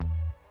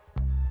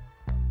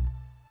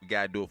We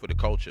gotta do it for the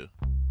culture.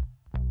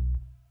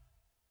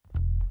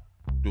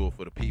 Do it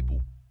for the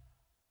people.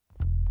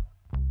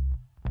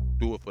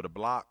 Do it for the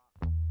block.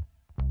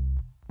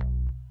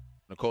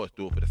 And of course,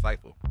 do it for the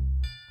cypher.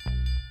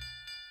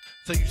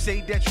 So you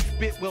say that you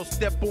spit, well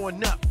step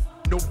on up.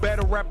 No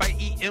battle rap, I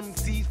eat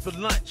MCs for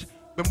lunch.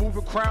 Been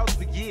moving crowds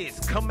for years,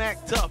 come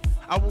act tough.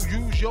 I will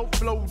use your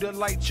flow to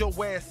light your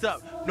ass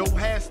up. No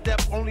half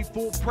step, only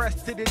full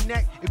press to the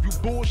neck. If you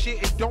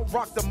bullshit and don't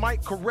rock the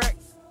mic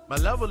correct, my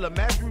level of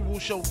mastery will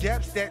show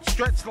gaps that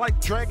stretch like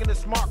dragging a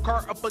smart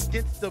car up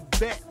against the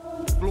back.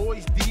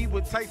 Floyd's D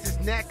with Tyson's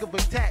knack of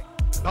attack.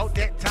 About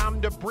that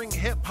time to bring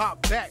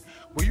hip-hop back.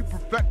 Where you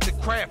perfect the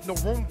craft, no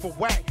room for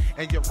whack.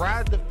 And your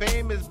rise to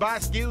fame is by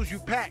skills you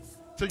pack.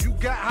 So you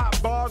got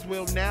hot bars,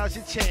 well now's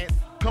your chance.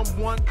 Come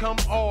one, come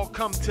all,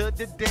 come to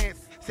the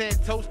dance.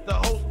 Santos the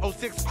host,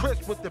 06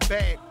 Chris with the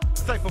bag.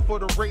 Cypher for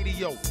the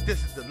radio,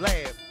 this is the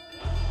lab.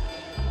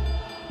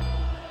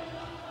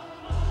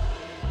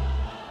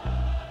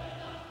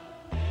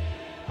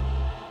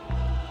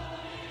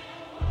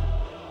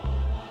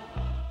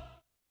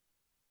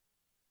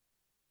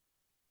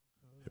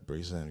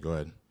 Breeze in, go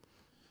ahead.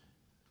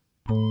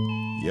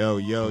 Yo,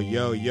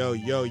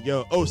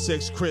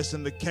 06 Chris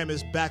and the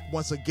Chemist back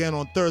once again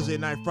on Thursday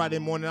night, Friday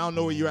morning. I don't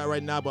know where you're at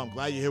right now, but I'm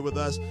glad you're here with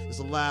us. It's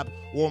a lab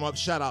warm up.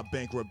 Shout out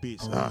Bankrupt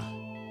Beats. Yeah.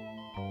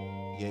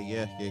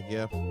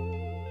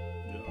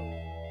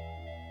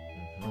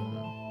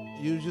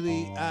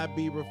 Usually I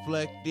be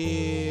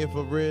reflective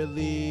or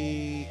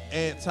really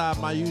anti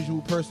my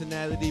usual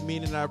personality,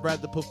 meaning I'd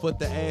rather put foot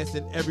to ass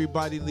and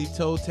everybody leave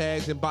toe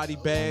tags and body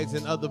bags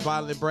and other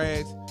violent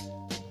brags.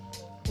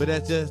 But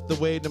that's just the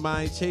way the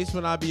mind chase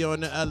when I be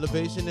on the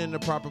elevation in the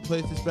proper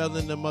place,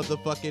 expelling the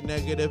motherfucking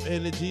negative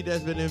energy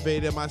that's been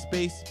invading my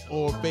space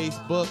or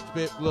Facebook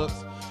spit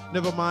looks.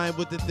 Never mind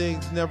with the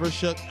things never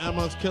shook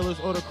amongst killers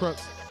or the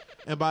crooks.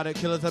 And by the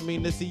killers, I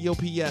mean the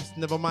COPS.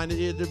 Never mind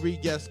the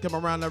re-guess. Come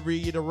around, I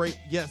reiterate.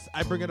 Yes,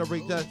 I bring it a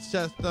ring to the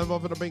chest. I'm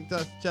over the ring to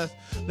the chest.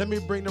 Let me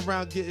bring it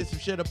around, getting some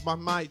shit up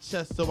my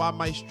chest. So I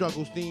might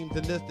struggle, steams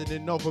and this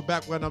and over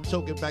back when I'm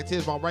choking back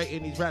tears while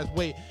writing these raps.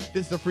 Wait,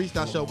 this is a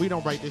freestyle show. We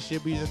don't write this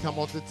shit. We just come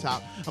off the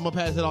top. I'm going to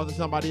pass it off to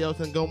somebody else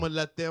and go and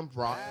let them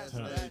rock.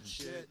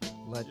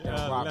 Let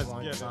them rock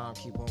one time.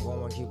 Keep on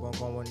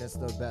going. It's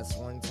the best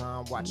one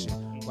time. Watch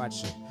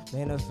it.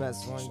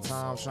 Manifest one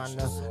time. Trying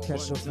to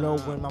catch the flow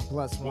when my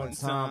plus one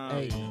time.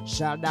 Hey,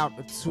 shout out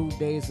to 2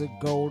 days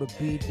ago. The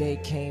B-Day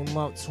came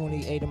up.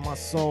 28 in my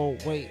soul.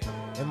 Wait,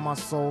 in my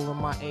soul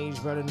and my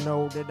age. Better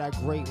know that I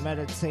great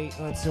meditate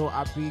until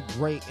I be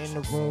great in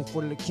the room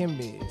full of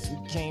chemists.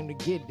 We came to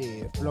get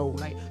there. Flow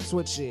like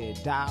switch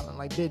it. Dialing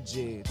like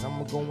digits.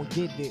 I'ma go and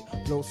get it.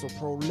 Flow so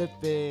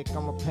prolific.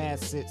 I'ma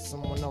pass it.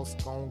 Someone else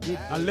gon' get it.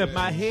 I lift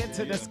my head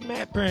to the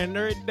smack praying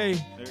every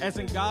day,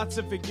 asking God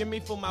to forgive me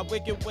for my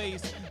wicked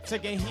ways,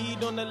 taking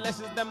heed on the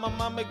lessons that my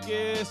mama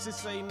gives. She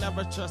say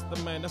never trust a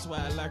man, that's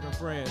why I lack her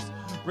friends.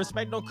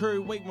 Respect don't carry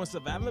weight when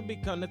surviving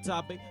become the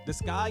topic. The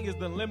sky is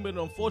the limit,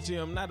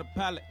 unfortunately I'm not a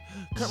pilot.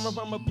 Coming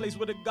from a place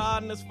where the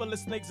garden is full of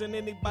snakes and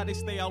anybody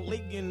stay out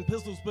late getting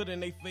pistols put in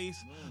their face.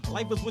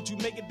 Life is what you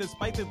make it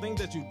despite the things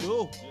that you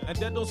do, and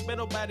that don't spare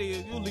nobody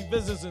if you leave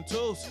visits and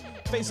tools.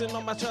 Facing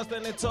on my trust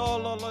and it's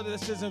all of the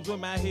decisions with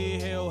my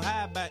head held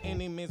high by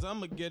any means,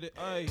 I'ma get it,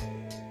 ay.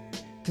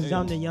 Cause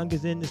I'm the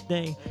youngest in this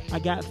thing. I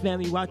got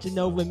family watching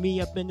over me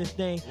up in this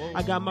thing.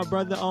 I got my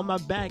brother on my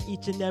back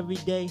each and every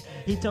day.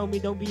 He told me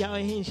don't be out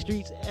in the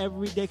streets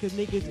every day, cause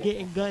niggas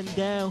getting gunned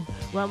down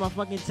around my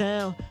fucking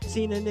town.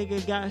 Seen a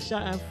nigga got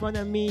shot in front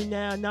of me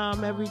now. Now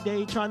I'm every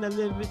day trying to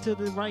live it to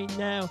the right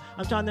now.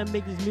 I'm trying to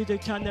make this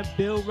music, trying to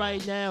build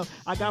right now.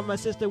 I got my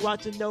sister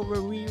watching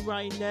over me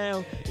right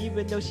now,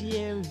 even though she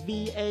in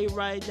VA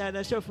right now.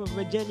 That's short for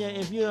Virginia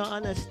if you don't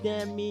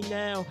understand me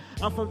now.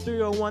 I'm from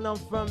 301, I'm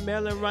from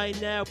Maryland right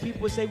now.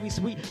 People say we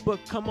sweet, but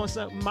come on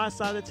my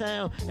side of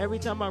town. Every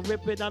time I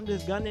rip it, I'm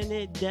just gunning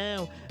it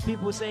down.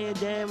 People saying,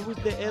 damn, who's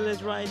the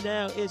illest right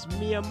now? It's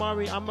me,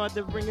 Amari. I'm about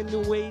to bring a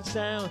new age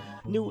sound.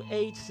 New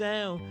age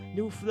sound,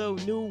 new flow,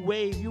 new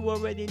wave. You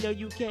already know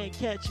you can't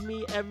catch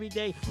me every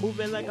day.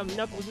 Moving like I'm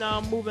Knuckles, now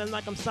I'm moving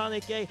like I'm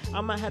Sonic, A.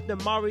 I'ma have to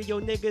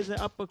Mario niggas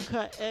and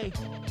uppercut, A.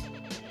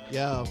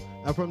 Yo,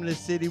 I'm from the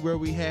city where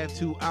we have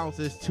 2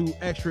 ounces, 2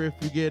 extra if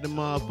you get a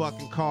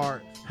motherfucking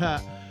card.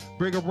 Ha.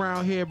 Bring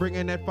around here,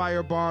 bringing that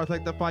fire bars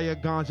like the fire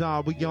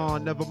ganja. We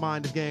on, never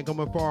mind this game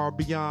coming far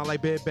beyond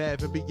like Bed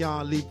Bath and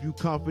Beyond. Leave you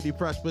comfortably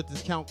fresh with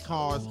discount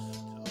cars.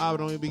 I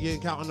don't even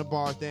begin counting the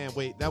bars. Damn,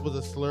 wait, that was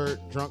a slur.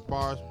 Drunk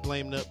bars,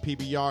 blame the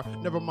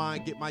PBR. Never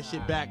mind, get my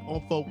shit back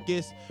on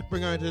focus.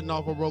 Bring her to the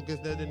Norfolk Rocus,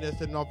 then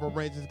this and Norfolk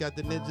Rangers. Got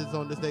the ninjas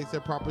on the stakes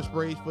and proper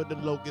sprays for the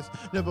locusts.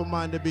 Never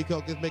mind the be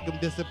cocus, make them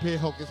disappear,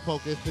 hocus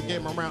pocus. The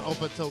game around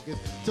over tokens.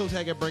 Toe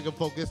tag and bring a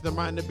focus. The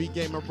mind to be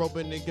game and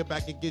roping and get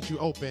back and get you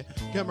open.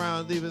 Come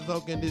around, leave it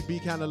open. This be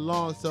kind of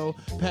long, so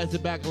pass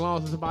it back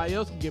along so somebody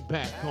else can get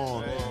back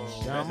on.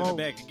 Pass it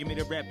back and give me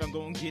the rap, I'm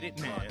gonna get it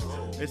now.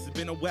 It's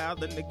been a while,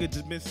 the nigga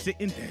just been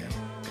sitting down.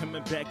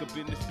 Coming back up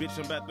in this bitch,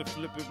 I'm about to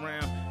flip it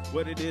round.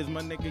 What it is,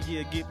 my nigga,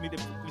 yeah, get me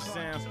the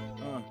sounds.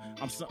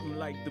 I'm something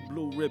like the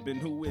blue ribbon.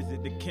 Who is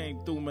it that came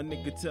through? My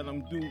nigga tell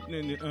him dude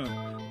in it,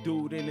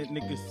 dude in it.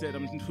 Nigga said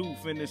I'm too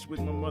finished with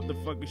my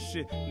motherfucking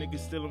shit. Nigga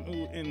still I'm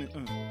ooh in it,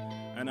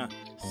 and I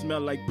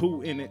smell like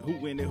poo in it.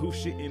 Who in it? Who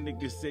shit in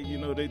niggas say you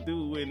know they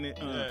do in it.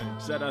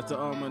 Shout out to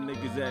all my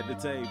niggas at the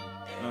table.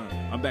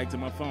 I'm back to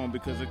my phone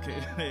because I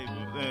can't.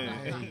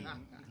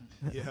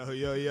 Yo. Let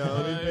me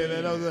play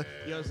that. That was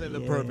you know what I'm saying?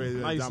 The perfect.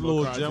 Nice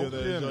little jump.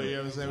 You know what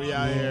I'm saying? We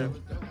out here.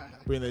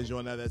 We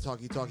enjoying that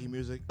talkie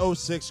music.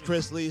 06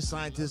 Chris Lee,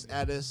 scientist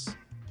at this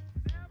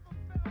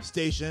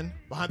station.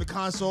 Behind the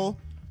console,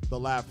 the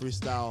Lab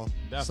Freestyle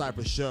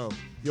Cypher Show.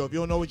 Yo, if you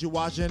don't know what you're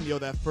watching, yo,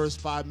 that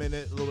first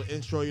 5-minute little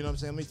intro, you know what I'm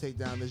saying? Let me take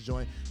down this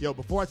joint. Yo,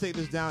 before I take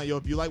this down, yo,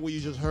 if you like what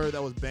you just heard,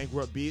 that was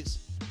Bankrupt Beats.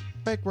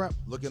 Bankrupt.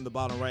 Look in the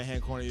bottom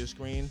right-hand corner of your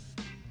screen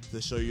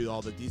to show you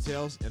all the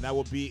details, and that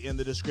will be in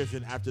the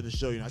description after the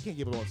show. You know, I can't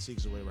give all the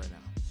secrets away right now.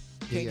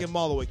 Can't give them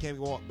all away. Can't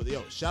go on. But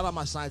yo, shout out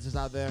my scientists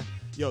out there.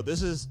 Yo,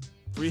 this is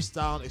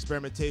freestyle and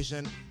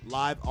experimentation,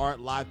 live art,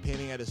 live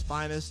painting at its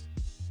finest.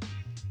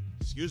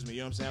 Excuse me, you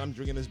know what I'm saying? I'm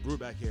drinking this brew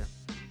back here.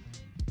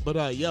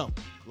 But yo,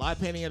 live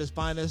painting at its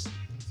finest.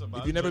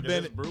 If you never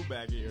been brew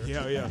back here.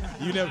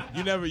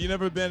 you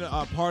never been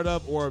a part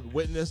of or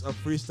witnessed a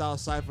freestyle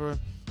cipher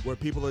where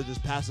people are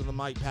just passing the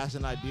mic,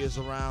 passing ideas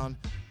around,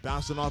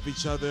 bouncing off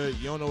each other.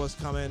 You don't know what's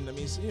coming. I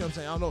mean, you know what I'm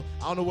saying? I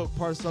don't know what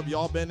part of stuff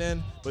y'all been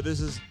in, but this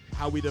is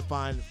how we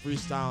define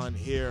freestyling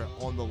here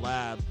on the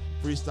Lab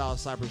Freestyle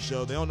Cypher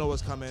Show. They don't know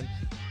what's coming.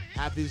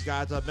 Half these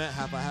guys I've met,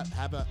 half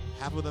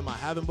of them I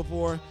haven't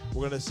before.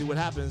 We're gonna see what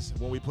happens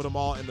when we put them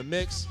all in the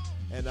mix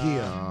and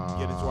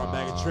get into our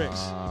bag of tricks.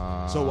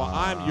 So while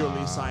I'm your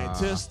lead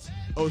scientist,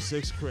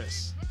 06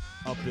 Chris,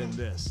 up in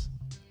this.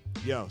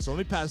 Yo, so let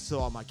me pass it to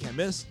all my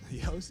chemists.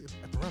 Yo,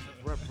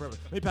 forever.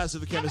 Let me pass it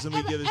to the chemists and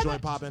we get this joint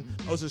popping.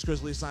 06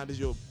 Chris Lee signed as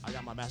you. I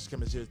got my master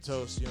chemist here,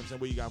 Toast. You know what I'm saying?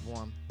 What you got for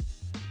him?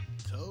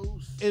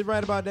 Toast. It's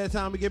right about that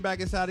time we get back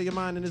inside of your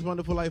mind in this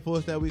wonderful life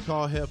force that we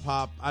call hip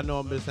hop. I know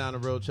I've been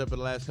sounding real chipper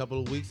the last couple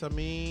of weeks. I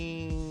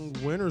mean,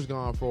 winter's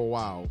gone for a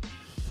while.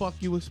 Fuck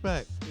you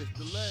expect? It's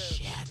the lab.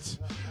 Shit.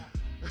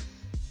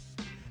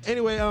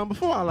 Anyway,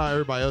 before I allow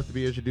everybody else to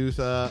be introduced,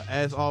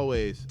 as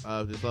always,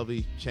 this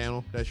lovely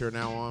channel that you're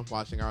now on,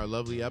 watching our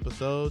lovely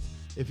episodes.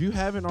 If you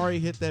haven't already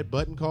hit that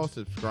button called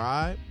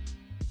subscribe,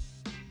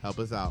 help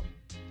us out.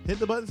 Hit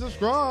the button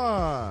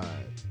subscribe.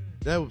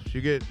 That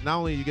you get. Not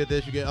only you get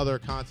this, you get other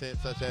content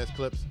such as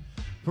clips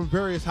from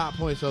various hot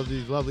points of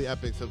these lovely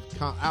epics of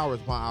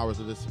hours upon hours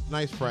of this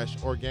nice, fresh,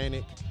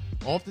 organic,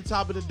 off the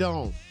top of the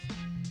dome.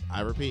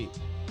 I repeat,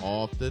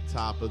 off the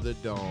top of the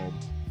dome,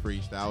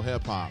 freestyle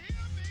hip hop.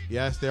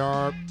 Yes, there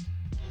are.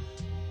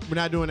 We're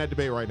not doing that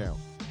debate right now.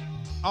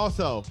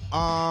 Also,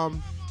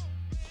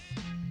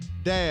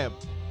 Dab,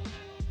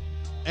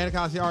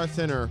 Anacostia Arts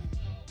Center.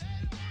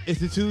 It's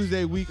the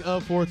Tuesday week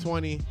of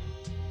 420.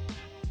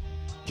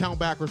 Count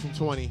backwards from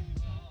 20.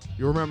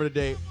 You remember the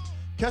date.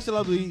 Catch the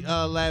lovely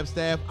lab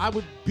staff. I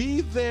would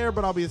be there,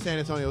 but I'll be in San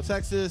Antonio,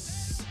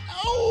 Texas.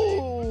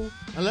 Oh!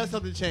 Unless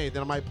something changed,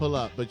 then I might pull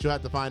up. But you'll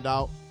have to find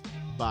out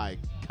by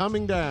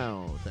coming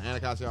down to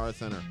Anacostia Arts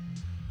Center.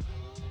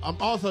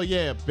 Also,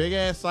 big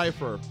ass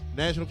cypher,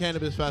 National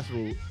Cannabis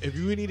Festival. If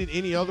you needed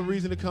any other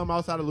reason to come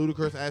outside of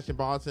Ludacris, Ashton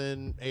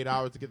Bronson, 8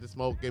 hours to get the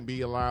smoke and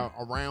be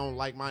around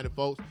like-minded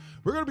folks,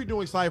 we're going to be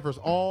doing cyphers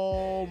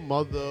all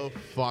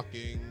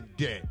motherfucking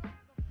day.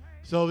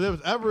 So if there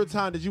was ever a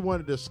time that you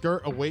wanted to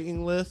skirt a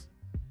waiting list,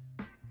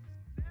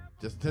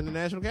 just attend the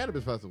National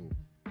Cannabis Festival.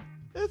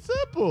 It's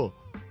simple.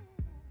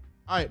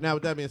 All right, now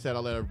with that being said,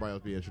 I'll let everybody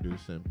else be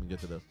introduced and we get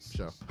to the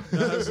show.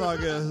 That's all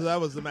good. That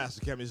was the master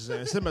chemist.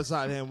 Sitting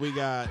beside him, we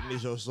got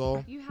Nisho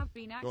Soul. You have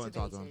been Go and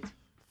talk to him. activated.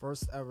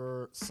 First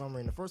ever summary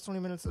in the first 20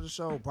 minutes of the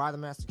show by the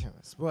Master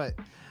Chemist. But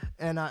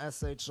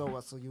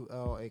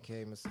NISHOSLUL,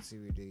 aka Mr.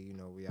 TVD. You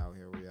know, we out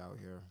here.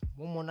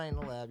 One more night in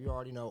the lab. You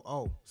already know.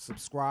 Oh,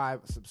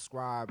 subscribe.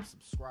 Subscribe.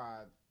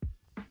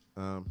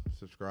 You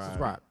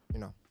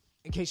know,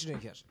 in case you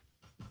didn't catch it.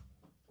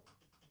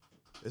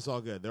 It's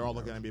all good. They're all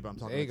looking at me, but I'm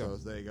talking There you to go.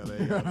 Toast. There you go.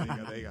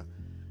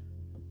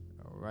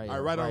 All right.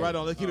 All right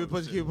on. Let's keep it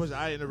pushing.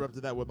 I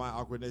interrupted that with my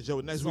awkwardness.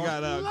 Yo, next we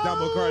got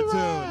Damo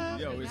Cartoon.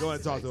 Yo, Go ahead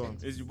and talk to him.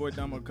 It's your boy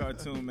Damo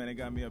Cartoon, man. They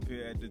got me up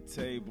here at the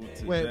table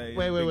today.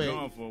 Wait. Been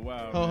gone for a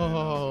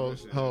while.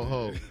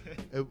 Ho.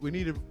 We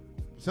need to.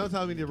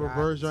 Sometimes we need to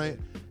reverse joint.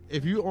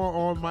 If you are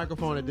on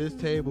microphone at this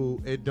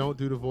table and don't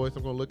do the voice,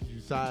 I'm gonna look at you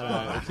side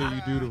eye until you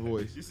do the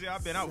voice. You see,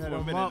 I've been out for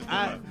a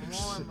minute.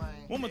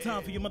 One more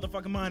time for your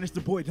motherfucking mind. It's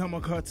the boy Damo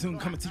Cartoon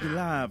coming to you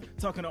live,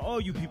 talking to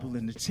all you people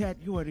in the chat.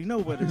 You already know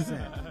what it's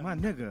at, my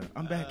nigga.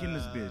 I'm back in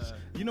this bitch.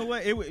 You know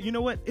what?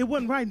 It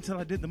wasn't right until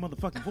I did the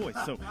motherfucking voice.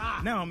 So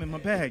now I'm in my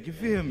bag. You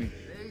feel me?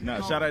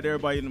 Nah, shout out to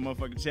everybody in the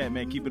motherfucking chat,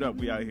 man. Keep it up.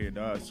 We out here,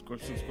 dog.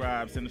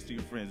 Subscribe, send us to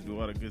your friends, do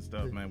all the good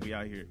stuff, man. We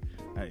out here.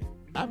 Hey.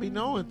 I be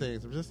knowing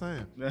things. I'm just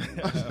saying.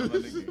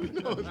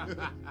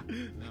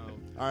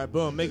 All right,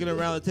 boom. Making it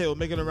around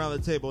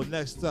the table.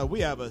 Next up, we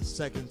have a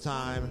second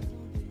time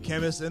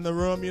chemists in the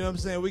room. You know what I'm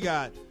saying? We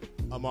got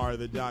Amari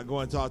the Doc. Go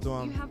and talk to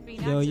him.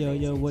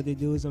 Yo, what they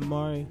do is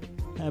Amari.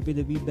 Happy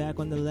to be back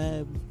on the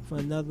lab for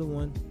another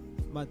one.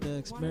 About to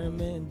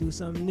experiment and do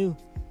something new.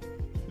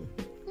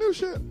 New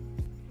shit.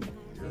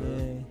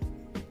 Yeah.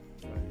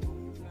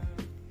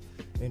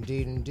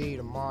 Indeed,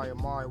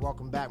 Amari,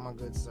 welcome back, my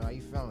good sir. How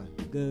you feeling?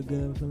 Good,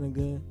 feeling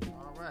good.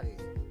 Alrighty.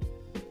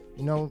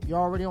 You know, you're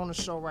already on the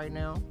show right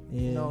now.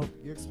 Yeah. You know,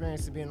 your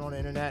experience of being on the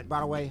internet. By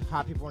the way,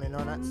 hot people on the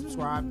internet,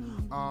 subscribe.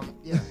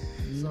 Yeah.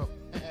 So,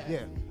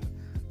 yeah.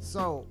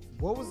 So,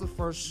 what was the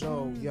first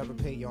show you ever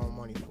paid your own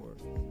money for?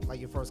 Like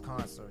your first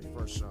concert, your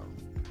first show?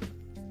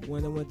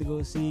 When I went to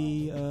go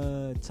see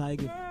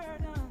Tiger.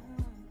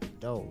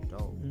 Dope.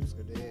 It's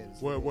good to hear.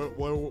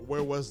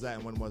 Where was that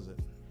and when was it?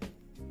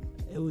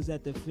 It was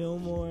at the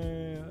Fillmore.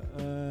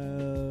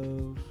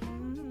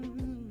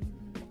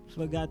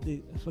 Forgot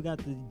the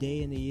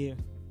day and the year.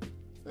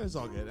 It's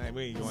all good. Hey,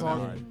 we ain't going that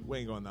hard. We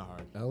ain't going that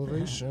hard.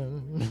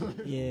 Elevation.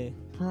 Yeah.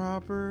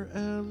 Proper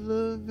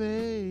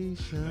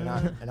elevation.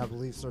 And I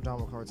believe Sir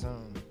Donald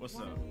Cartoon. What's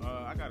up?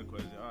 I got a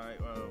question. All right.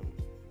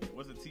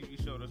 What's a TV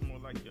show that's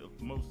most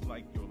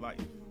like your life?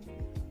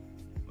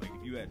 Like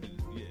if you had to,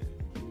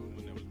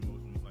 when there was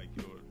most like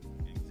your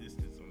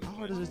existence on. How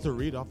hard is it to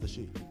read off the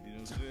sheet? You know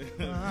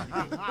what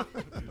I'm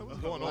saying? What's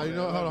going on? You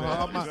know, hold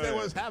on. I'm not saying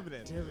what's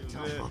happening.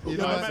 You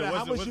know, no matter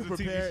how much you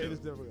prepare, it is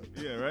difficult.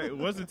 Yeah, right.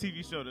 What's the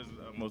TV show that's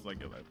most like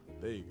your life?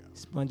 There you go.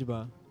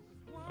 SpongeBob.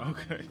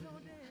 Okay.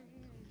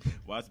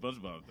 Why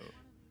SpongeBob though?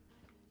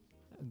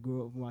 I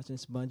grew up watching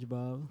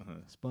SpongeBob.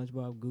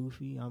 SpongeBob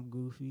Goofy. I'm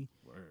Goofy.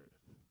 Word.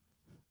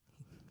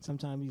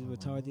 Sometimes he's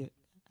retarded.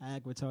 I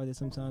act retarded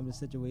sometimes in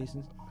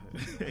situations.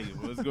 Hey,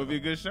 well, it's gonna be a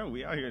good show.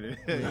 We out here then.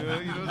 You know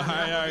All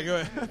right, go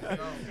ahead.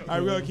 All right,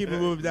 we're gonna keep it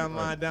moving down the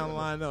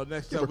line. No,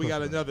 next up we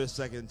got another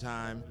second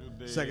time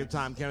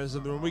cameras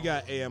in the room. We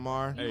got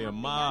AMR. Hey, Go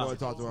Amari. and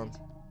talk to him.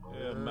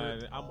 Yeah,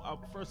 man.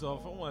 First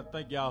off, I want to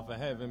thank y'all for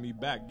having me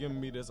back, giving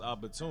me this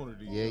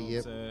opportunity. You know what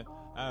I'm saying?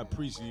 I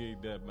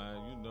appreciate that, man.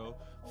 You know,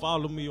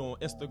 follow me on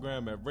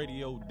Instagram at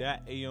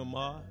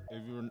radio.amr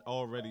if you're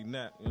already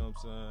not. You know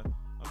what I'm saying?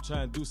 I'm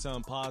trying to do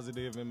something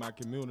positive in my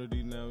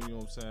community now, you know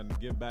what I'm saying, to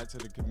give back to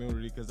the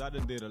community, because I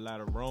done did a lot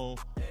of wrong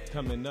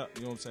coming up,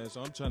 you know what I'm saying,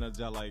 so I'm trying to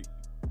just, like,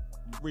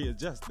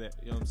 readjust that,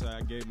 you know what I'm saying,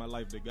 I gave my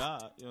life to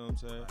God, you know what I'm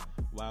saying,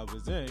 while I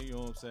was in, you know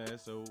what I'm saying,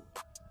 so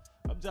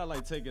I'm just,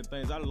 like, taking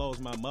things, I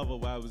lost my mother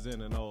while I was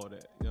in and all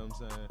that, you know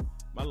what I'm saying,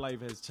 my life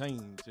has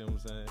changed, you know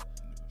what I'm saying,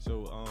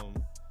 so,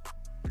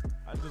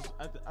 I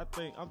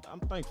think,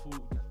 I'm thankful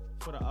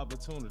for the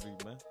opportunity,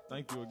 man.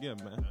 Thank you again,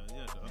 man.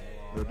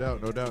 No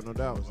doubt. Welcome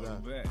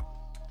back.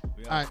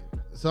 All right,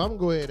 so I'm gonna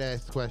go ahead and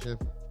ask the question.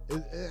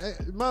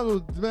 Might as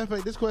well, as a matter of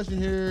fact, this question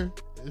here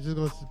is just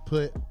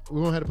we're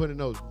gonna have to put in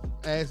notes.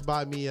 Asked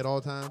by me at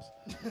all times.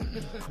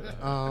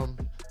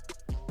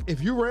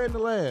 If you ran the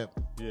lab,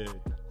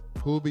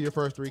 who would be your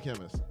first 3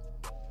 chemists?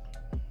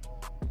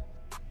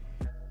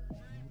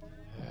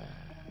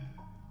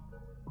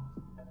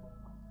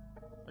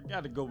 I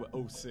gotta go with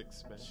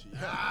 06, man.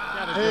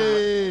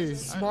 Hey,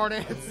 smart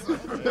answer.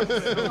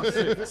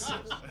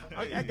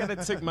 I gotta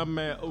take my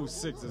man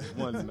 06 as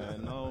one,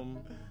 man.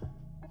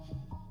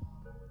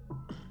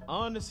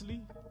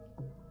 Honestly,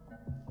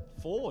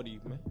 40,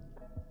 man.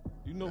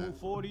 You know who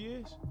 40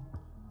 is?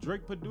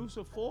 Drake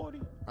producer 40.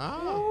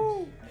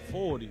 Oh,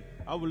 40.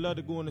 I would love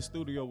to go in the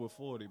studio with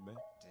 40, man.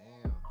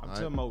 Damn. I'm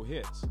talking about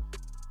hits.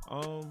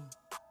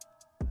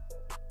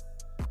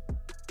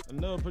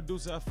 Another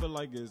producer I feel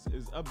like is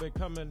up and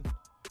coming,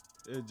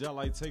 just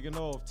like taking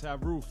off.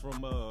 Taboo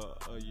from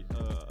come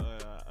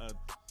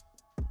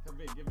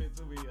here, give it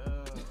to me.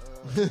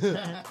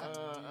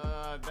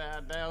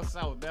 Down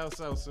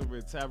south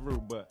somewhere.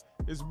 Taboo, but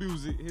his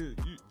music,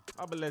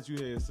 I'm gonna let you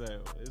hear it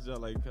sound. It's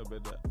just like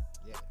coming up.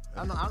 Yeah,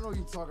 I know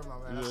you talking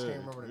about, man. I just can't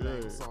remember the name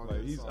of the song.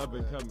 Like he's up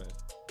and coming.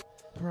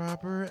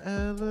 Proper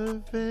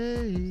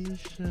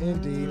elevation.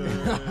 Indeed.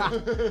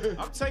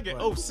 I'm taking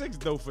 06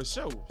 though for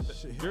sure.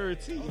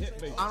 Guaranteed hit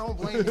me. I don't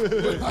blame you.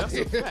 That's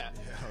a fact.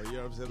 You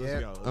know what I'm saying?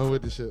 Yeah. Let's go. I'm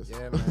with the shits.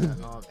 Yeah, man.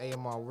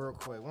 AMR, real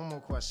quick. One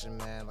more question,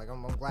 man. Like,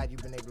 I'm glad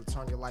you've been able to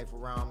turn your life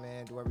around,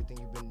 man. Do everything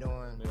you've been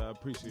doing. Yeah, I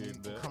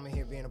appreciate that. Coming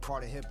here, being a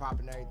part of hip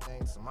hop and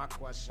everything. So my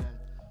question: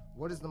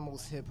 what is the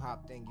most hip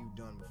hop thing you've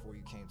done before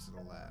you came to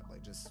the lab?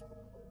 Like, just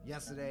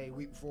yesterday,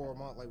 week before, a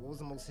month. Like, what was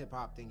the most hip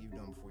hop thing you've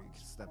done before you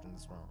stepped in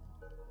this room?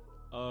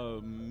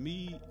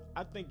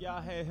 I think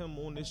y'all had him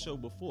on this show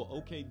before.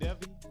 Okay,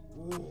 Devi.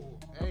 Ooh,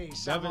 hey,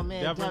 shout out my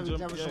man Devin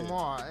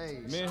Shamar.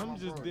 Hey, man, him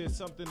just did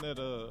something that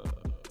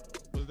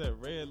was that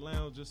Red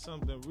Lounge or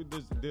something. We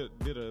just did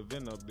an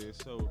event up there,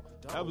 so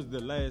that was the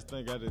last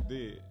thing I did.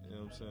 You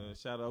know what I'm saying?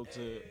 Shout out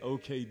to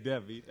OK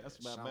Devi.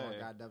 That's my man. Shout out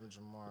guy Devin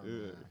Shamar. Yeah.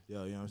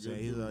 Yo, you know what I'm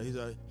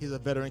saying? He's a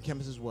veteran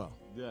chemist as well.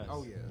 Yes.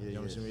 Oh yeah. You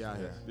know what I'm saying? We out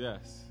here.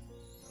 Yes.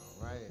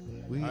 All right.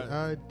 We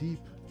are deep.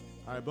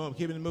 All right, boom.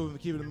 Keeping it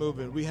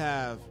moving. We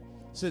have,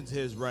 since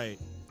his right,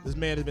 this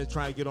man has been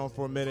trying to get on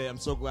for a minute. I'm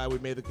so glad we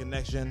made the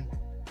connection.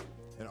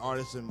 An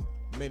artist in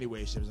many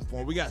ways, shapes, and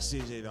forms. We got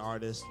CJ, the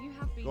artist.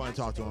 Go ahead and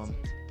talk to him.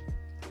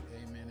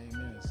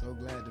 Amen. So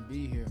glad to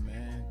be here,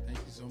 man. Thank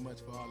you so much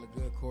for all the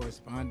good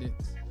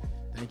correspondence.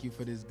 Thank you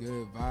for this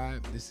good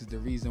vibe. This is the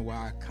reason why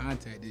I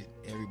contacted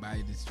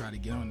everybody to try to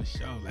get on the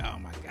show. Like, oh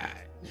my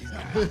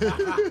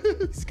God,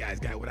 these guys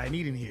got what I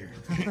need in here.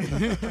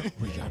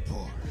 We got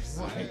bars.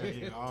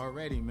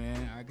 Already,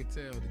 man. I could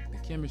tell the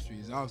chemistry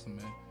is awesome,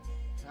 man.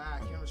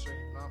 Chemistry.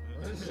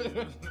 No.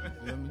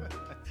 Feel me?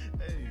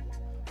 Hey,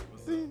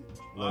 what's up?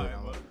 All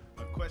right,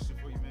 a question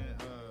for you, man.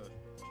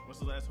 What's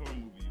the last horror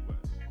movie you watched?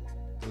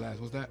 The last,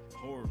 what's that?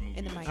 Horror movie.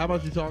 In the mic. How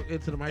about you talk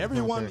into the microphone?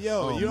 Everyone, sir?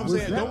 yo, you know what I'm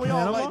saying? that? Don't we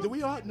all Panama? do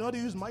we all know how to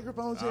use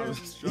microphones here?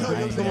 was You know what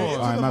I'm trying. saying? All Into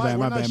right, the my mic, bad.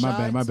 we're not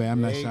shy. I'm not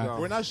There you shy. go.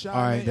 We're not shy. All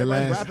right, man. the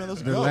Everybody last rapping,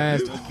 let's the go.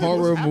 last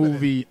horror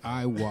movie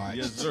I watched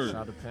Yes, sir. Shout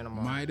out to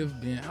Panama. might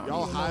have been. I don't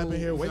Y'all even high know up in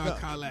here, if wake y'all up.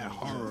 call that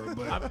horror,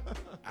 but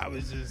I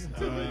was just.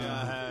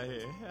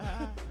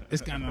 Yeah.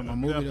 It's kind of a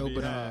movie though,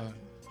 but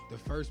the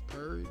first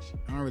Purge,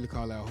 I don't really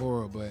call that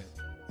horror, but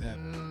that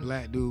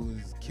black dude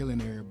was killing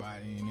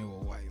everybody and they were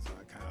white, so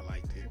I kind of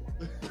liked it.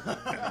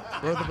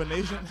 Birth of a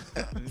Nation.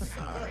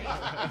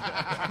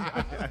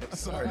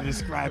 Sorry to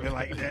describe it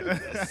like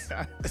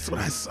that. That's what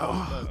I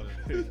saw.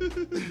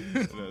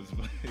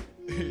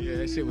 Yeah,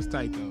 that shit was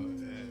tight though.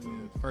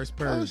 First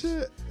Oh Purge.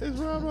 shit! It's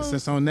Ramos.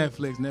 Since on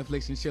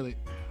Netflix and chill it.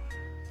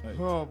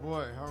 Oh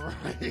boy, all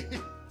right.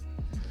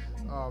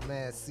 Oh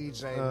man,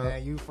 CJ,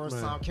 man, you first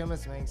man. time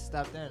chemist, man,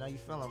 stepped in. How you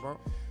feeling, bro?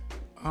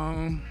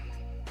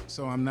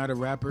 So I'm not a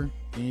rapper.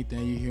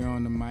 Anything you hear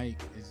on the mic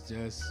is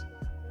just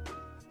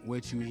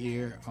what you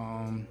hear.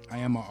 I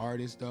am an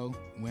artist though.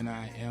 When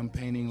I am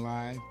painting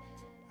live,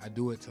 I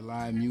do it to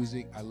live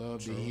music. I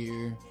love to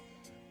hear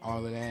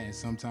all of that, and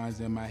sometimes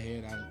in my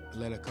head I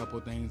let a couple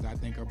things I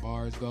think are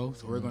bars go.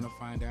 So we're gonna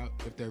find out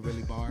if they're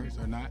really bars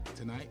or not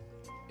tonight.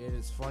 It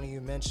is funny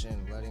you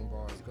mentioned letting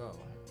bars go.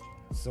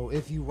 So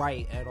if you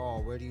write at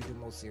all, where do you do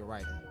most of your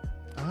writing?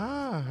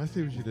 Ah, I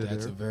see what you did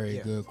That's there. a very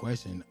Yeah. good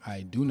question.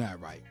 I do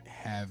not write.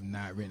 Have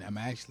not written. I'm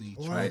actually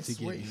trying to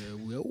get here.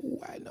 Well,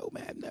 I know,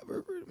 man. I've never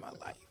written in my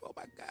life. Oh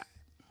my God,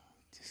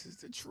 this is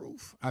the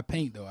truth. I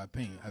paint though. I'm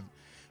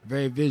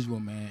very visual,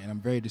 man, and I'm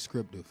very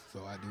descriptive.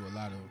 So I do a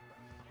lot of.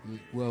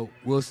 Well,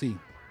 we'll see.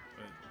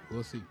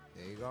 We'll see.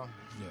 There you go.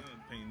 Yeah.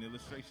 Painting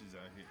illustrations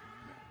out here.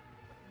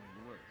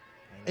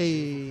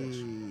 Hey.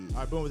 All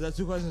right, boom. Was that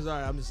two questions? All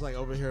right, I'm just like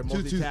over here Two-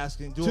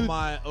 multitasking, doing two-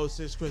 my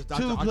 06 Chris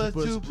Dr. 2 plus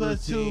Octopus 2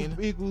 plus 2 routine.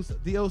 equals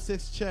the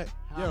 06 check.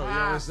 Yo,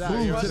 what's that?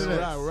 Move Yo, to the we're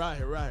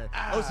next. right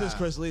here. 06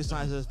 Chris Lee,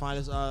 Science at its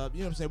finest. You know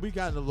what I'm saying? We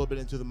got a little bit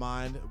into the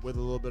mind with a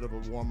little bit of a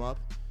warm up.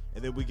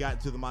 And then we got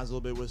into the minds a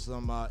little bit with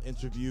some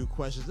interview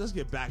questions. Let's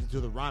get back into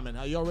the rhyming.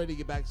 Are y'all ready to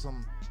get back to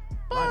some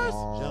rhyming?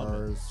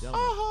 Gentlemen.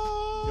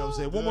 You know what I'm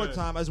saying? One more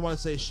time, I just want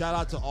to say shout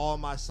out to all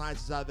my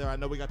scientists out there. I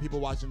know we got people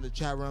watching the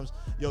chat rooms.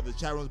 Yo, the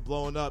chat room's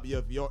blowing up. Yo,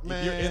 if you're in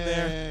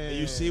there and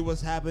you see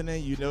what's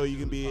happening, you know you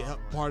can be a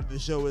part of the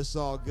show. It's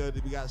all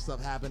good. We got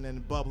stuff happening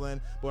and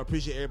bubbling. But I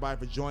appreciate everybody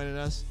for joining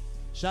us.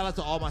 Shout out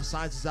to all my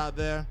scientists out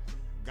there.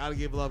 Gotta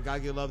give love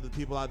to the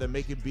people out there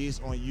making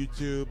beats on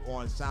YouTube,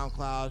 on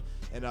SoundCloud,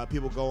 and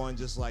people go and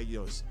just like,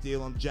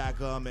 steal them, jack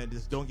them, and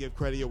just don't give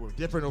credit. We're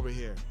different over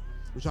here.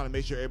 We're trying to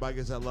make sure everybody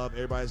gets that love.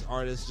 Everybody's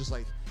artists, just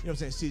like, what I'm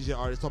saying, CJ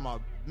artists, talking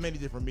about many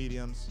different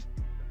mediums.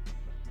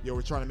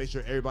 We're trying to make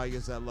sure everybody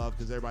gets that love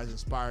because everybody's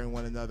inspiring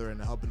one another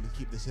and helping to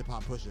keep this hip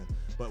hop pushing.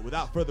 But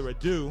without further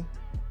ado,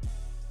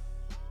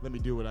 let me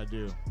do what I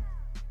do.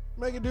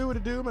 Make it do what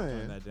it do, Turn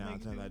man.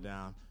 that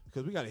down.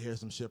 Because we got to hear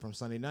some shit from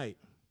Sunday night.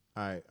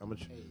 All right, I'm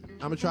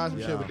gonna try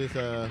some shit with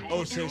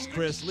this. 06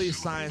 Chris Lee,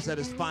 Science at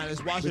its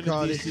finest. Washington,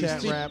 call this D.C.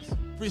 chat raps.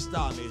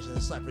 Freestyle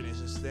Nation, Cypher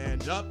Nation,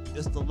 stand up.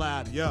 It's the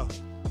lab. Yo,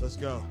 let's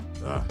go.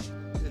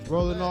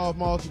 Rolling off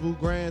multiple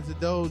grands of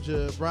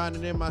Doja,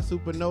 riding in my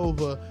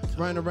supernova,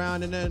 running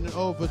around and then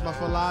overs. My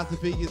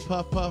philosophy is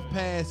puff puff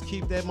pass,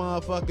 keep that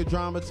motherfucker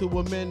drama to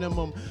a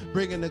minimum.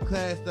 Bringing the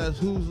class that's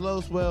who's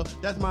low swell.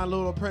 That's my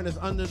little apprentice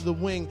under the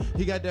wing.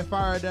 He got that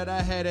fire that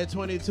I had at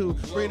 22.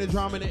 Bring the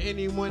drama to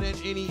anyone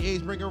at any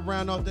age. Bring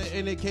around off the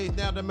indicate.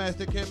 Now the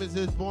master chemist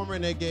is born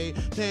renegade.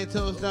 10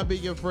 toes, not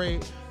be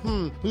afraid.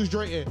 Who's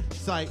Drayton?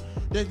 Psych.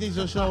 That needs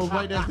your show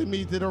right next to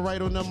me to the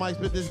right on the mic.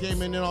 Spit this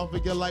game and then off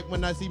of your like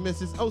when I see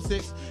Mrs.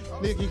 06.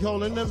 Nicky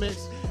Cole in the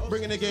mix.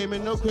 Bringing the game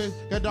in, no quiz.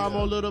 Got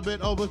Damo a little bit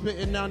over,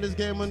 spitting down this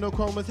game with no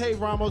chromas. Hey,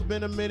 Ramos,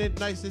 been a minute.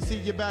 Nice to see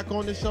you back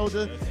on the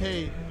shoulder.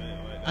 Hey.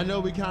 I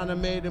know we kind of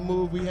made a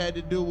move. We had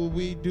to do what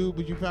we do,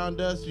 but you found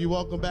us. You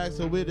welcome back,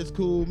 so it is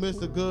cool.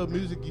 Mr. Good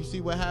Music, you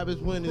see what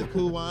happens when it's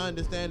cool. I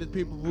understand it's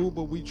people rude,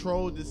 but we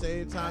troll at the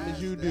same time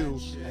as you do.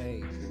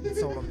 Hey,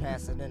 told him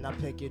pass it and I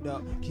pick it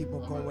up. Keep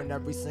on going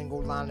every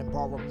single line and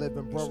bar I'm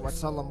living, bro. I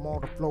tell him all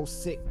the flow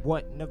sick,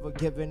 what? Never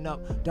giving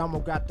up. Damo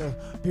got the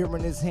beer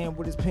in his hand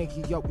with his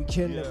pinky up. We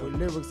killing it with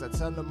lyrics. I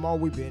tell them all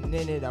we been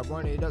in it. I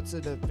run it up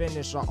to the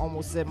finish. I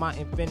almost said my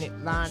infinite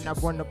line. I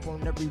run up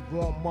on every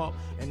warm up,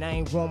 and I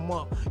ain't warm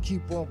up.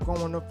 Keep on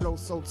going, the flow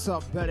so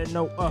tough, better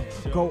know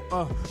go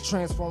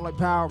transform like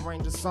Power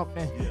Rangers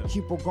something.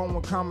 Keep on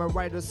going, common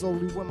writer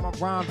solely when my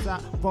rhymes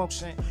out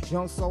function.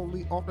 Young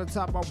solely off the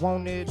top, I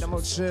want it.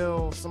 I'ma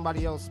chill,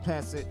 somebody else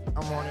pass it,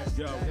 I'm on it.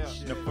 Yo,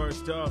 now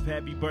first off,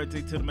 happy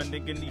birthday to my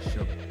nigga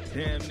Nisha.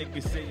 Damn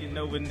nigga say you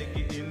know a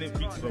nigga in the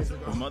beat.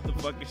 But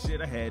motherfucking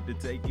shit, I had to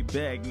take it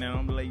back. Now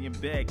I'm laying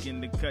back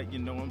in the cut, you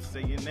know I'm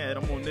saying that.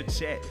 I'm on the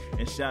chat,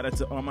 and shout out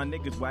to all my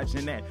niggas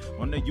watching that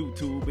on the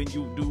YouTube and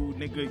YouTube,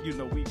 nigga, you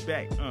know we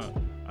back.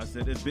 I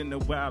said it's been a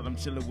while, I'm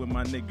chilling with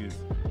my niggas.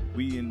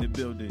 We in the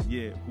building,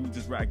 yeah. Who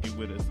just rocking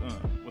with us?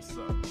 What's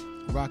up?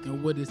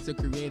 Rocking with us to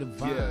create a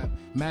vibe.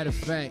 Matter of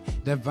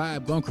fact, that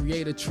vibe gon'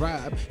 create a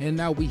tribe. And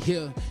now we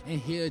here, and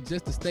here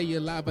just to stay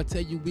alive. I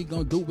tell you we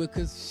gon' do it,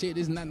 cause shit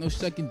is not no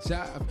shucking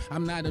jive.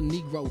 I'm not a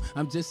Negro,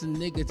 I'm just a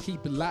nigga to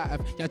keep alive.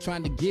 Y'all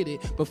trying to get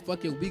it, but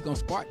fuck it, we gon'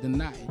 spark the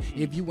night.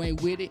 If you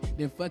ain't with it,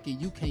 then fuck it,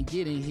 you can't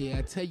get in here.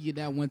 I tell you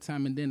that one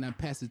time and then I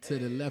pass it to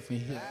the left and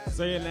here.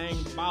 Saying they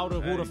ain't about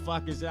it, who the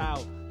fuck is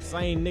out?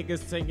 Same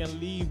niggas taking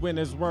lead when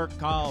it's work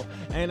call.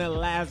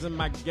 Analyzing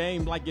my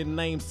game like your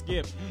name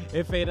Skip.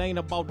 If it ain't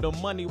about the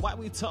money, why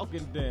we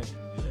talking then?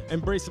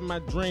 Embracing my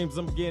dreams,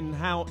 I'm getting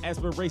how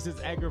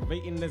aspirations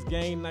aggravating this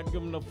game. Not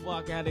giving a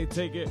fuck how they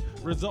take it.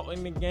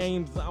 Resulting in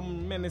games, I'm a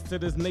menace to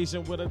this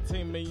nation with a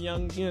team of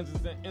young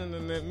youngins and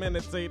internet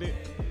meditated.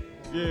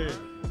 Yeah.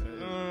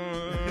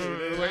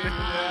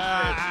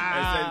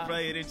 I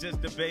play it, it's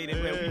just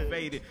debating where we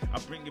faded. I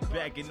bring it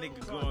back and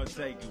niggas gonna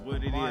take it.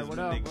 What it is, my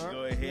niggas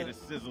go ahead and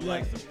sizzle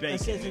like some bacon. I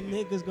said some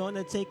niggas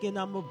gonna take it,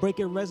 I'ma break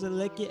it,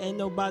 resurrect it. Ain't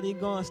nobody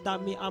gonna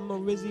stop me, I'ma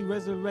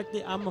resurrect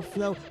it. I'ma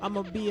flow,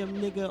 I'ma be a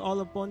nigga all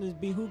up on this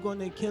beat. Who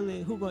gonna kill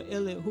it, who gonna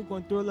ill it, who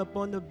gonna thrill up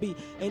on the beat?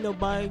 Ain't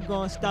nobody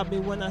gonna stop me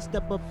when I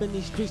step up in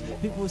these streets.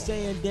 People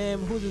saying, damn,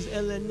 who's this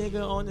illin'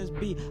 nigga on this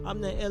beat? I'm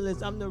the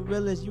illest, I'm the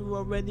realest, you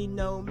already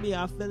know me.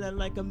 I feelin'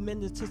 like a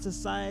menace to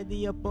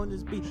society up on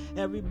this beat.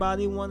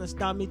 Everybody wanna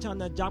stop me,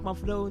 tryna drop my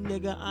flow,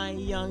 nigga. I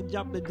ain't young,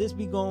 drop it, this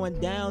be going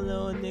down,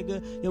 little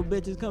nigga. Your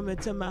bitches coming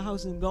to my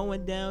house and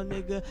going down,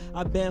 nigga.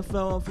 I been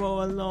flowing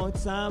for a long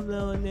time,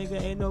 little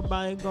nigga. Ain't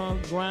nobody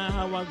gonna grind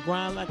how I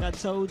grind like I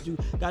told you.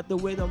 Got the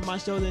weight on my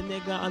shoulder,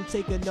 nigga, I'm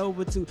taking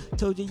over too.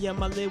 Told you, yeah,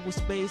 my label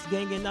Space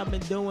Gang and I've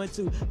been doing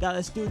too. Got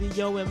a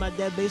studio in my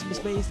dead basement,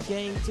 Space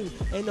Gang too.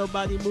 Ain't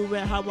nobody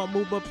moving how I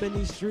move up in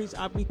these streets.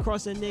 I be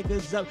crossing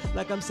niggas up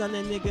like I'm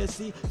sending niggas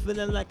see.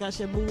 Feeling like I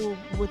should move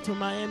to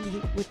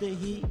Miami with the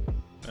heat.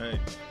 Hey,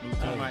 move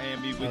to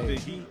Miami with the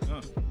heat.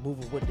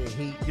 Moving with the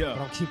heat, yeah.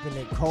 but I'm keeping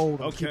it cold.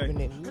 I'm keeping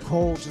it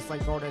cold, just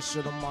like all that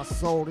shit on my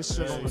soul. This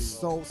shit on the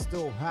soul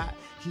still hot.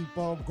 Keep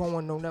on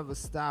going, don't ever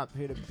stop.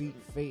 Hear the beat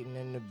fading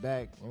in the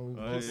back, and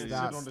we won't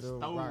stop. Still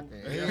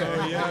rocking.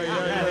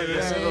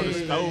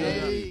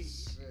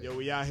 Yo,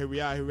 we out here.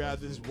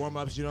 This is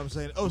warm-ups, you know what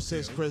I'm saying?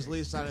 06, Chris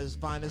Lee, signing his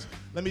finest.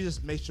 Let me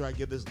just make sure I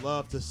give this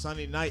love to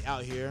Sunny Night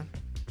out here.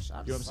 You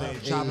know what I'm saying?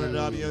 Chopping it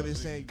up, you know what I'm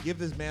saying? Give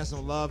this man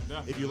some love.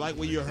 If you like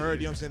what you heard,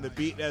 you know what I'm saying? The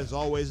beat, as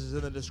always, is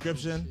in the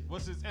description.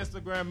 What's his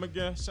Instagram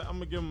again? I'm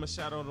gonna give him a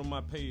shout out on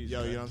my page.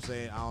 Yo, you know what I'm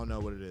saying? I don't know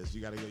what it is.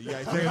 You gotta go. You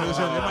gotta check it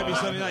out. It might be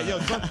Sunday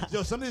night.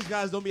 Yo, some of these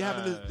guys don't be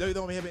having this, they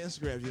don't be having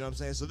Instagrams, you know what I'm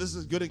saying? So this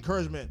is good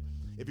encouragement.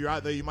 If you're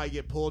out there, you might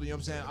get pulled, you know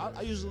what I'm saying?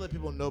 I usually let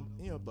people know,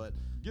 you know, but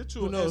get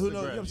you an Instagram. You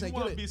know what I'm saying? You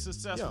want to be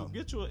successful,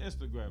 get you an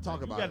Instagram.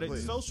 Talk about it,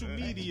 please. Social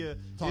media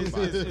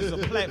is a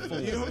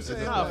platform. You know what I'm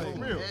saying? Nah, for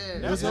real.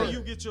 That's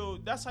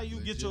how you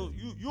get your,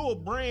 you'll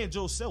brand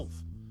yourself.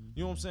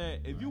 You know what I'm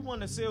saying? If you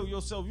want to sell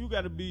yourself, you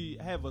got to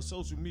have a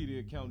social media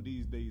account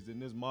these days in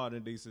this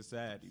modern day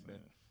society, man.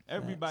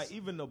 Everybody,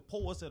 even the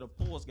poorest of the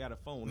poorest got a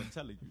phone. I'm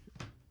telling you.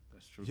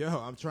 Yo,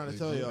 I'm trying to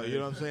tell y'all, you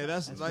know what I'm saying?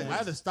 That's like, I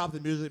had to stop the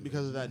music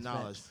because of that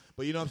knowledge.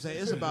 But you know what I'm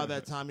saying? It's about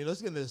that time. You know,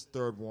 let's get in this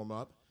third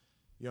warm-up.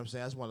 You know what I'm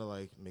saying? I just want to,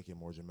 like, make it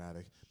more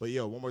dramatic. But,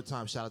 yo, one more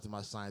time, shout out to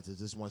my scientists.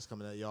 This one's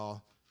coming at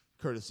y'all,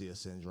 courtesy of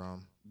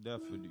Syndrome.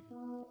 Definitely.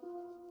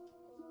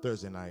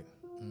 Thursday night.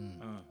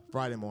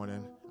 Friday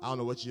morning. I don't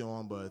know what you're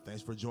on, but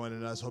thanks for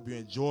joining us. Hope you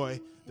enjoy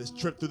this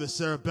trip through the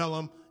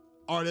cerebellum.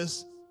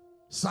 Artists,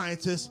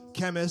 scientists,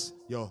 chemists.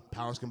 Yo,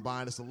 powers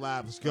combined. It's a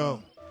lab. Let's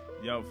go.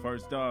 Yo,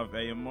 first off,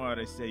 AMR,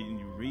 they say you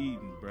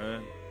reading,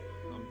 bruh.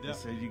 They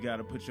say you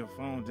gotta put your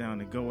phone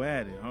down and go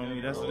at it,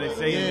 homie. That's what they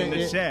say in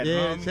the chat,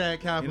 homie. Chat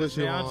can't put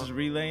you on. I'm just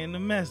relaying the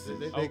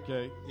message.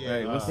 Okay.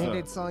 Hey, what's I think up?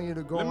 they telling you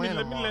to go in.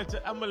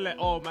 I'm gonna let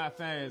all my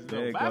fans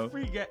know.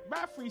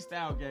 My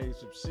freestyle game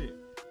some shit.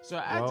 So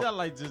I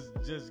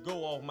just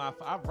go off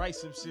I write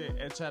some shit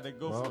and try to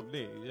go from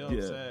there. You know what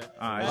I'm saying?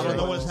 I don't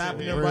know what's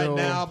happening right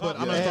now, but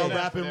I'm gonna start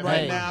rapping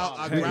right now.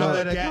 I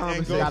grab the gat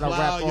and go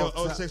plow.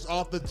 Yo, 06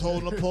 off the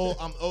totem pole.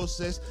 I'm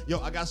 06. Yo,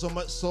 I got so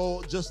much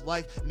soul, just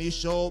like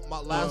Nisho. My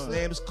last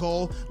name's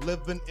Cole.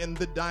 Living in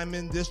the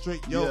Diamond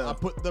District. Yo, I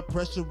put the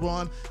pressure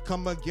on.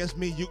 Come against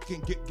me, you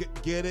can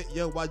get it.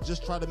 Yo, I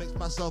just try to mix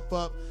myself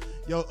up.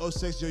 Yo,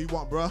 06, yo, you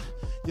want, bro?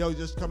 Yo,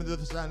 just coming to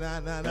the side, nah.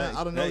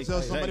 I don't know. Hey,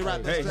 Tell somebody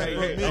right hey, there.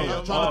 hey, Me, hey,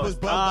 I'm trying to push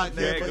buttons back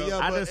there here, you but go. yeah,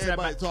 I but just said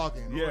everybody my-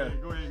 talking. Yeah.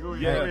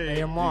 Yeah.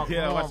 Hey, AMR,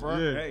 come on,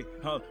 bro. Hey,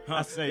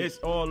 I say it's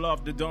all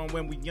off the dome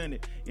when we in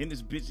it. In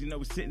this bitch, you know,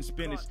 we sitting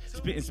spinach.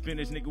 Spitting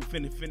spinach, nigga,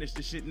 finish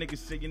the shit. Niggas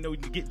say, you know, you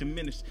get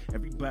diminished.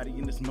 Everybody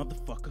in this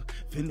motherfucker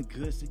feeling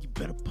good, so you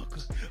better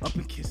pucker up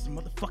and kiss the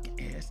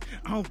motherfucking ass.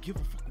 I don't give a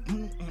fuck.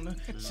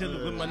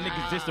 Chillin' with my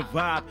niggas, just a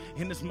vibe.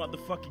 In this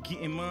motherfucker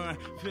getting mine.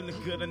 Feeling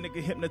good, a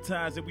nigga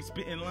hypnotized, and we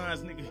spitting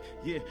lines, nigga.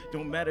 Yeah,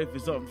 don't matter if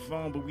it's off the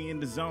phone, but we in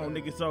the zone,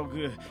 nigga, it's all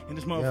good. And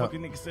this motherfucker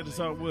nigga said it's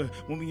all good.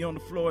 When we on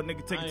the floor,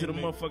 nigga, take it to the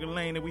motherfucking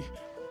lane, and we.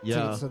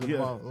 Yeah, To the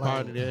ball,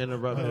 pardon the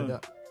interruption.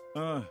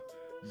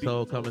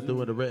 So coming through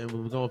with the written,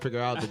 we're gonna figure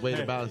out the way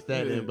to balance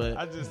that in. But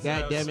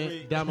God damn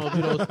it, Damo, if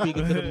you don't speak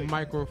into the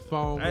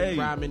microphone, Hey.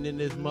 rhyming in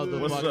this What's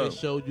motherfucking up?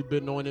 show, you've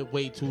been on it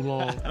way too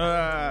long.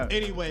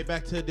 Anyway,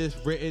 back to this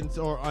written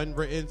or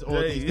unwritten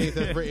or these things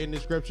that's written in the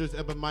scriptures.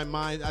 Up in my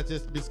mind, I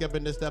just be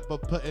skipping the step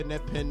of putting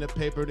that pen to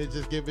paper to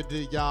just give it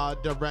to y'all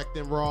direct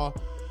and raw.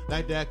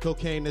 Like that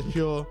cocaine is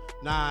pure.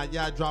 Nah,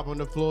 y'all drop on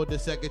the floor the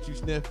second you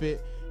sniff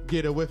it.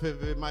 Get a whiff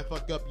of it, might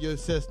fuck up your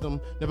system.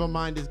 Never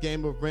mind this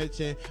game of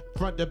wrenching.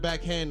 Front to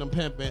back hand, I'm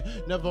pimping.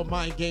 Never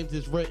mind games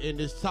is written.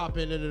 It's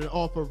topping and an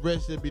offer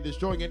rich to be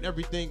destroying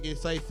everything in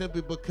sight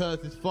simply because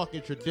it's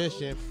fucking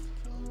tradition.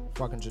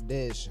 Fucking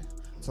tradition.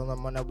 Tell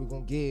them that we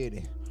gon' get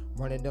it.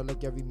 Running up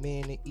like every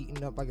minute,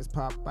 eating up like it's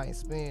Popeye and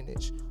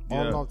spinach.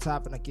 All off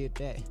top and I get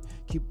that.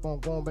 Keep on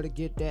going, better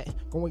get that.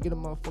 Go and get a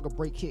motherfucker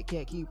break, Kit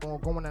Kat. Keep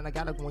on going and I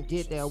gotta go and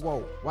get that.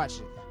 Whoa, watch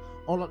it.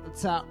 All up the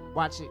top,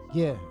 watch it,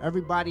 yeah.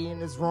 Everybody in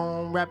this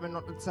room rapping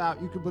up the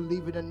top. You can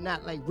believe it or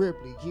not, like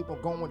Ripley. Keep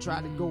on going,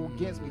 try to go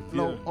against me.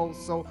 Flow,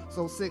 so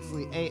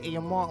sexily. Hey,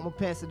 AMR, I'm gonna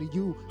pass it to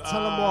you.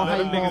 Tell them all how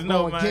you gonna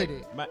go and get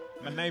it.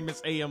 My name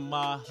is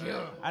AMR.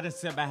 I just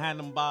sit behind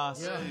them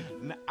bars.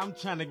 Now, I'm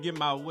trying to get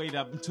my weight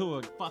up into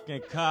a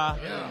fucking car.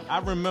 I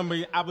remember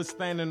I was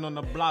standing on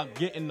the block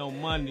getting no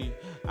money.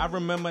 I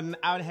remember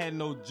I had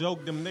no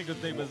joke. Them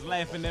niggas, they was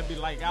laughing at me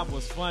like I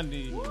was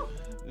funny.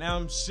 Now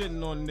I'm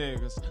shitting on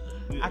niggas.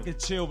 I can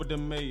chill with the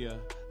mayor.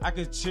 I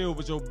can chill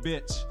with your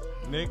bitch,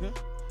 nigga.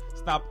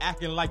 Stop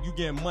acting like you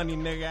getting money,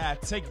 nigga. I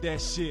take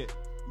that shit,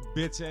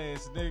 bitch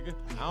ass nigga.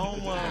 I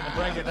don't want to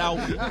bring it out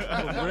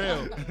for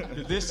real,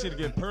 cause this shit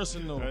get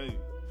personal,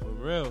 for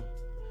real.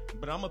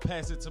 But I'ma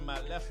pass it to my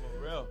left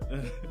for real.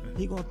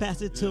 He gon'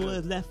 pass it to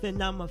his left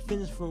and I'ma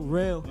finish for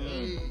real.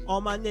 All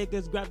my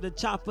niggas grab the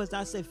choppers,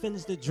 I say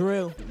finish the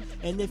drill.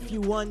 And if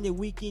you want it,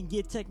 we can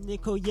get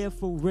technical, yeah,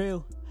 for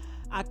real.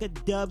 I could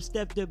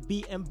dubstep the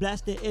beat and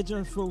blast the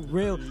engine for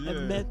real.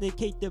 And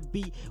medicate the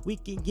beat, we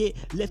can get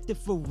lifted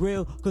for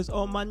real. Cause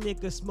all my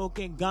niggas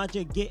smoking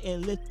ganja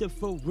getting lifted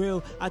for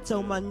real. I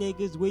told my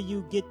niggas where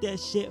you get that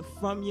shit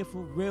from, you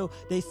for real.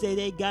 They say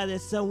they got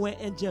it somewhere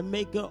in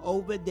Jamaica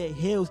over the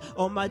hills.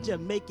 All my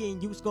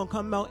Jamaican youths gon'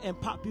 come out and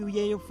pop you,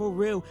 yeah, for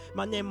real.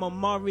 My name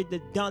Amari, the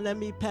Don, let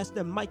me pass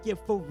the mic, yeah,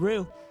 for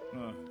real.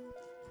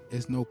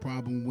 It's no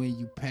problem when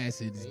you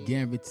pass it. It's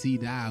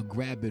guaranteed I'll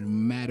grab it.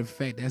 Matter of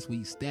fact, that's where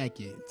you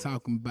stack it.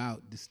 Talking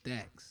about the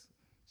stacks.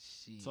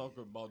 Shit.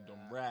 Talking about them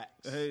racks.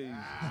 Hey.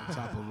 On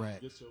top of rack.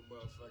 Get your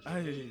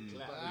motherfucking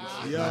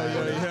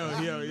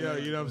Yo,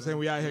 you know what I'm saying?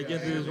 We out here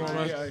getting through this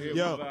one.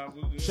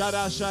 Yo, shout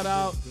out,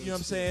 you know what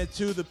I'm saying,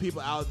 to the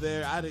people out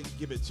there. I didn't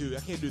give it 2.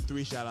 I can't do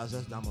 3 shout outs.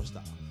 That's not my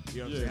style.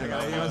 You know what I'm saying?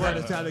 I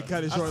got time to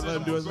cut it short and let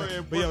him do his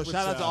thing. But yo,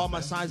 shout out to all my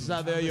scientists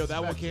out there. Yo,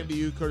 that one came to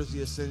you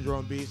courtesy of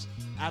Syndrome Beats.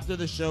 After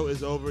the show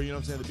is over, you know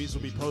what I'm saying, the beats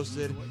will be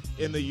posted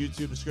in the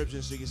YouTube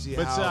description so you can see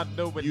But how y'all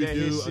know what you that do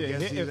hit shit against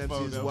these hitting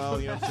MCs as for,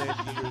 well. You know what I'm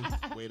saying? You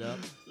can wait up.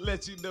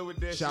 Let you know what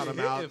that Shout shit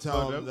them out, hitting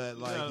tell for them that,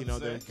 like, you know,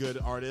 they're good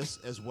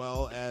artists as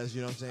well as, you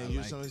know what I'm saying,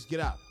 you something,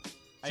 get out.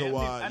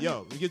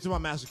 So, we get to my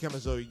master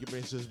chemist, so you can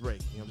bring us to this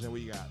break. You know what I'm saying?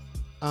 What you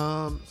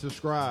got?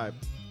 Subscribe.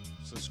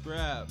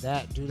 Subscribe.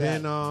 Do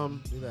Then that.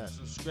 Do that.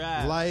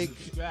 Subscribe. Like,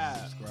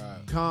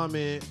 Subscribe.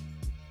 comment,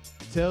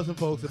 tell some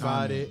folks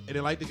about it, and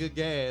then like the good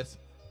gas.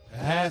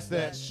 Pass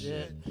that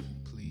shit.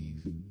 Please.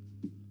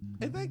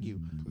 Hey, thank you.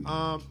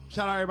 Shout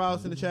out everybody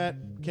else in the chat.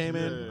 Came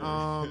in.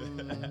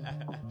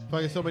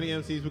 Fucking so many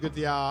MCs. We'll get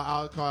to y'all.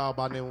 I'll call y'all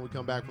by name when we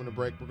come back from the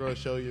break. We're going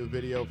to show you a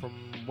video from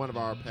one of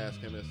our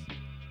past chemists.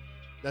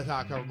 That's how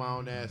I cover my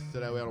own ass so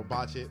that way I don't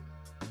botch it.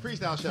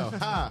 Freestyle show.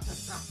 Ha!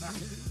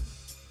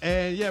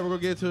 And yeah, we're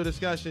going to get to a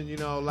discussion. You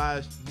know,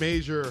 last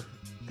major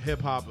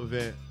hip hop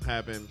event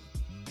happened.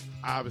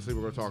 Obviously, we're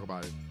going to talk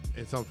about it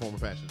in some form or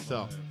fashion. So,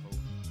 all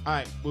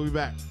right, we'll be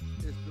back.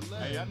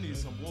 Hey, I need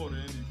some water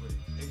anyway.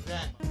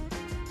 Exactly.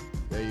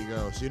 There you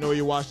go. So you know what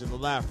you're watching, the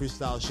live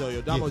freestyle show.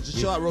 Yo, Damo, just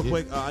chill out real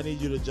quick. I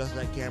need you to adjust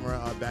that camera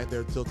back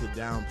there, tilt it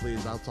down,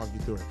 please. I'll talk you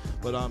through it.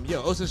 But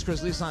yo, 06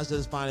 Chris Lee Science at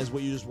his finest.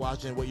 What you just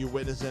watching, what you're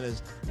witnessing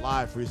is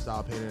live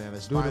freestyle painting at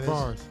his finest. Do the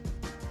bars.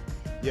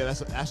 Yeah,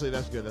 that's good.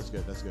 That's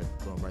good.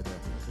 Boom, right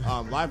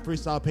there. Live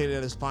freestyle painted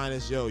at its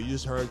finest. Yo, you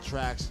just heard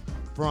tracks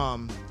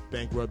from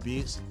Bankrupt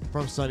Beats,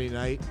 from Sunday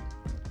Night.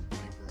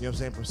 You know what I'm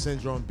saying? From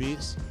Syndrome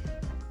Beats.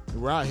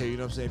 We're out here. You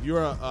know what I'm saying? If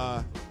you're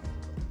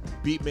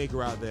beat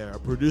maker out there, a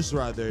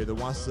producer out there that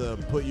wants to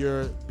put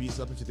your beats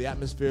up into the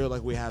atmosphere,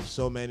 like we have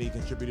so many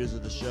contributors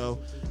of the show,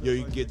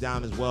 you can get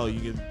down as well.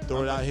 You can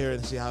throw it out here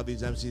and see how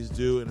these MCs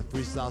do in a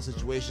freestyle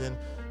situation,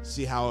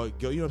 see how it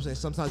goes. You know what I'm saying?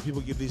 Sometimes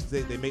people give these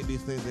things, they make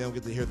these things, they don't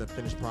get to hear the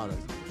finished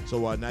product.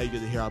 So now you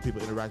get to hear how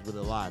people interact with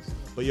it live.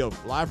 But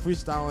live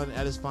freestyling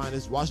at its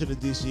finest, Washington,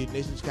 D.C.,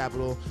 nation's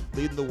capital,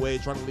 leading the way,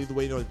 trying to lead the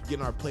way,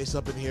 getting our place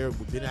up in here.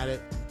 We've been at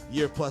it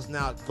year plus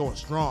now, going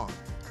strong.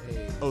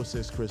 Hey.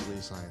 06 Chris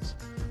Lee Science.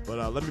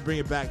 But let me bring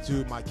it back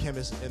to my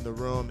chemist in the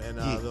room and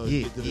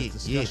get to this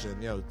discussion.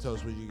 Tell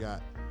us what you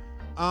got.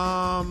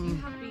 You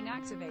have been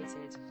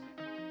activated.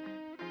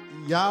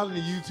 Y'all in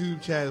the YouTube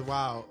chat is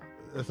wild.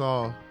 That's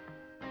all.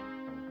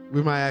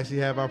 We might actually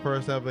have our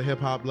first ever hip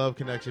hop love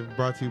connection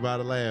brought to you by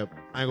the lab.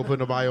 I ain't gonna put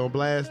nobody on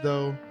blast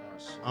though.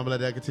 I'm gonna let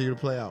that continue to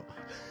play out.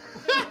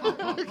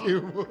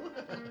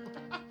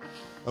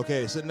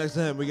 Okay, sitting next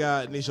to him, we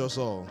got Nisho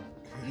Soul.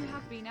 You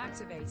have been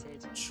activated.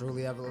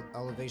 Truly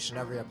elevation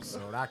every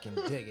episode. I can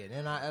dig it.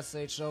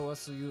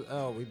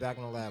 NISHOSUL. We back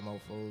in the lab,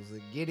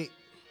 mofos. Get it.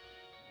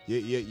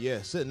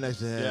 Yeah. Sitting next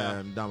to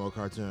him, Damo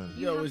Cartoon.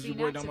 Yo, it's your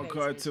boy Damo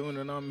Cartoon,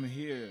 and I'm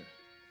here.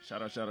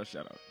 Shout out.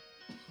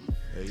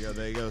 There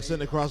you go.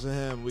 Sitting across from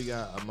him, we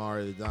got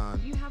Amari the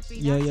Don. You have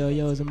been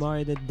Yo, it's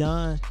Amari the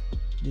Don.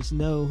 Just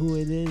know who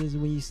it is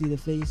when you see the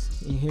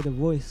face and hear the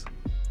voice.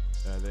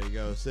 There you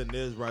go. Sitting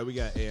this right, we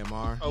got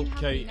AMR.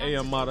 Okay,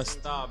 AMR the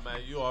star,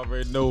 man. You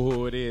already know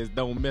who it is.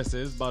 Don't miss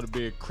it. It's about to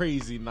be a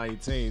crazy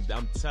 19.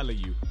 I'm telling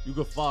you. You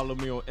can follow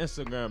me on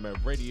Instagram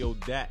at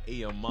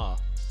radio.amr. All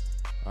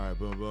right,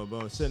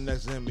 boom. Sitting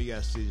next to him, we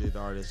got CJ the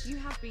Artist. You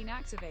have been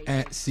activated.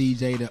 At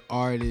CJ the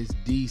Artist,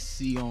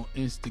 DC on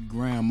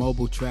Instagram.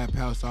 Mobile Trap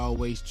House,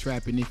 always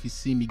trapping. If you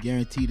see me,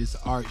 guaranteed it's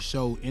an art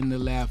show. In the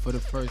lab for the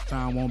first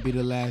time, won't be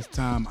the last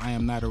time. I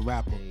am not a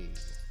rapper.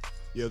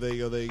 Yo, there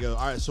you go.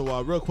 All right,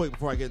 so real quick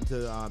before I get into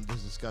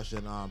this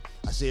discussion, I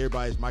see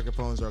everybody's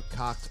microphones are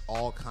cocked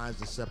all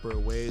kinds of separate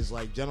ways.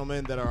 Like,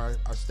 gentlemen that are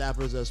our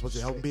staffers that are supposed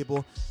to be helping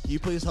people, can you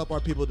please help our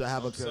people to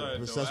have a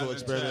successful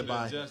experiment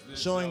by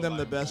showing them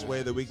the best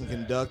way that we can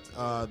conduct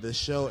this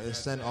show and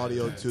send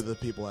audio to the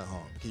people at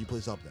home? Can you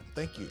please help them?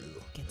 Thank you.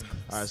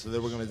 All right, so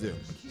that's what we're going to do.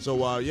 So,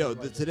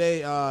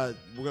 today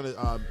we're going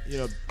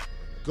to,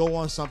 go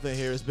on something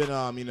here. It's been,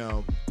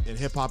 in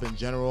hip-hop in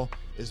general,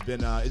 it's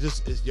been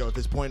if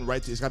it's pointing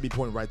right to, it's gotta be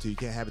pointing right to you. You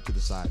can't have it to the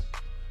side.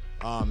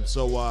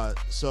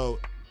 So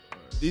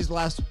these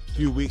last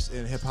few weeks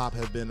in hip hop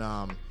have been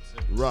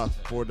rough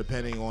for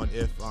depending on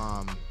if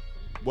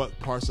what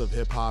parts of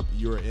hip hop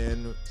you're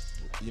in.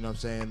 You know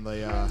what I'm saying?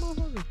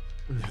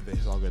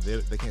 It's all good.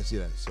 They can't see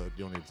that, so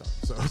you don't need to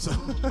talk.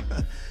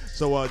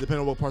 So depending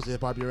on what parts of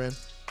hip hop you're in.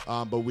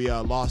 But we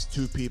lost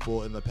 2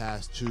 people in the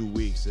past 2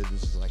 weeks. It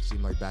just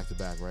seemed like back to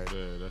back, right?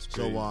 Yeah, that's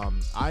crazy. So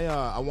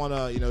I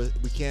wanna,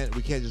 we can't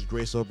just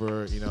grace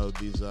over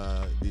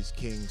these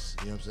kings,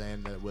 you know what I'm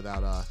saying,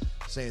 without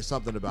saying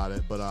something about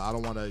it. But I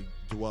don't want to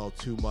dwell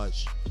too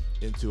much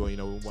into we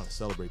want to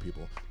celebrate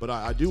people. But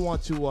I do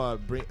want to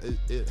bring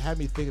it had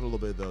me thinking a little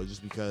bit though,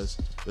 just because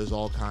there's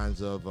all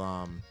kinds of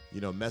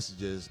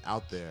messages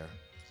out there.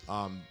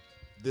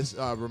 This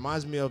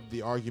reminds me of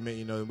the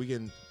argument, and we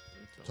can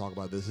talk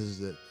about this. This is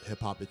the Hip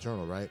Hop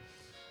Eternal, right?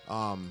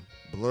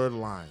 Blurred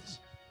lines.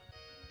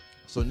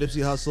 So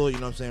Nipsey Hussle, you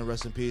know what I'm saying,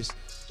 rest in peace,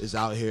 is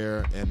out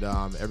here, and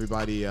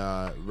everybody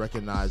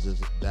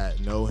recognizes that,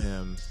 know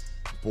him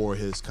for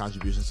his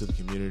contributions to the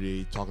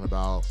community, talking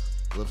about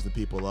lifting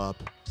people up,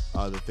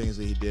 the things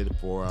that he did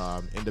for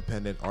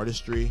independent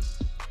artistry,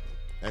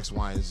 X,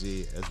 Y, and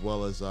Z, as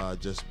well as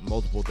just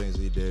multiple things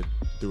that he did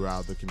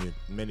throughout the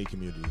many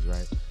communities,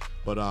 right?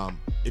 But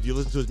if you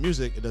listen to his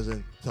music, it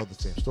doesn't tell the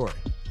same story.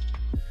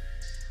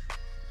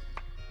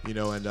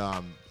 And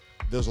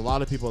there's a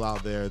lot of people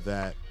out there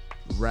that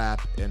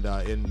rap and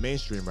in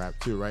mainstream rap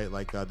too, right?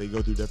 Like they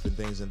go through different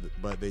things,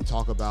 but they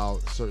talk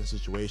about certain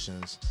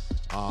situations.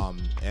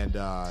 And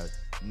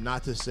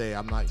not to say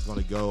I'm not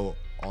going to go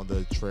on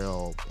the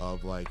trail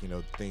of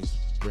things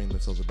bring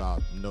themselves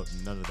about. No,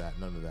 none of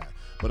that.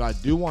 But I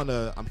do want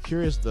to. I'm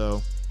curious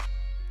though.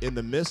 In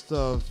the midst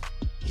of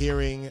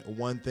hearing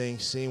one thing,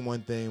 seeing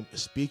one thing,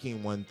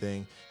 speaking one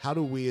thing, how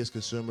do we as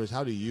consumers,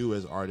 how do you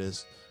as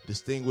artists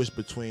distinguish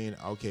between,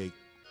 okay,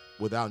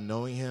 without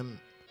knowing him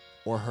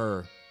or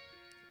her,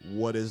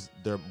 what are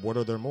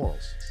their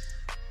morals?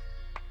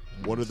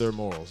 What are their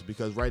morals?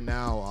 Because right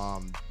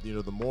now,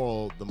 the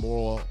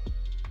moral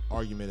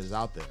argument is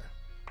out there.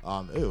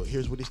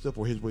 Here's what he stood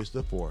for. Here's what he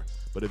stood for.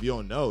 But if you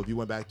don't know, if you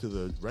went back to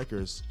the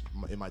records,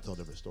 it might tell a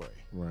different story.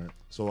 Right.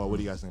 So, what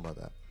do you guys think about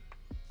that?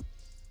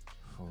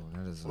 Oh,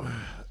 that is.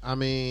 I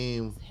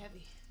mean, It's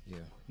heavy. Yeah.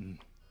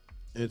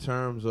 in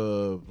terms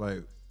of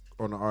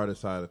on the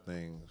artist side of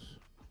things,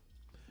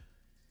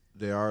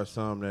 there are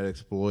some that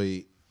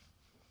exploit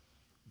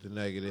the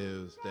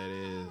negatives that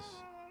is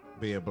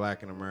being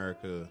black in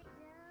America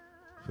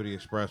for the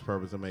express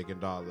purpose of making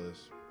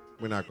dollars.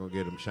 We're not going to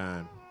get them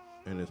shine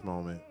in this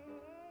moment.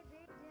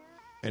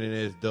 And then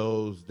there's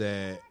those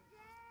that,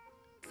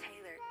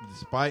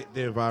 despite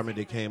the environment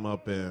they came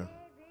up in,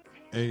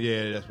 And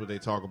yeah, that's what they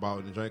talk about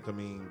in the drink. I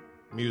mean,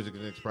 music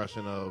is an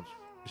expression of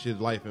shit.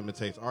 Life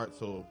imitates art.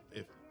 So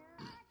if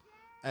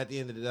at the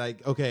end of the day,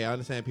 like, okay, I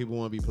understand people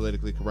want to be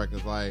politically correct.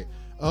 It's like,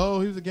 oh,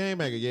 he was a game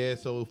maker. Yeah,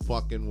 so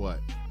fucking what?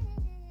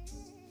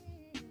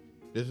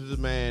 This is a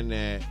man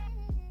that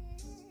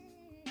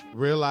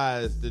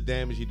realized the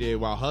damage he did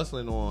while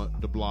hustling on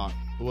the block.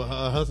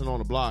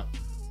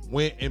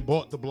 Went and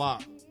bought the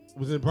block.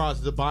 Was in the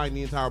process of buying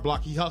the entire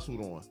block he hustled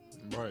on.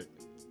 Right.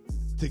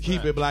 To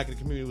keep it black in the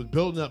community. Was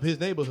building up his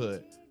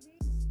neighborhood.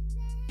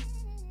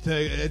 To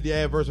the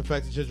adverse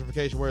effects of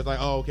gentrification, where it's like,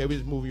 oh, okay, we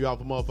just move you out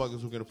for motherfuckers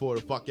who can afford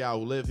to fuck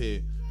y'all who live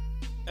here.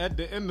 At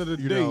the end of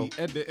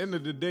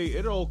the day,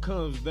 it all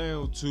comes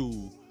down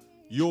to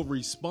your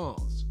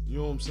response. You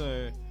know what I'm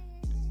saying?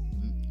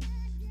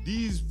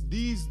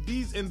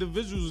 These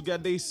individuals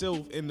got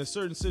theyself in a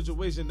certain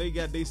situation they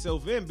got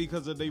theyself in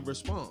because of their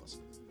response.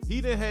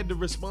 He didn't had to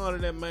respond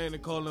to that man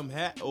and call him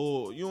hat,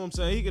 or you know what I'm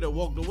saying? He could have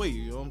walked away,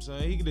 you know what I'm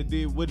saying? He could have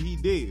did what he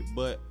did,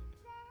 but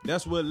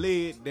that's what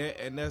led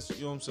that, and that's,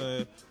 you know what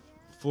I'm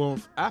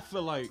saying? I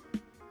feel like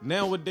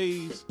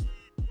nowadays,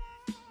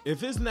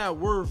 if it's not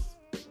worth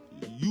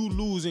you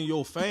losing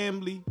your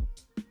family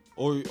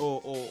or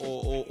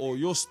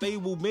your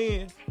stable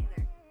man,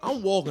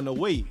 I'm walking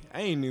away.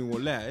 I ain't even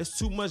gonna lie. It's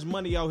too much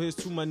money out here.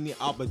 It's too many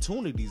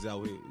opportunities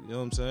out here. You know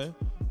what I'm saying?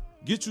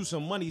 Get you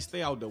some money,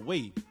 stay out the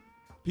way.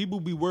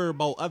 People be worried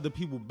about other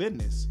people's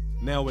business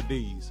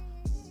nowadays.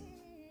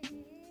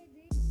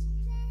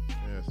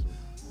 Yes.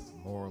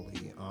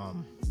 Morally,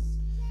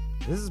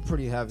 this is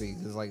pretty heavy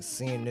because like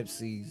seeing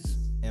Nipsey's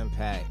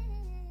impact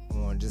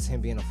on just him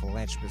being a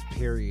philanthropist,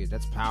 period,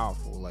 that's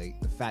powerful. Like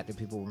the fact that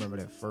people remember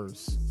that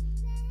first,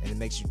 and it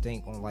makes you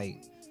think on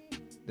like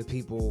the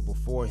people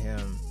before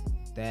him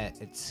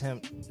that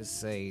attempt to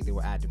say they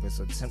were activists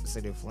or attempt to say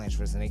they're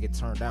philanthropists and they get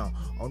turned down.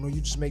 Oh no, you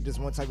just make this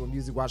one type of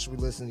music, why should we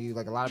listen to you?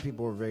 Like a lot of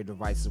people are very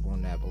divisive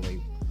on that, but like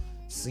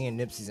seeing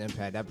Nipsey's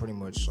impact, that pretty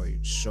much like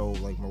showed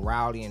like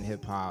morality in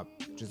hip hop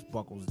just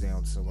buckles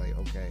down to like,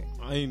 okay,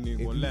 I ain't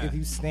even gonna lie. If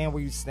you stand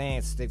where you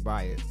stand, stick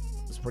by it.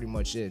 That's pretty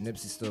much it.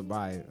 Nipsey stood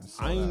by it.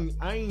 I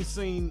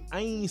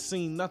ain't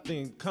seen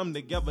nothing come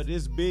together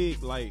this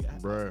big like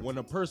when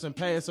a person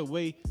pass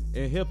away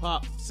in hip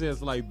hop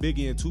says like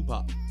Biggie and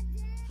Tupac.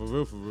 For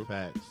real.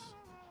 Facts.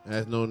 And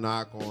that's no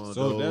knock on.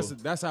 So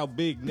that's how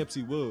big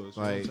Nipsey was.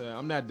 You know what I'm saying?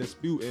 I'm not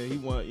disputing. He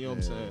want. You know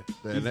what I'm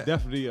saying? He's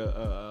definitely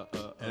and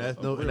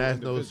that's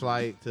no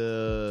slight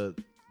to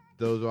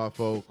those of our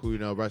folk who, you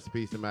know, rest in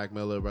peace to Mac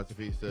Miller, rest in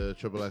peace to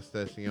Triple X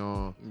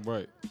Tentacion.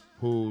 Right.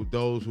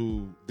 Those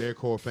who their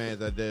core fans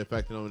that they're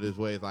affecting them in this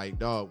way. It's like,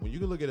 dog, when you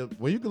can look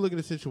at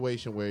a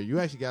situation where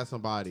you actually got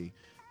somebody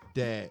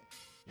that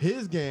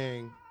his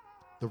gang,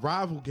 the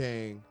rival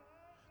gang,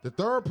 the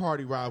third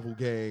party rival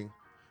gang,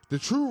 the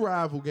true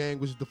rival gang,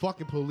 which is the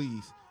fucking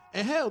police,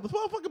 and hell, the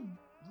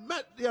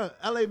motherfucking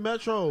LA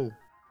Metro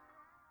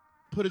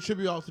put a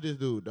tribute off to this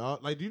dude,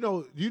 dog. Like, do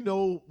you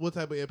know what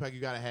type of impact you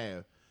gotta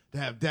have to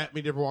have that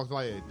many different walks of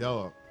life?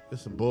 Dog,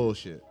 it's some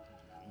bullshit.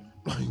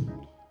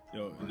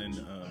 Yo, and then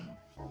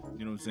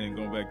you know what I'm saying,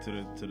 going back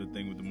to the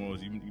thing with the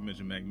morals, you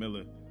mentioned Mac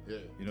Miller. Yeah.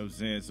 You know what I'm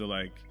saying? So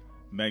like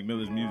Mac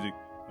Miller's music,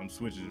 I'm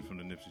switching it from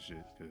the Nipsey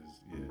shit because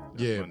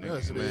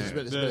it's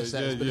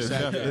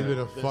been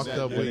a fucked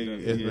up week.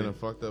 It's been a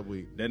fucked up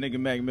week. That nigga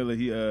Mac Miller,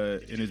 he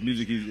in his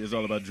music, is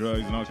all about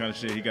drugs and all kind of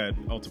shit. He got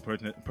alter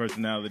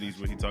personalities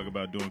where he talk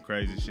about doing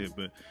crazy shit,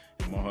 but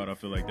in my heart, I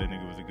feel like that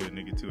nigga was a good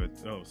nigga too.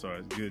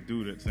 Good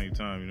dude at the same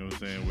time. You know what I'm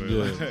saying? Where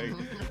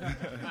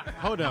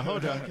Hold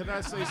on. Can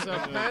I say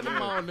something?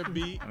 Panama on the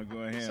beat. I'm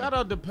going ham. Shout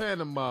out to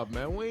Panama,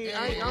 man.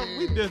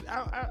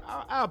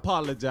 I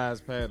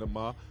apologize,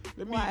 Panama.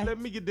 Let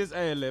me get this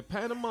ad lib.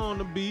 Panama on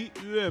the beat.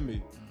 You hear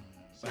me?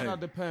 Shout out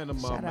to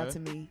Panama, Shout man. out to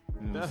me.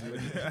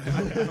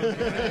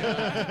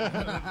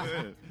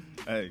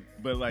 Hey,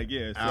 but like,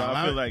 yeah, so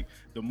I feel like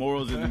the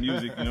morals in the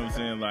music, you know what I'm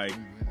saying? Like,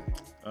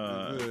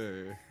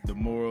 the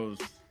morals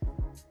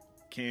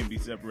can be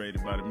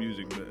separated by the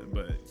music,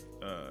 but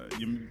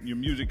your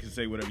music can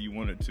say whatever you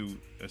want it to,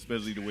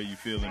 especially the way you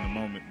feel in the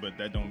moment, but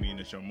that don't mean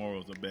that your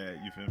morals are bad,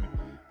 you feel me?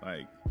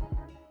 Like,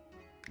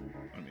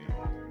 I mean,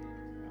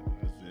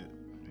 that's it.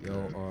 Yo,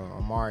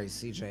 Amari,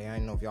 CJ, I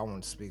didn't know if y'all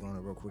want to speak on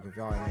it real quick. If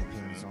y'all ain't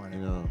opinions on it.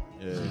 You know,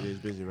 he's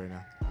busy right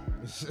now.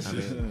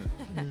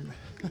 I mean,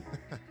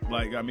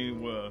 like, I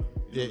mean, well,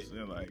 you know what I'm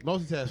saying? Like,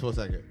 multitask for a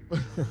second.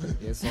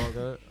 Yeah, it's all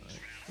good.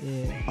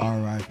 Yeah.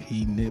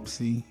 R.I.P.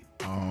 Nipsey.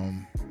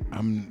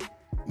 I'm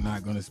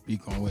not gonna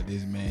speak on what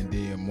this man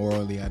did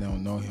morally. I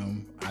don't know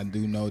him. I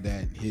do know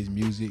that his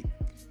music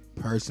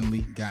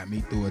personally got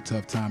me through a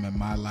tough time in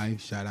my life.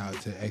 Shout out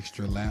to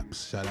Extra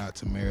Laps. Shout out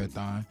to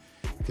Marathon.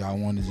 If y'all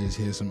want to just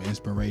hear some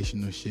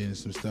inspirational shit and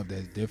some stuff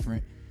that's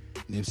different,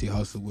 Nipsey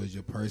Hussle was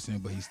your person,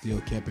 but he still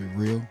kept it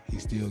real. He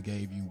still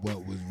gave you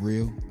what was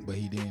real, but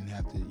he didn't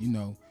have to,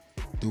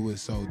 do it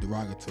so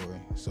derogatory.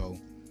 So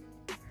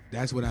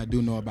that's what I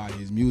do know about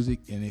his music.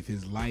 And if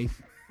his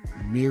life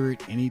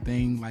mirrored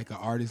anything like an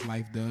artist's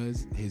life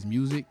does, his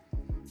music,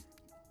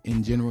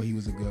 in general, he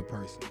was a good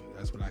person.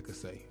 That's what I could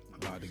say.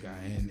 about the guy,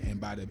 and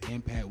by the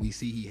impact we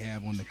see he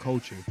have on the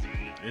culture.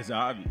 It's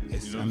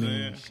obvious. You know what I'm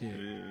saying?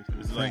 Shit.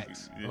 It's like,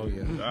 Facts. oh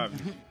yeah, it's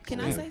obvious. Can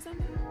I say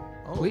something?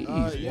 Please.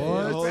 Let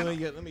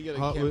me get a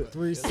camera.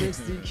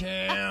 360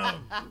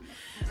 cam.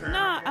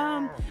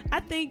 No, I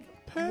think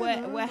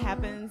what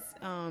happens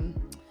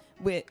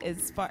with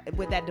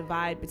that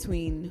divide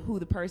between who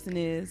the person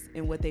is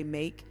and what they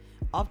make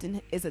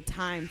often is a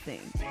time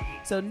thing.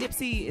 So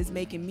Nipsey is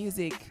making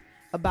music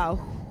about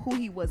who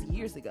he was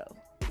years ago.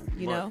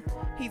 You know,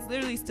 he's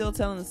literally still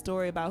telling the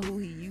story about who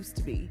he used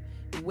to be,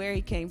 where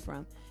he came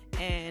from,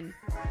 and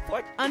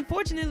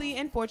unfortunately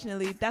and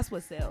fortunately, that's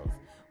what sells.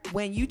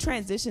 When you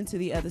transition to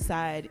the other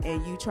side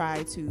and you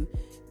try to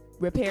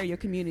repair your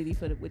community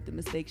with the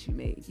mistakes you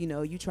made, you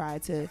know, you try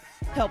to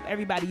help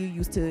everybody you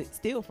used to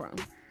steal from.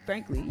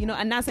 Frankly, you know,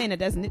 I'm not saying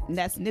that's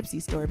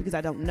Nipsey's story because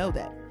I don't know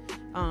that.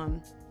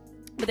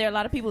 But there are a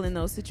lot of people in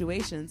those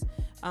situations.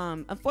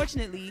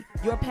 Unfortunately,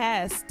 your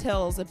past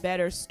tells a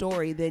better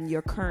story than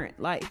your current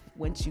life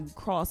once you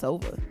cross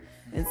over.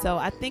 And so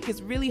I think it's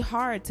really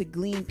hard to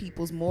glean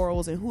people's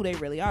morals and who they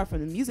really are from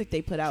the music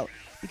they put out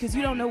because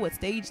you don't know what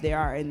stage they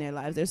are in their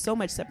lives. There's so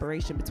much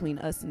separation between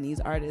us and these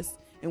artists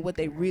and what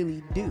they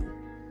really do.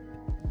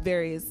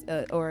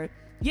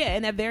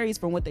 And that varies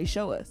from what they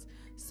show us.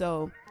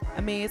 So,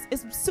 I mean,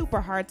 it's super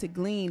hard to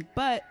glean,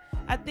 but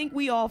I think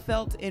we all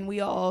felt and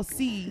we all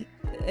see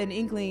an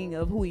inkling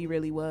of who he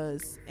really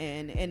was,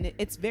 and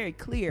it's very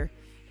clear.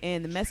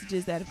 And the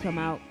messages that have come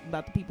out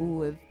about the people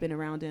who have been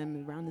around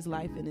him, around his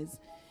life,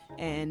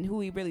 and who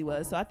he really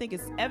was. So I think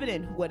it's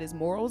evident what his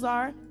morals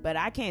are, but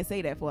I can't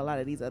say that for a lot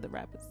of these other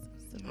rappers.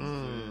 So.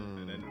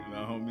 And then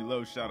my homie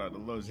Lo, shout out to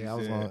Lo. Yeah, I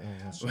was on.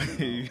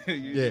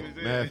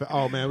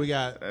 man, we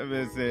got. That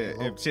man said,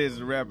 if Chance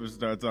the Rapper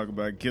start talking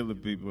about killing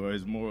people or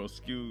his morals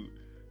skewed,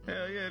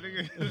 hell yeah,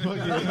 nigga.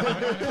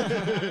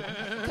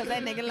 Because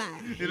that nigga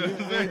lying. You know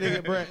what I'm saying?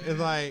 Nigga, Brett, it's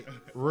like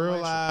real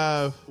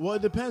live. Well,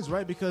 it depends,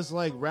 right? Because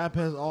like rap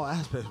has all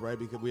aspects, right?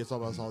 Because we talk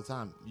about this all the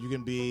time. You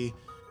can be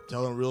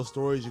telling real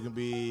stories. You can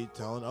be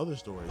telling other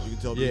stories. You can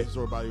tell a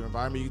story about your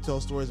environment. You can tell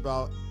stories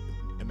about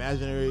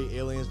imaginary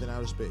aliens in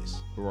outer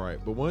space. Right.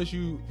 But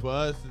for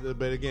us,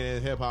 but again,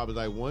 in hip hop, it's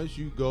like once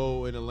you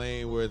go in a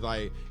lane where it's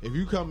like, if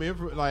you come in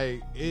for,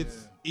 like,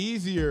 it's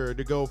easier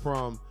to go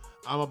from,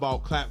 I'm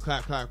about clap,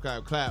 clap, clap,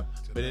 clap, clap.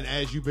 But then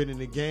as you've been in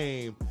the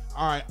game,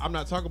 all right, I'm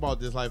not talking about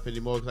this life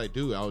anymore because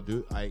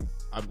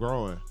I'm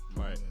growing.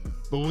 Right.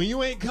 But when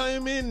you ain't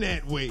coming in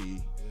that way,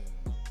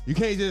 you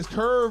can't just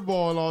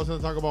curveball and all of a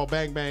sudden talk about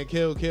bang, bang,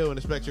 kill, kill, and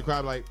expect your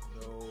crowd like.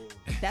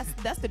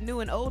 That's the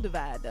new and old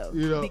divide, though.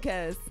 You know?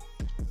 Because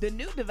the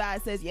new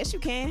divide says, yes, you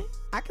can.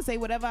 I can say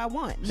whatever I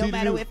want, no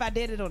matter if I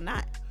did it or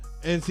not.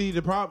 And see,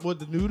 the problem with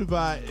the new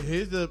divide,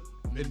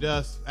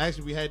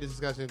 actually, we had this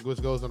discussion,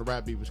 which goes on the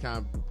rap beat, which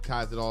kind of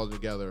ties it all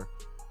together.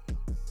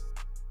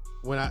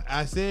 When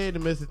I said the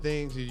midst of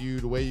things to you,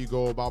 the way you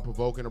go about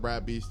provoking a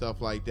rap beat,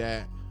 stuff like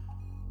that,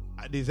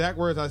 the exact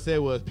words I said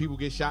was, people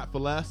get shot for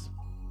less.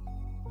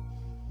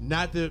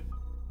 Not to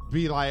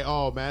be like,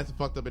 oh, man, that's a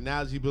fucked up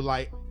analogy, but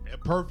like a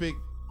perfect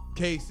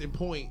case in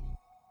point.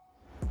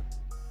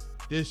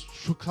 This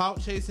clout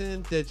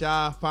chasing that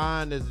y'all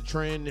find as a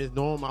trend is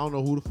normal. I don't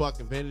know who the fuck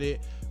invented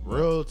it.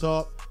 Real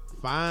talk.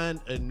 Find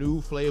a new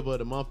flavor of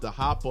the month to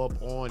hop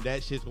up on.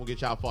 That shit's gonna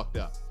get y'all fucked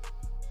up.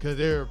 Because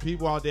there are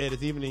people out there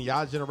that's even in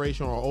y'all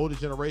generation or older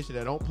generation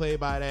that don't play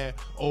by that.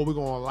 Oh, we're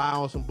gonna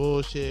allow on some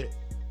bullshit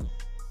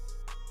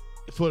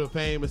for the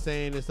fame of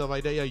saying and stuff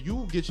like that. Yeah,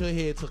 you get your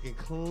head taken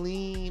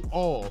clean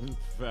off.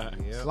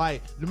 Facts.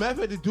 Like the matter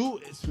of fact, the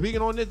dude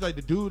speaking on this, like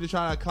the dude that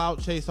tried to clout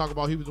chase, talk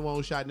about he was the one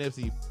who shot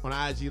Nipsey on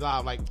IG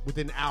Live, like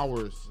within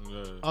hours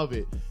of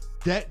it.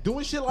 That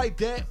doing shit like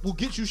that will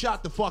get you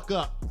shot the fuck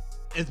up.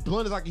 As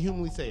blunt as I can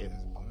humanly say it.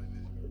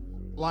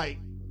 Like,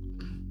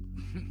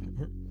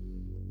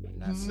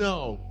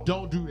 no,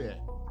 don't do that.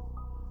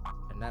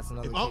 And that's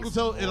another. If Uncle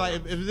Toast, like,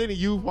 if there's any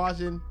youth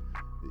watching,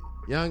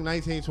 young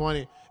 19,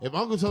 20, if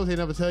Uncle Toast ain't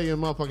never tell you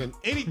motherfucking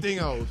anything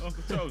else,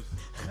 Uncle Toast,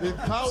 the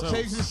clout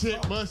chasing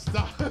shit must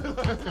stop.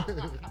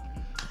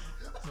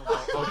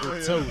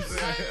 Uncle Toast.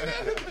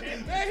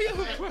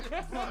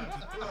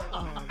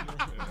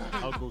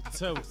 Uncle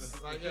Toast.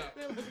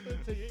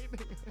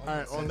 All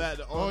right, on that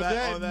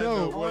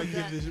note, we're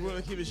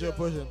gonna keep the show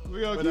pushing.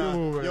 We gonna keep it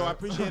moving. Yo, I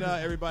appreciate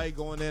everybody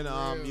going in,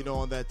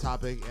 on that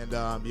topic, and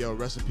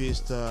rest in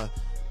peace to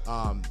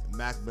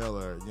Mac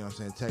Miller, you know what I'm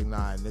saying, Tech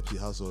Nine, Nipsey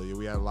Hussle.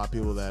 We had a lot of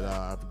people that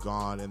have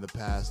gone in the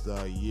past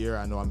year.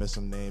 I know I missed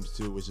some names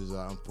too, which is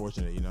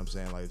unfortunate. You know what I'm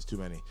saying, like it's too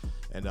many,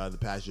 and the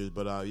past years.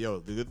 But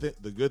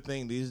the good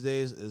thing these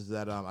days is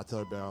that I tell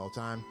everybody all the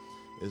time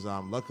is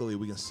luckily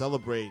we can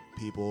celebrate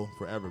people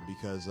forever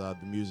because the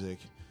music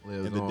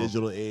in the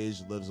digital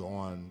age lives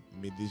on.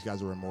 I mean, these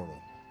guys are immortal.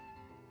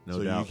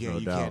 No doubt. You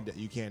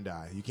can't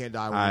die. You can't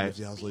die when you're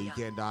Nipsey Hussle. You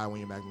can't die when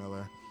you're Mac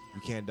Miller.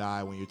 You can't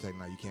die when you're Tech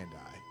Nine. You can't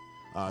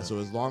die. So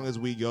as long as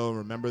we go and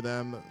remember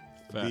them,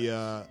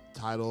 via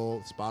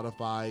Tidal,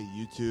 Spotify,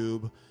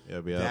 YouTube,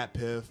 Yep. that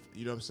Piff.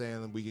 You know what I'm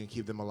saying? We can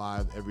keep them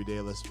alive every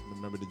day. Let's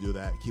remember to do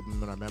that. Keep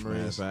them in our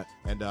memories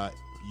and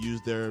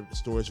use their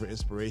stories for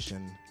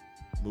inspiration,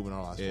 moving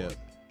our lives forward.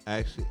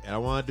 Actually, and I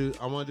want to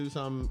do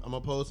something. I'm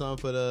gonna post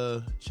something for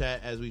the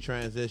chat as we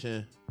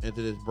transition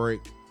into this break.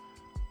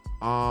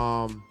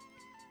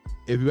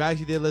 If you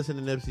actually did listen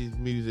to Nipsey's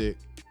music,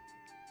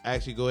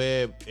 actually go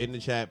ahead in the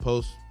chat,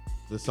 post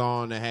the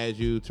song that had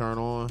you turn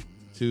on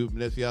to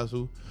Nipsey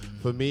Hussle.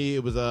 For me,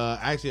 it was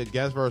actually a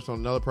guest verse on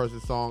another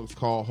person's song. It's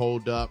called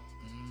Hold Up.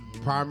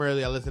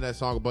 Primarily, I listened to that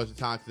song a bunch of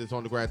times because it's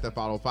on the Grand Theft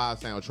Auto 5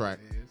 soundtrack.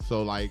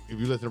 So, like, if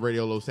you listen to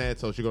Radio Los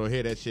Santos, you're going to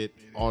hear that shit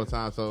all the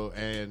time. So,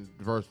 and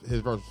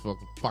his verse was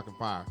fucking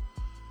fire.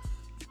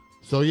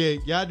 So, yeah,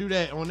 y'all do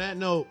that. On that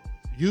note,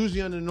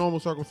 usually under normal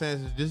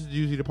circumstances, this is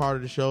usually the part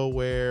of the show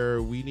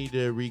where we need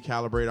to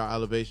recalibrate our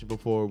elevation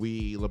before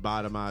we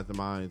lobotomize the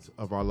minds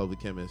of our lovely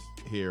chemists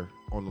here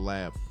on the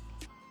lab.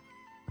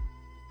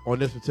 On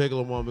this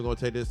particular one, we're going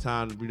to take this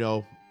time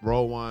to,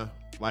 roll one,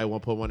 light one,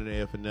 put one in the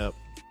air for Nip,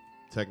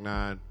 Tech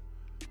 9.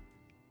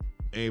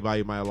 Anybody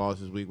you might have lost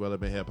this week, whether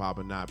it been hip hop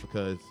or not,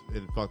 because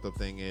the fucked up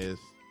thing is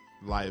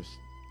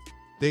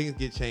things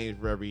get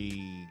changed for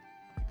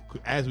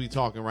as we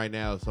talking right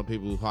now, some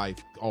people like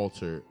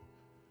altered.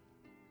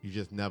 You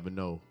just never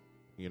know,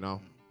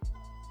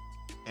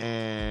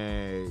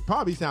 and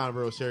probably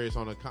sounding real serious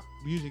on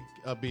usually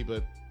upbeat,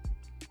 but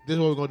this is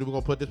what we're going to do. We're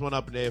going to put this one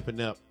up in there for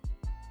Nip.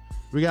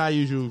 We got our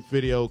usual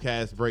video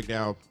cast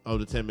breakdown of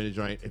the 10-minute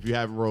joint. If you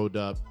haven't rolled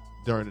up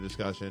during the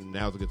discussion,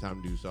 now's a good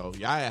time to do so.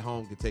 Y'all at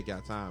home can take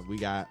y'all time. We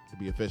got to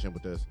be efficient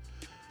with this.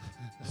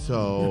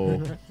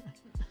 So,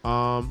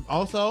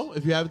 also,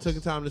 if you haven't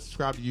taken time to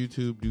subscribe to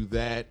YouTube, do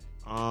that.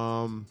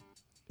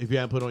 If you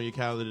haven't put on your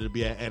calendar to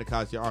be at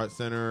Anacostia Art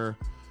Center,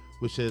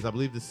 which is, I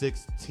believe, the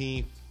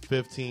 16th,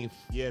 15th.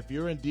 Yeah, if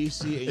you're in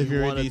DC and if you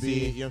you're want in to DC, be,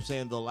 you know what I'm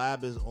saying, the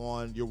lab is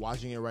on, you're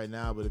watching it right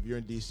now, but if you're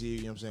in DC, you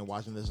know what I'm saying,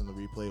 watching this on the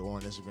replay or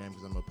on Instagram,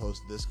 because I'm going to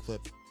post this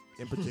clip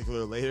in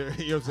particular later.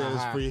 You know what I'm saying?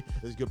 It's free.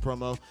 It's good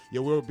promo.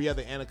 Yeah, we'll be at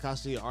the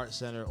Anacostia Art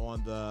Center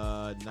on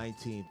the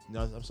 19th.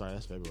 No, I'm sorry,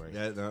 that's February.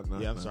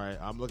 I'm sorry.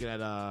 I'm looking at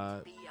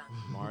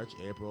March,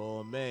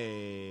 April,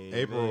 May.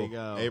 April. There you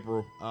go.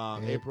 April.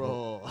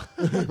 April.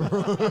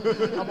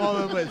 I'm all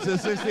over it. It's the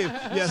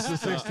 16th. Yes, the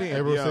 16th.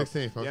 April 16th.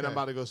 Okay. Yeah, and I'm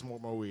about to go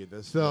smoke more weed.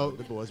 That's so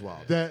the boys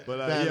wild. That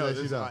this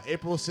is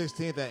April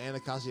 16th at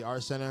Anacostia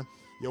Art Center.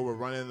 We're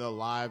running the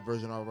live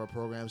version of our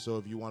program, so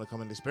if you want to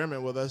come and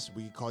experiment with us,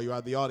 we can call you out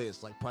of the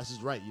audience. Like Price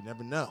is Right. You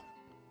never know.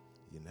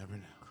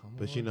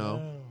 But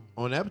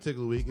on that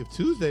particular week, if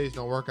Tuesdays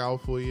don't work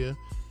out for you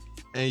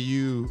and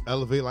you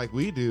elevate like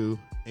we do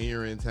and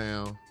you're in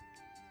town,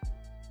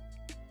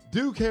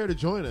 do care to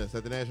join us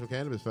at the National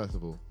Cannabis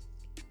Festival,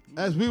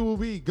 as we will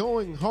be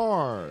going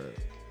hard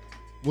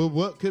with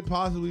what could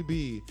possibly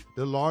be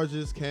the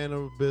largest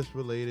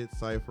cannabis-related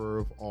cypher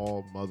of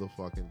all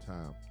motherfucking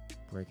time.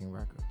 Breaking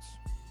records.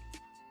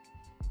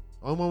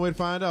 Only one way to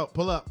find out.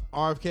 Pull up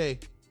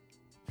RFK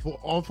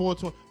on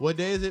 420. What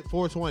day is it?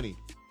 420.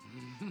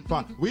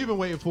 We've been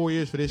waiting 4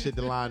 years for this shit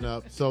to line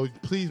up. So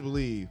please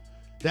believe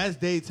that's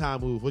daytime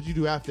move. What you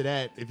do after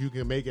that, if you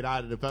can make it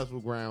out of the festival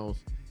grounds,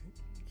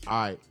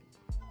 all right.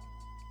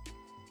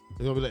 It's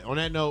gonna be lit. On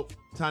that note,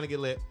 time to get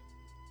lit.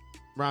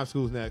 Rhyme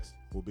School's next.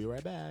 We'll be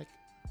right back.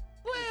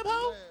 Lamb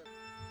ho.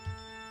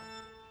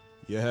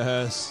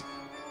 Yes,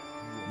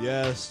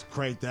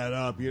 crank that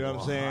up. You know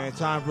what I'm saying?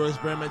 Time for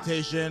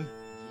experimentation.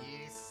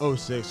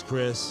 06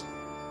 Chris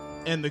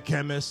and the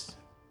chemist.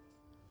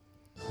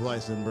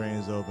 Slicing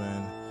brains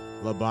open.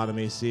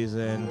 Lobotomy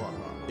season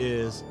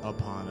is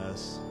upon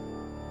us.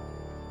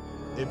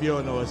 If you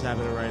don't know what's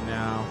happening right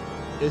now,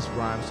 it's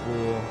Rhyme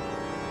School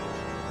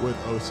with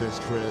 06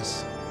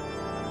 Chris.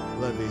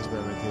 Let the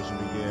experimentation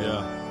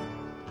begin.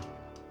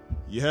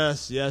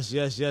 Yes.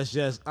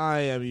 I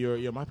am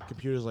your my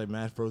computer's like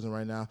mad frozen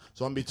right now.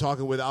 So I'm gonna be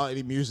talking without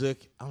any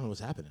music. I don't know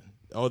what's happening.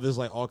 Oh, there's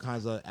like all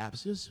kinds of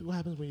apps. This is what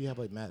happens when you have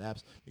like mad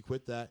apps. You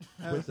quit that.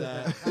 Quit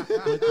that.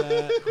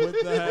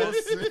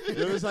 This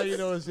is how you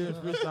know it's in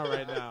freestyle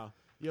right now.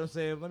 You know what I'm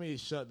saying? Let me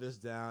shut this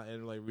down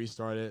and like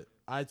restart it.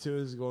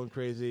 iTunes is going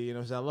crazy. You know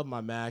what I'm saying? I love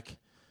my Mac,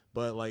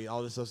 but like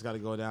all this stuff's got to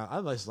go down.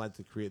 I just like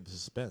to create the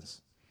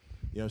suspense.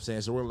 You know what I'm saying?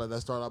 So we're gonna let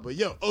that start out. But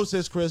yo,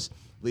 06 Chris,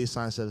 lead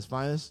science at its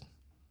finest.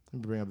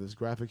 Let me bring up this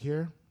graphic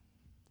here.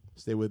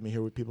 Stay with me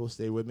here, with people.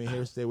 Stay with me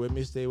here. Stay with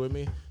me.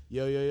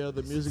 Yo.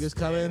 The music is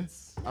coming.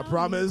 I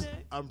promise. You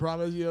know what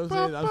I'm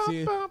saying? I'm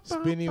seeing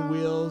spinning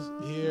wheels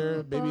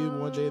here. Maybe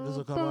one day this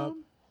will come up.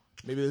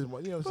 Maybe there's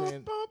one. You know what I'm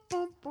saying?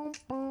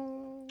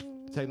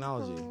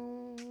 Technology.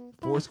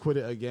 Force quit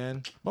it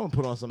again. I'm gonna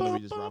put on something that we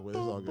just rock with.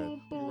 It's all good. We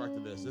can rock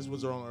to this. This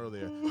was on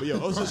earlier. But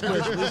yo, 06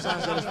 Chris, lead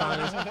science at its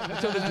finest.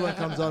 Until this joint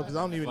comes up, because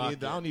I don't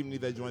even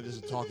need that joint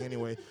just to talk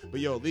anyway. But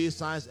yo, lead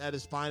science at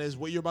its finest.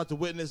 What you're about to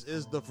witness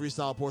is the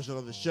freestyle portion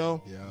of the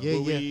show.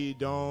 We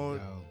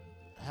don't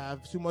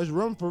have too much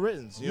room for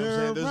writtens. You know what I'm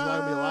saying? There's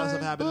going to be a lot of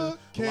stuff happening,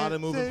 a lot of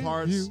moving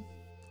parts.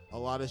 a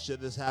lot of shit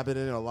that's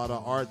happening, a lot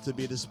of art to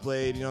be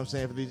displayed, you know what I'm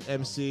saying, for these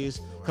MCs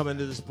coming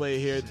to display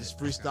here, this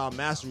freestyle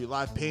mastery,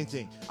 live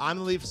painting. I'm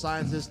the lead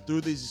scientist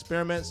through these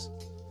experiments.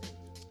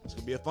 It's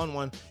going to be a fun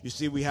one. You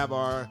see we have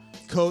our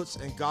coats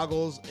and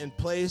goggles in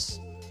place.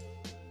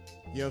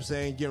 You know what I'm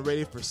saying? Getting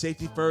ready for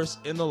safety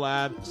first in the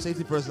lab.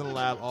 Safety first in the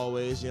lab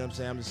always. You know what I'm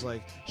saying? I'm just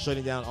like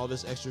shutting down all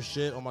this extra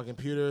shit on my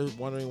computer,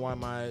 wondering why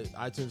my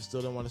iTunes still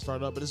didn't want to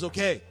start up, but it's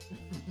okay.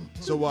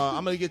 So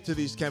I'm going to get to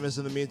these chemists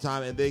in the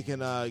meantime, and they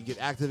can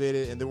get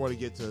activated, and then we're going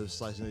to get to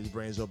slicing these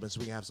brains open so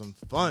we can have some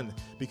fun,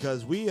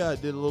 because we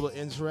did a little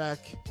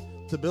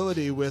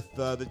interactability with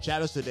the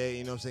chatters today,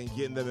 you know what I'm saying,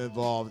 getting them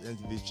involved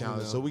into these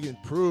challenges so we can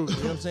prove, you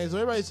know what I'm saying? So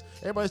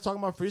everybody's talking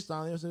about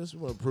freestyle, you know what I'm saying? This is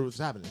what proves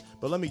it's happening.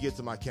 But let me get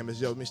to my chemist.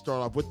 Yo, let me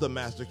start off with the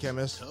master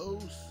chemist.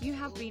 You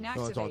have been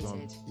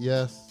activated.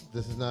 Yes,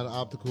 this is not an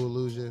optical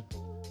illusion.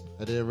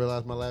 I didn't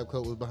realize my lab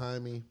coat was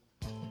behind me.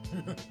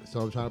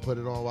 So I'm trying to put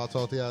it on while I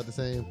talk to y'all at the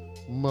same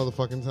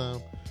motherfucking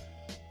time.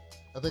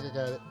 I think I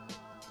got it.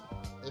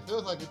 It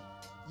feels like it.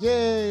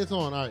 Yay, it's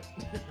on. All right.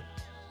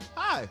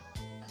 Hi.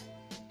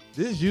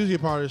 This is usually a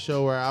part of the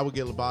show where I would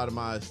get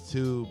lobotomized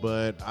too,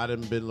 but I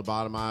done been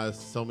lobotomized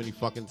so many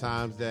fucking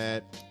times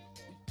that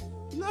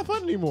it's not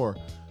fun anymore.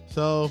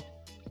 So,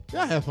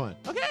 y'all have fun.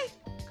 Okay?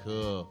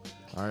 Cool.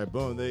 All right,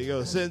 boom, there you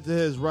go. Sitting to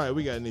his right,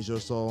 we got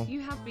Nisho Soul. You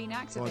have been Go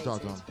activated. and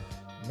talk to him.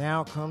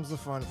 Now comes the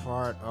fun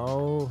part.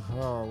 Oh,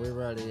 we're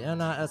ready.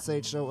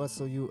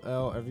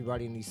 NISHOSOUL.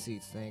 Everybody in these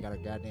seats. They ain't got a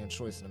goddamn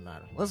choice in the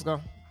matter. Let's go.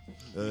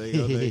 There you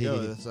go, there you go.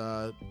 That's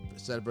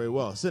said it very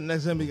well. Sitting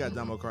next to him, we got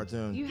Damo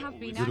Cartoon. You have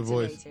been Do the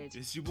voice.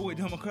 activated. It's your boy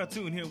Dama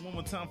Cartoon here one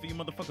more time for your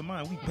motherfucking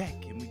mind. We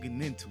back and we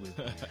getting into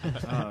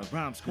it.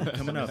 Rhyme school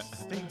coming up.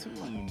 Stay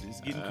tuned. It's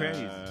getting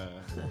crazy.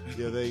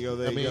 Yeah, there you go,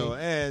 there you go.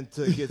 And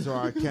to get to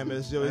our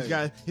chemist, yo, he's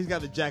got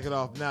the jacket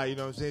off now, you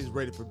know what I'm saying? He's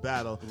ready for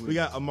battle. We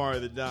got Amari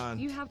the Don.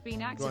 You have been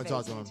Go and activated.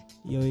 talk to him.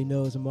 Yo, he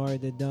knows Amari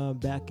the Don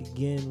back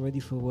again,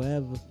 ready for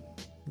whatever.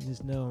 You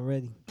just know I'm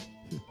ready.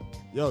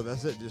 Yo,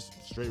 that's it, just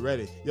straight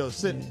ready. Yo,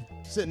 sitting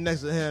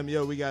next to him,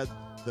 yo, we got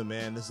the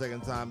man,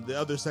 the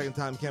other second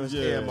time chemist,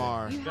 AMR. You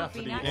have been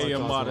Definitely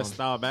activated. AMR the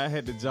style, man. I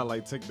had to just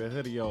like take the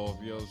hoodie off,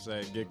 you know what I'm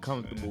saying? Get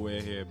comfortable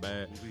in here,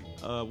 man.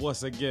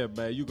 Once again,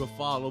 man, you can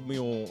follow me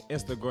on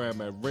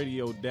Instagram at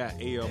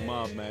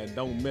radio.amr, man.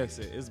 Don't miss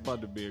it. It's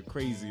about to be a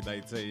crazy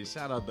night, tell you.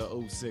 Shout out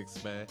to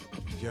 06, man.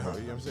 Yo, you know what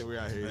I'm saying? We're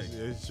out here.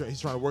 He's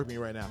trying to work me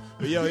right now.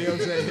 But yo, you know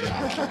what I'm saying?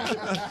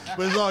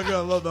 But it's all good. I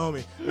love the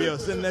homie. But yo,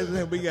 sitting next to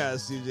him, we got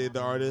CJ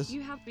the artist.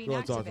 You have been Go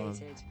and talk to him.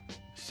 activated.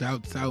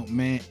 Shouts out,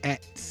 man,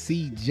 at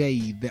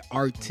CJ the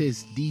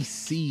Artist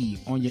DC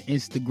on your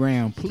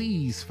Instagram.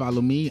 Please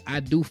follow me. I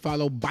do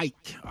follow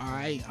Bike. All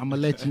right, I'm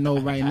gonna let you know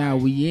right now.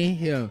 We in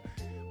here.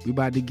 We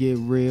about to get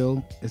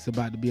real. It's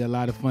about to be a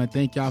lot of fun.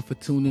 Thank y'all for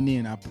tuning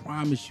in. I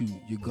promise you,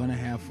 you're gonna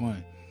have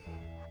fun.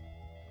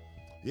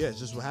 Yeah, it's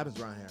just what happens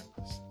around here.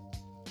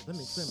 Let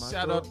me clear my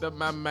Shout throat. out to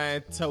my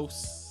man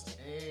Toast.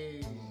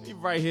 He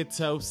right here,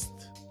 Toast.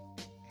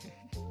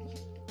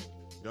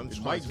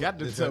 Mike got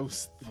the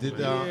toast. Yo,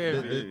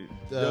 there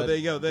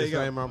you go. There you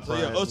go. So,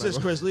 yeah, Otis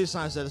Chris, lead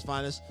science at his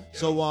finest.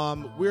 So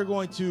we're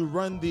going to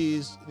run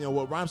these, you know,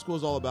 what Rhyme School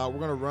is all about. We're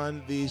going to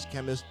run these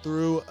chemists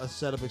through a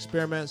set of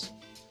experiments.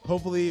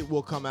 Hopefully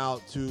we'll come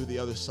out to the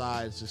other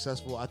side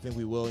successful. I think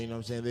we will, you know what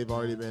I'm saying? They've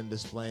already been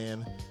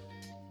displaying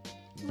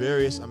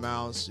various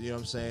amounts, you know what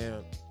I'm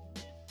saying?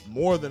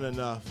 More than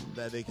enough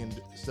that they can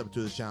step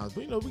to the challenge.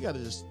 But, you know, we got to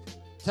just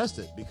test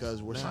it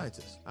because we're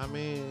scientists. I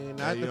mean,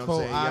 Yeah, you know what I'm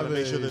saying? You got to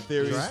make sure the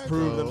theories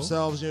prove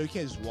themselves. You know, you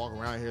can't just walk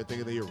around here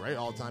thinking that you're right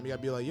all the time. You got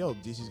to be like, yo,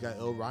 DC's got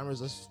ill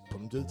rhymers. Let's put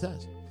them to the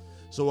test.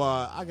 So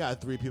I got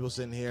 3 people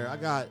sitting here. I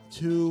got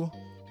 2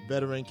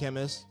 veteran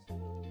chemists,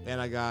 and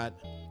I got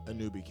a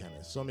newbie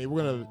chemist. So I mean,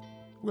 we're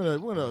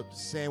gonna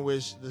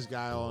sandwich this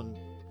guy on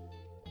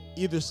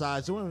either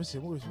side. So we're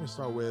gonna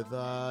start with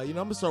I'm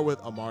gonna start with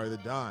Amari the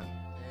Don.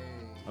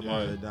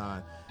 Amari the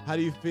Don. How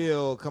do you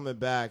feel coming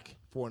back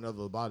for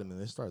another lobotomy?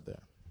 Let's start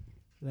there.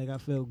 Like, I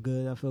feel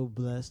good. I feel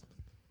blessed.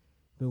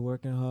 Been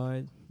working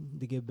hard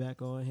to get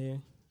back on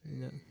here.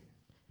 You know,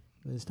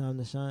 but it's time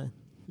to shine.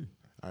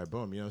 All right,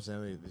 boom. You know what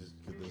I'm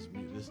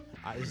saying?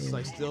 It's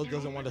like still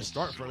doesn't want to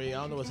start for me.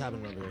 I don't know what's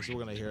happening over here, so we're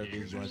gonna hear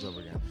these joints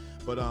over again.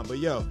 But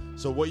yo,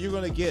 so what you're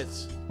gonna get,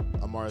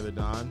 Amari the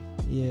Don?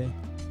 Yeah.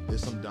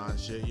 There's some Don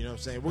shit. You know what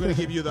I'm saying? We're gonna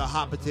give you the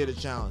hot potato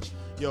challenge.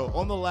 Yo,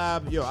 on the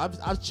lab,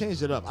 I've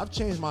changed it up. I've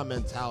changed my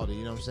mentality.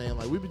 You know what I'm saying?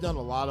 Like, we've done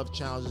a lot of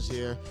challenges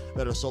here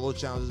that are solo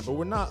challenges, but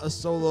we're not a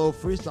solo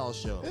freestyle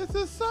show. It's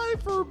a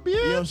cypher, bitch. You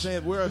know what I'm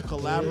saying? We're a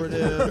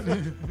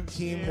collaborative,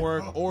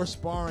 teamwork, or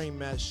sparring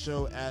match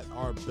show at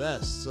our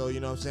best. So, you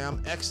know what I'm saying?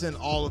 I'm Xing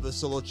all of the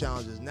solo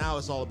challenges. Now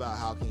it's all about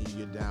how can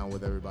you get down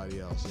with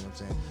everybody else. You know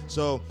what I'm saying?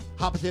 So,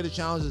 hot potato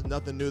challenge is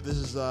nothing new. This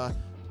is a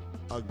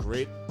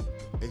great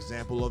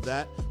example of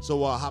that.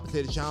 So, hot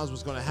potato challenge,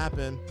 what's going to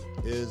happen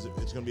is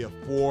it's going to be a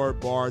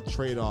 4-bar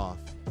trade-off.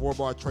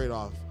 4-bar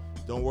trade-off.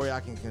 Don't worry, I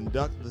can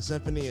conduct the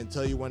symphony and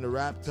tell you when to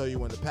rap, tell you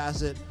when to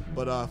pass it,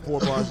 but 4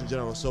 bars in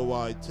general.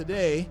 So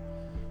today,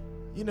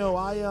 you know,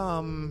 I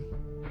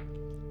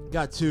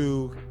got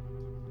to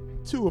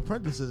 2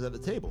 apprentices at the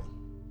table.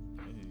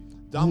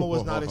 Damo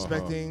was not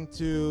expecting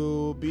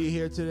to be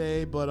here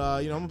today, but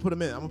I'm gonna put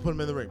him in. I'm gonna put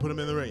him in the ring. Put him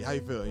in the ring. How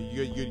you feel?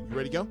 You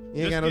ready to go?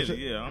 You ain't got no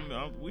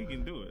yeah, we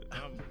can do it.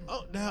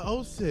 Oh,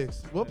 now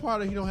 06. What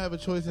part of he don't have a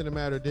choice in the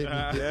matter? Didn't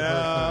he? Did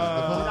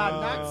I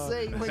not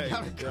say you ain't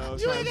got a choice?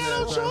 You ain't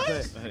got no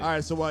choice. All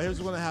right, so here's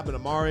what's gonna happen.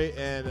 Amari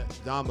and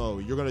Damo,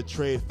 you're gonna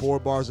trade 4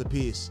 bars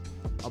apiece.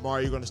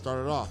 Amari, you're gonna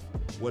start it off.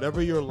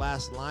 Whatever your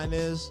last line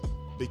is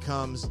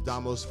becomes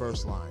Damo's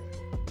first line.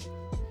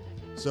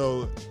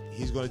 So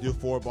he's going to do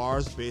 4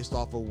 bars based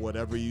off of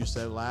whatever you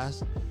said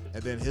last.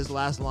 And then his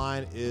last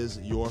line is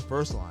your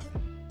first line.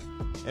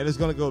 And it's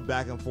going to go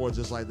back and forth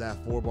just like that.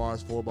 4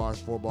 bars, 4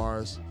 bars, 4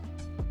 bars.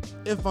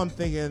 If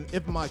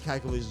my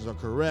calculations are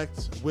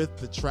correct with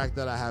the track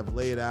that I have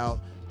laid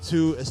out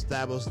to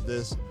establish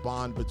this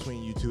bond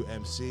between you 2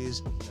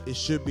 MCs, it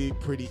should be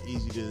pretty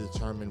easy to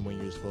determine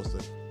when you're supposed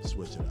to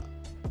switch it up.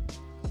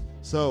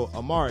 So,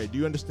 Amari, do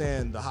you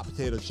understand the hot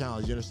potato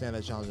challenge? Do you understand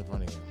that challenge in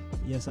front of you?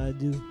 Yes, I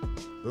do.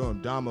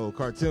 Boom, Damo,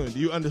 Cartoon. Do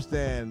you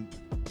understand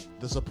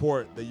the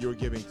support that you were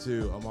giving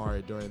to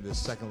Amari during this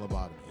second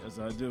lobotomy? Yes,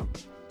 I do.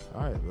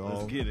 All right, well,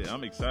 let's get it.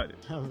 I'm excited.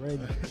 I'm ready. You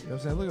know what I'm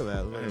saying? Look at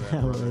that. Look at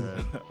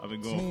that. I've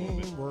been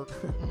going for a bit.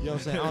 You know what I'm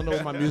saying? I don't know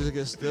where my music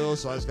is still,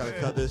 so I just got to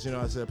cut this.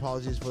 I said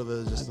apologies for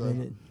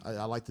the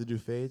I like to do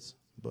fades,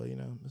 but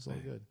it's all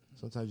good.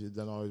 Sometimes it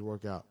doesn't always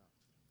work out.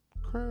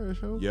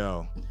 Crash,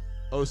 Yo,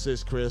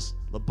 06 Chris,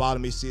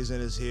 lobotomy season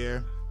is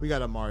here. We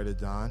got Amari the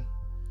Don.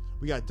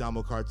 We got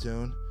Damo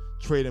Cartoon.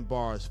 Trading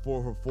bars,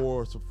 4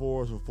 for 4s,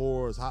 4s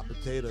for 4s, hot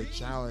potato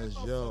challenge.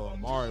 Yo,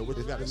 Amari, what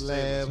you got to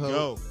say? Let's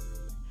go.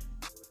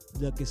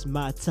 Look, it's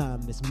my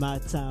time, it's my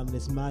time,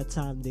 it's my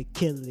time to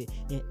kill it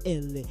and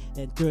ill it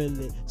and thrill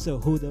it. So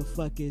who the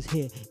fuck is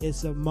here?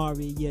 It's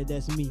Amari, yeah,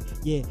 that's me.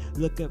 Yeah,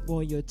 look up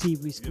on your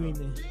TV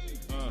screen.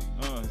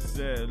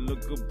 Said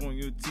look up on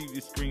your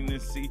TV screen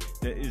and see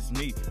that it's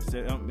me.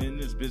 Said I'm in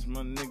this bitch,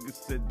 my nigga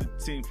said the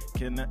team.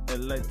 Can I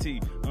LIT?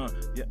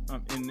 Yeah,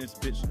 I'm in this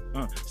bitch.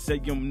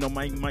 Say you know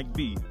Mike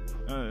B.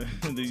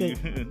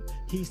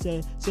 He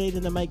said, say it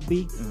in the mic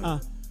B.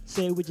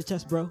 Say it with your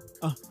chest, bro.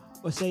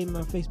 Or say it in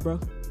my face, bro.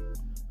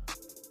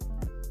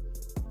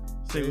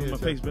 Say it with my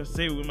face, bro.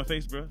 Say it with my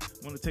face, bro.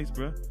 Want to taste,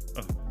 bro?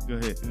 Go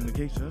ahead. In the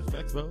case,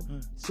 facts, bro.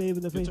 Say it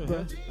with the face,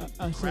 bro.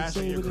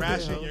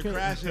 You're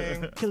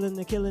crashing. Killing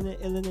it,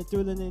 illing it,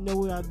 thrilling it. Know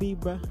where I be,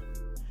 bro.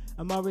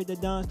 I'm already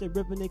the Don, stay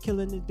ripping it,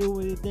 killing it,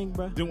 do anything,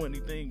 bro. Do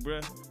anything,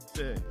 bro.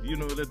 Said, you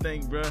know the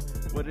thing, bro.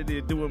 What it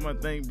is, doing my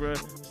thing, bro.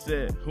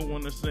 Said, who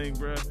wanna sing,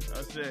 bro?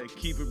 I said,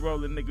 keep it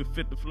rolling, nigga,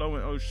 fit the flow,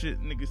 and oh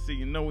shit, nigga, see,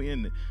 you know we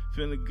in it.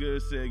 Feeling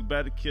good, said,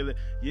 about to kill it.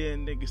 Yeah,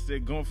 nigga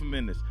said, going for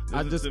minutes.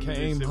 I just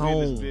came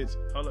home. Bitch.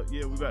 Hold up,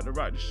 yeah, we about to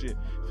rock the shit.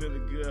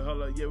 Feeling good,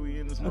 hold up, yeah, we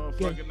in this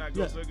motherfucker. Not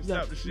go so I can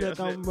stop the shit. Look,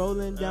 I'm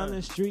rolling down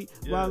the street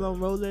while I'm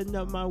rolling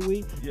up my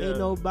weed. Ain't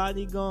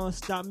nobody gonna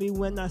stop me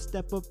when I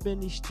step up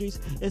in these streets.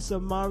 It's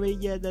Amari,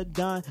 yeah, the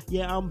Don.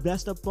 Yeah, I'm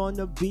blessed up on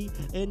the beat.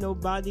 Ain't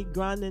nobody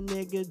grinding,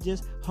 nigga,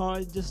 just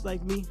hard, just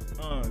like me.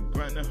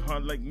 Grinding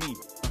hard like me.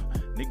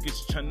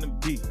 Niggas tryna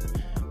be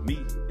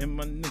me and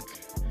my nigga.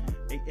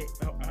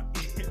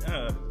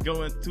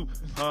 Going too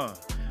hard.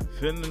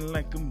 Feeling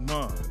like a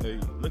mom,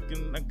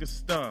 looking like a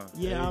star.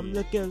 Yeah, I'm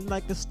looking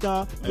like a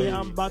star. Yeah,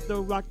 I'm about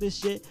to rock this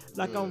shit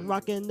like I'm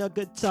rocking a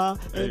guitar.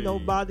 Ain't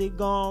nobody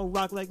gon'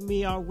 rock like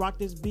me. I'll rock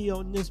this beat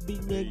on this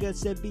beat, nigga.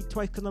 Said beat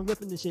twice cause I'm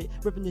ripping this shit,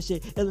 illing this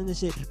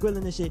shit,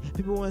 grilling this shit.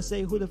 People wanna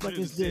say, who the fuck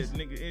is this?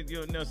 Nigga,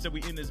 yo, now said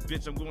we in this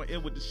bitch. I'm going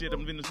ill with the shit.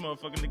 I'm in this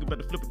motherfucker, nigga, about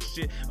to flip with the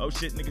shit. Oh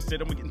shit, nigga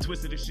said I'm getting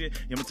twisted and shit.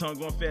 Yeah, my tongue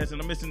going fast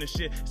and I'm missing the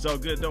shit. It's all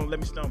good, don't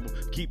let me stumble.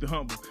 Keep it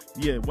humble.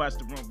 Yeah, watch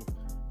the rumble.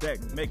 Back,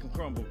 make them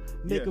crumble.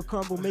 Make them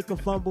crumble, make them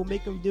fumble,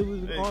 make them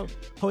do all.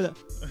 Hold up.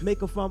 Make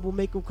them fumble,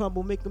 make them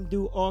crumble, make them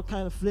do all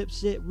kind of flip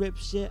shit, rip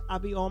shit. I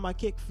be on my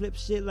kick flip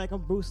shit like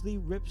I'm Bruce Lee,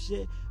 rip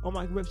shit. On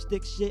my rip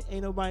stick shit.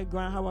 Ain't nobody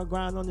grind how I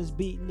grind on this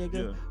beat,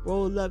 nigga.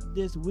 Roll up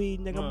this weed,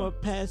 nigga. I'ma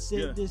pass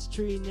it this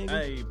tree, nigga.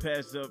 Hey,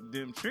 pass up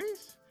them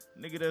trees.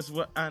 Nigga, that's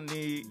what I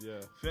need.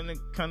 Feeling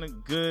kinda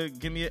good.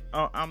 Give me it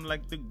all. I'm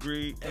like the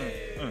greed.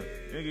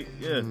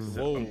 Nigga,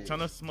 so I'm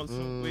tryna smoke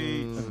some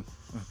weed.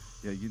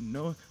 Yeah, you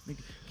know, nigga,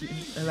 get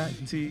me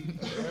LIT.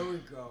 There we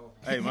go.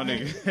 Hey, my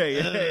nigga. Hey,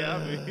 I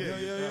mean,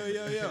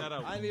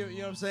 yo. I need, you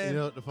know what I'm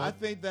saying? I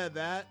think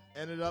that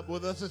ended up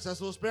with a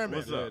successful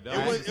experiment. What's up?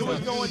 It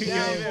was going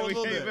down for a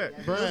little bit.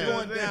 It was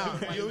going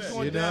down. It was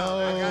going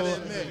down. I gotta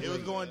admit, it was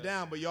going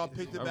down, but y'all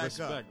picked it back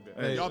up.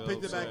 Y'all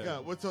picked it back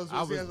up. What's I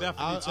was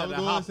definitely trying to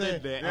hop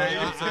in there.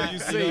 I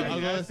was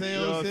gonna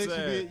say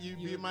 06. You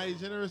be mighty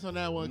generous on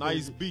that one.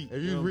 Nice beat.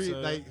 If you read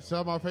like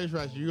some of our face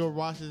rats, you go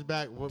watch this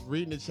back.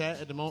 Reading the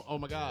chat at the moment. Oh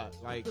my god!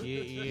 Like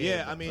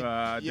yeah. I mean,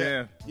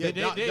 damn. Yeah,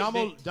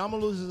 Damo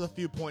loses a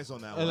few points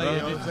on that one. You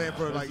know what I'm saying?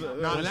 For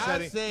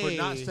like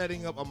not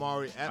setting up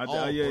Amari at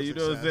all. Yeah, for you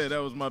know what I'm success. saying?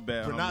 That was my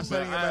bad. For not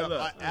setting him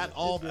at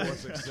all for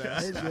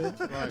success.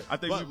 Right. I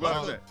think you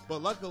brought that.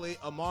 But luckily,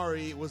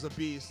 Amari was a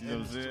beast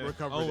and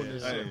recovered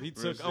it. He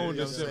took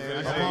ownership.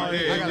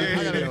 I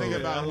gotta think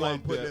about who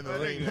I'm putting in the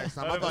ring next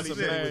time. I thought he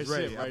said he was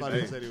ready. I thought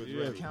he said he was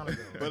ready.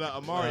 But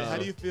Amari, how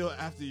do you feel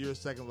after your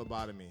second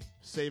lobotomy?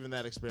 Saving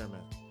that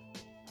experiment.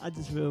 I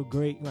just feel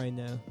great right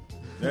now.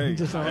 Hey,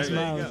 just all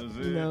smiles,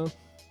 you know.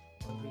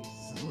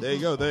 There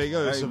you go.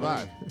 You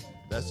survived.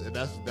 That's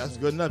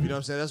good enough. You know what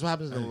I'm saying? That's what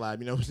happens in the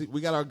lab. You know, we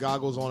got our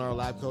goggles on, our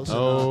lab coats.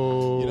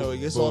 And, you know, it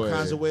gets all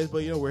kinds of ways, but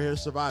you know, we're here to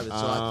survive it. So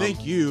I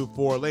thank you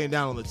for laying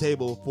down on the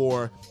table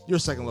for your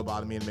second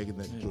lobotomy and making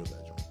the truth of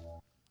that joint.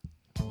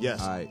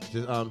 Yes. All right.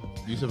 Just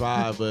you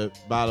survived, but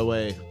by the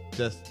way,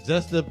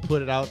 just to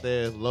put it out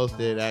there, Los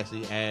did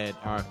actually add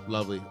our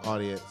lovely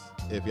audience.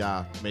 If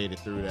y'all made it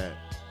through that,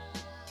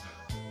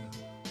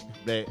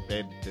 they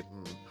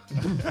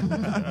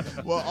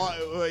well,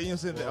 you know what I'm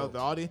saying? The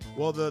audience.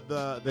 Well,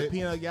 the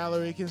peanut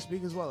gallery can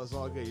speak as well. It's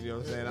all good. You know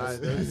what I'm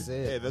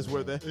saying? Hey, that's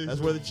where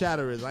the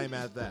chatter is. I ain't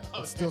mad at that.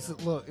 It's still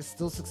successful. It's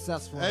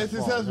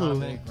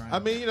successful. I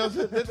mean, you know,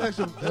 there's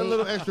a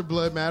little extra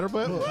blood matter,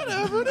 but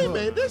whatever.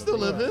 They're still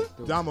living.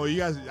 Damo,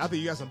 I think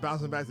you got some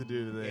bouncing back to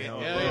do today.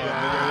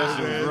 That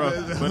shit was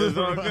rough, but it's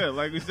all good.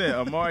 Like we said,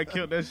 Amari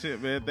killed that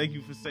shit, man. Thank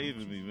you for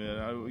saving me,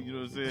 man. You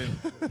know what I'm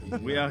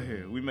saying? We out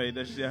here. We made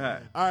that shit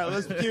hot. All right,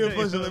 let's keep it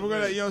pushing. We're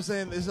gonna, you know what I'm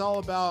saying? It's all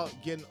about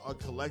getting a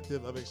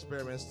collective of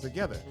experiments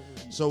together.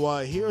 So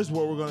here's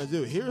what we're gonna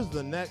do. Here's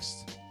the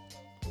next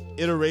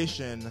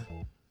iteration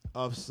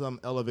of some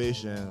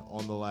elevation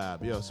on the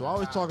lab. So I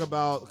always talk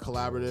about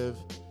collaborative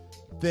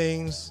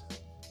things,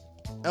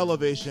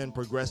 elevation,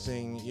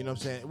 progressing. You know what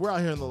I'm saying? We're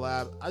out here in the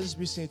lab. I just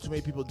be seeing too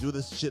many people do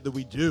this shit that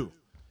we do.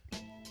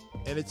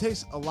 And it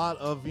takes a lot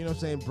of, you know what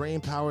I'm saying,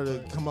 brain power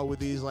to come up with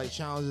these like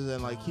challenges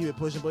and like keep it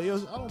pushing. But I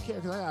don't care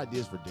because I got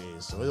ideas for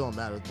days, so it don't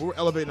matter. We're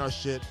elevating our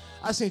shit.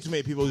 I've seen too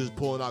many people just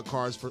pulling out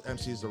cards for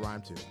MCs to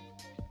rhyme to.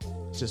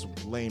 It's just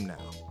lame now.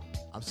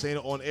 I'm saying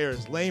it on air.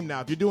 It's lame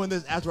now. If you're doing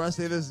this after I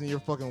say this, then you're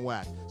fucking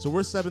whack. So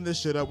we're stepping this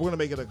shit up. We're gonna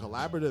make it a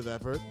collaborative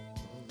effort.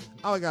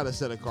 I got a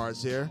set of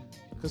cards here.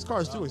 Because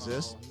cards do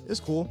exist. It's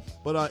cool.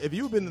 But if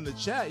you've been in the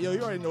chat, you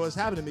already know what's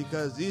happening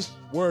because these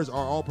words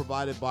are all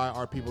provided by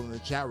our people in the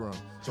chat room.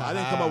 So I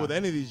didn't come up with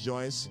any of these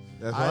joints.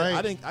 That's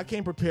right. I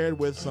came prepared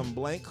with some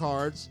blank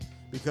cards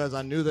because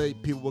I knew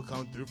that people would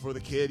come through for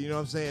the kid. You know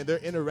what I'm saying? They're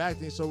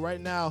interacting. So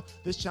right now,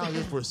 this challenge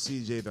is for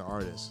CJ the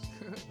artist.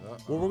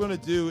 What we're going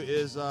to do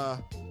is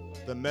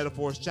the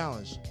Metaphors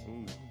Challenge.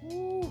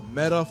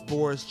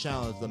 Metaphors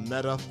Challenge. The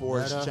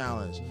Metaphors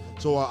Challenge.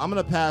 So I'm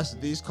going to pass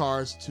these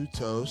cards to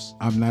Toast.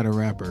 I'm not a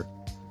rapper.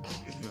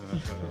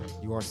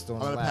 You are still.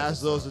 I'm going to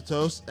pass those to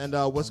Toast. And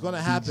what's going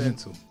to happen,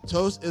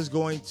 Toast is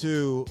going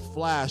to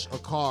flash a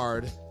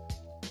card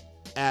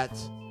at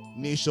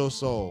Nisho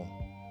Soul.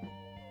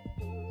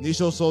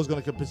 Nisho Soul is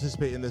going to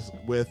participate in this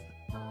with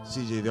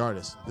CJ the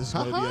artist. This is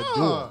going to be a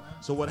duel.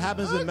 So what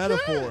happens in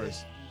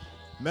Metaphors,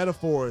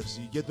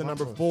 you get the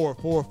number 4.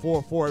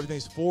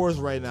 Everything's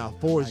 4s right now.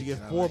 4s, you get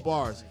 4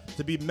 bars.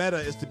 To be meta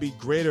is to be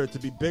greater, to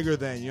be bigger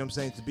than, you know what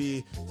I'm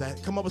saying? To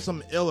come up with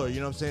something iller, you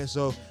know what I'm saying?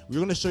 So we're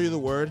going to show you the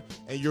word,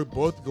 and you're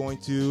both going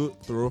to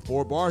throw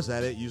 4 bars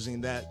at it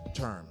using that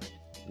term.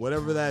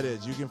 Whatever that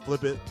is, you can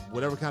flip it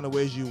whatever kind of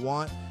ways you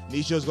want.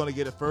 Nisho's going to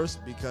get it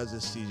first because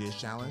it's CJ's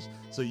challenge.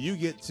 So you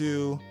get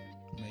to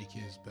make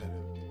his better.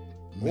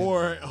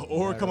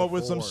 Or come up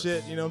with some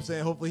shit, you know what I'm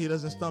saying? Hopefully he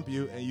doesn't stump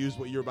you and use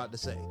what you're about to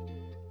say.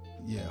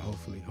 Yeah,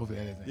 hopefully that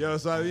isn't. Yo,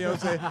 so you know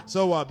what I'm saying?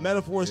 So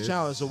Metaphors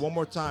Challenge. So one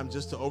more time,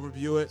 just to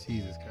overview it.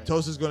 Jesus Christ.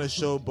 Toast is going to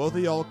show both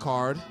of y'all a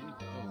card.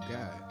 Oh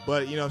God.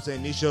 But you know what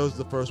I'm saying? Nisho's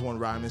the first one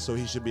rhyming, so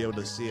he should be able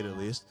to see it at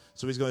least.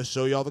 So he's going to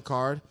show y'all the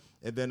card,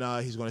 and then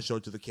he's going to show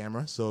it to the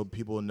camera so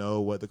people know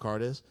what the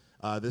card is.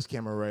 This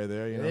camera right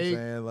there, you know what I'm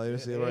saying? Like, you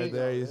see it right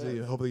there. You see,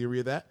 hopefully you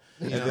read that.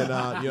 And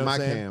then you know what I'm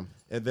saying?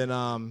 And then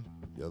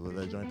let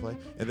that joint play.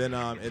 And then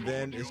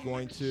it's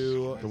going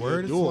to the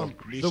word is slumber.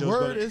 The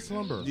word is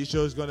slumber.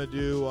 Nisho's going to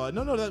do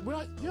no that we're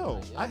not.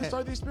 I can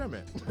start the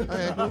experiment.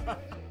 Okay, cool.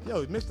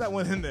 Yo, mix that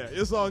one in there.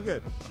 It's all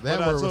good. That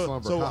word was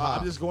slumber. So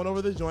I'm just going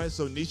over the joint.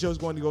 So Nisho's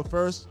going to go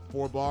first.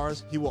 4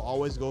 bars. He will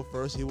always go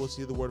first. He will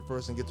see the word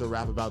first and get to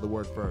rap about the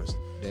word first.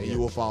 And you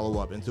will follow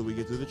up until we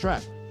get through the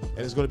track. And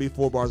it's going to be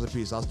 4 bars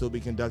apiece. I'll still be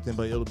conducting,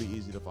 but it'll be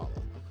easy to follow.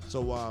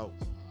 So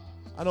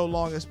I know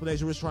long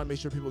explanation. We're just trying to make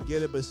sure people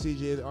get it. But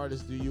CJ, the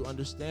artist, do you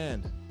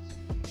understand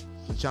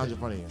the challenge in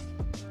front of you?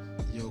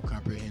 Yo,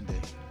 comprehende.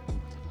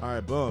 All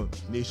right, boom.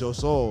 Nisho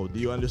Soul, do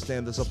you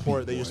understand the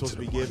support that you're supposed to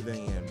be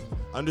giving him?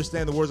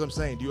 Understand the words I'm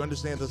saying. Do you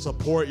understand the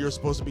support you're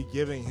supposed to be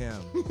giving him?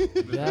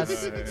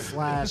 Yes, /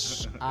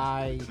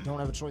 I don't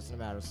have a choice in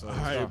the matter. So all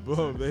right,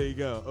 boom. There you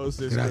go.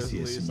 06 Chris,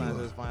 please sign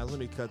this fine. Let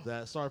me cut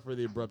that. Sorry for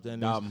the abrupt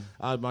ending.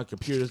 My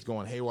computer's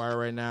going haywire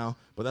right now.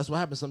 But that's what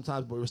happens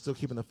sometimes, but we're still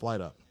keeping the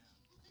flight up.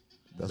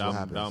 That's what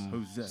happens.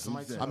 Who's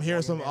that? I'm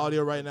hearing some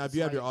audio right now. If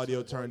you have your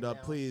audio turned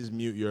up, please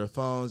mute your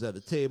phones at the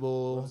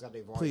table.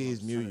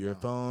 Please mute your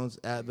phones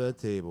at the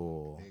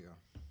table. There you go.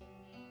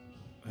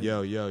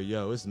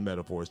 Yo, it's the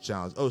Metaphors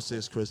Challenge.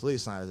 06 Chris Lee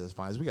signed as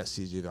finals. We got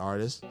CJ the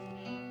artist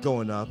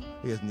going up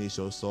against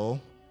Nisho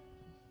Soul.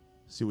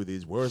 See what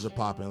these words are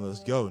popping.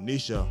 Let's go,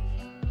 Nisho.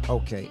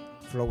 Okay,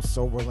 flow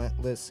so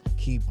relentless,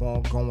 keep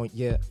on going,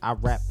 yeah, I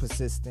rap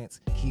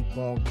persistence, keep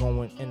on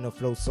going, and the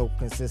flow so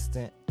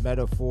consistent,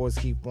 metaphors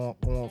keep on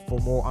going for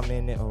more, I'm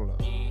in it, hold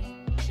up.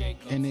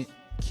 And it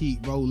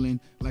keep rolling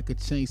like a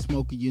chain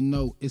smoker, you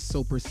know it's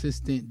so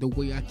persistent. The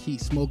way I keep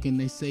smoking,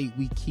 they say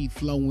we keep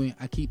flowing.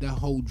 I keep that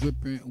whole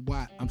dripping.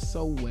 Why? I'm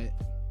so wet.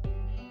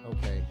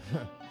 Okay.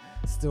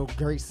 Still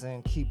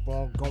gracing, keep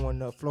on going.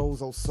 The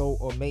flows are so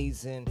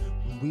amazing.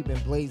 We've been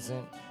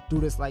blazing. Do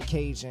this like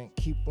Cajun.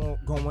 Keep on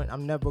going.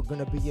 I'm never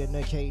gonna be an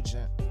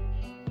occasion.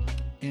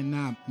 And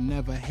I'm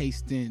never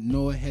hasting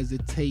nor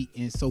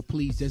hesitating. So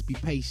please just be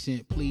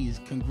patient. Please,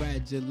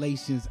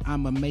 congratulations.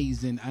 I'm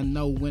amazing. I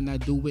know when I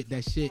do it,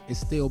 that shit is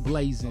still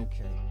blazing.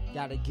 Okay.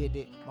 Gotta get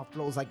it. My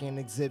flow's like an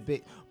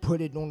exhibit.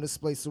 Put it on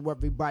display so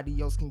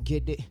everybody else can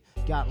get it.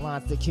 Got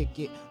lines to kick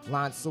it.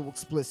 Lines so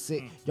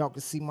explicit. Y'all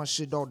can see my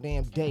shit all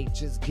damn day.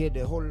 Just get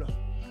it. Hold up.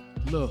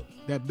 Look,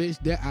 that bitch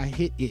there, I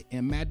hit it.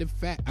 And matter of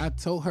fact, I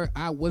told her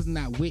I was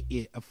not with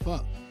it. A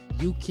fuck.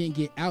 You can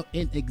get out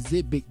and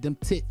exhibit them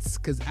tits.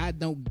 Cause I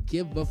don't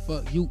give a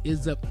fuck. You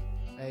is a...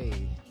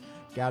 Hey.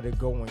 Gotta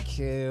go and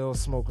kill,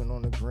 smoking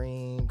on the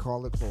green,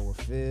 call it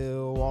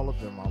chlorophyll, all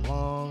up in my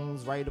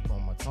lungs, right up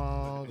on my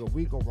tongue. Or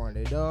we gon' run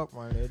it up,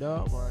 run it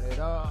up, run it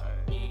up.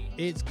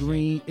 It's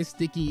green, it's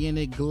sticky and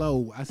it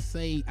glow. I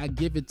say, I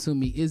give it to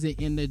me. Is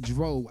it in the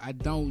dro? I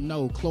don't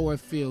know.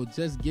 Chlorophyll,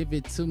 just give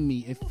it to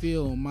me. It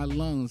fill my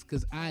lungs,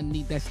 cause I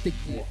need that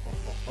sticky.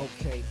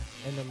 Okay,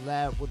 in the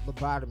lab with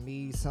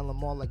lobotomies, tell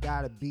them all I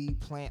gotta be.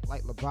 Plant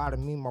like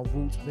lobotomy, my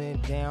roots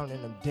been down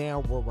and I'm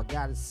down where I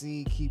gotta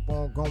see. Keep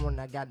on going,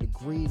 I got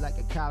degree like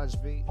a college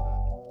beat.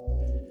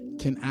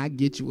 Can I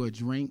get you a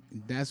drink?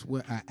 That's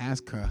what I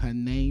ask her. Her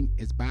name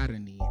is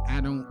Botany. I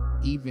don't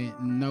even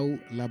know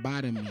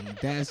lobotomy.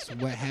 That's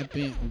what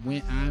happened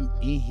when I'm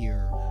in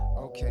here.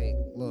 Okay,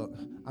 look,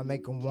 I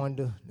make them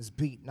wonder. This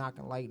beat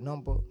knocking like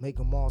number. Make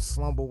them all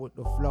slumber with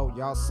the flow.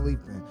 Y'all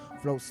sleeping.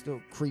 Flow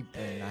still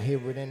creeping. I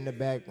hear it in the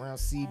background.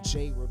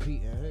 CJ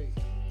repeating. Hey.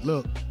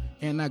 Look,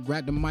 and I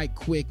grabbed the mic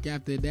quick.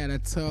 After that, I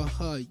tell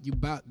her, you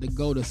about to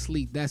go to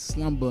sleep. That's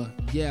slumber.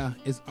 Yeah,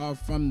 it's all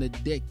from the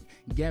dick.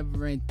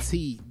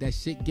 Guaranteed that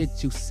shit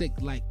gets you sick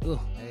like, ugh.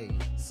 Hey,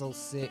 so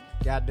sick.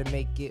 Gotta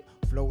make it.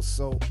 Flow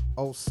so,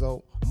 oh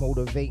so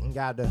motivating.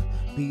 Gotta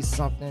be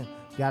something.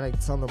 Gotta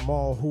tell them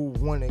all who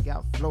won it.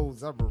 Got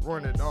flows, I've been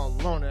running all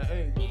on it.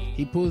 Hey.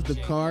 He pulls the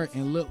card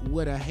and look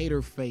with a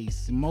hater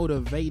face.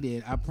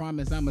 Motivated, I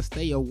promise I'ma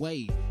stay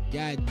away.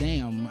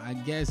 Goddamn, I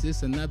guess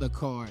it's another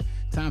card.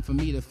 Time for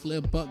me to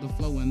flip up the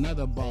flow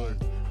another bar.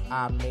 Hey,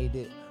 I made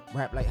it.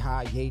 Rap like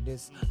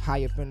hiatus.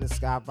 High up in the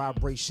sky,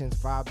 vibrations,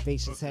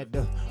 vibrations. Had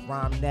to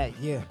rhyme that,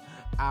 yeah.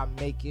 I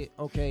make it.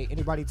 Okay,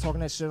 anybody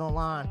talking that shit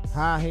online?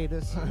 Hi,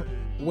 haters.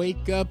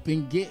 Wake up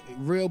and get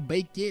real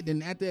baked.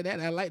 And after that,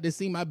 I like to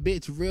see my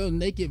bitch real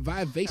naked,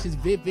 vivacious,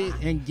 vivid,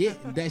 and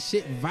get that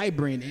shit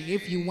vibrant. And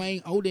if you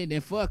ain't older than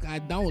fuck, I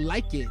don't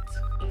like it.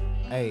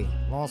 Hey,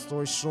 long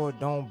story short,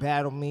 don't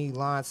battle me.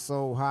 Line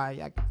so high,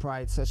 I could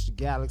probably touch the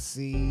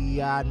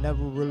galaxy. I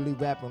never really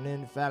rap on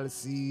any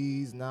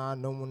fallacies. Nah,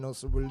 no one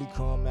else will really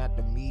come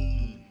after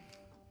me.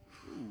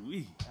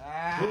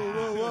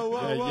 Whoa.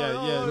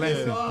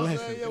 Blessing.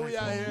 Yeah, we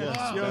out here. You know what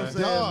I'm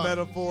saying?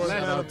 Metaphors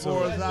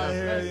out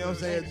here. You know what I'm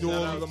saying?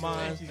 Duels of the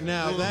minds.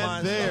 Now,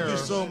 that there. Thank you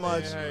so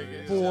much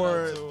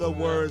for the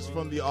words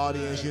from the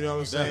audience. You know what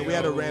I'm saying? We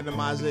had to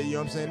randomize it. You know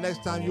what I'm saying?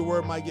 Next time your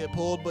word might get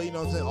pulled, but you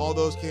know what I'm saying? All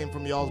those came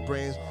from y'all's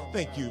brains.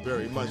 Thank you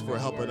very much for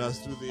helping us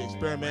through the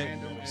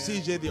experiment.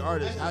 CJ the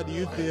artist, how do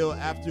you feel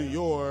after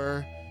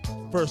your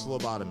first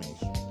lobotomy?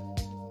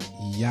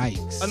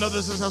 Yikes.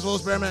 Another successful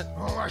experiment.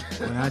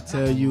 When I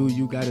tell you,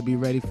 you got to be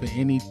ready for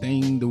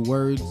anything, the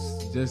words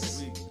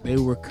just, they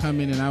were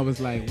coming and I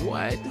was like,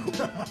 what?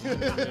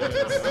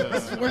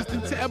 That's worse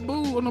than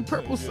Taboo on the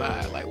purple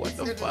side. Like, what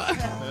the fuck?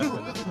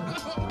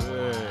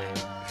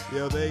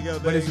 Yo, there you go.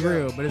 But it's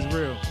real. You know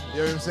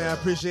what I'm saying? I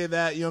appreciate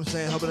that. You know what I'm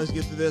saying? Helping us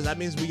get through this. That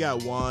means we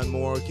got one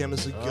more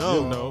chemist to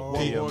go. One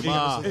more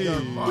chemist to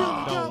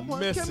go. Don't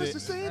miss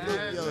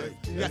it.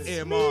 You got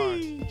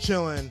AMR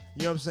chilling.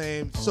 You know what I'm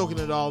saying? Soaking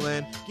it all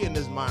in. Getting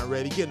his mind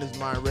ready.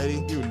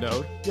 You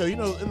know. Yo, you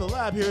know, in the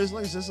lab here, it's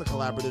like it's a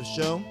collaborative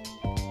show.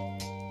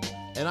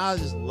 And I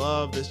just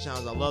love this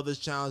challenge. I love this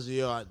challenge.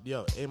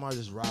 Yo, AMR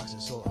just rocks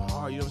it so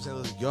hard. You know what I'm saying?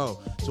 Let's go.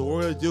 So what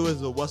we're going to do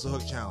is the What's the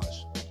Hook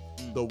challenge.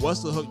 The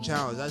What's the Hook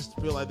challenge. I just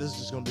feel like this is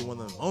just going to be one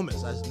of the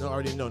moments. I just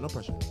already know. No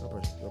pressure.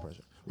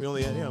 We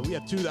only have, we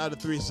have 2 out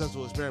of 3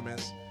 successful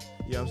experiments.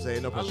 You know what I'm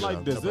saying? No I pressure.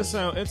 like this. This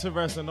sounds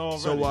interesting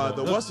already. So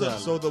the What's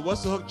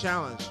the Hook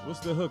challenge. What's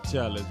the hook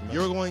challenge, man?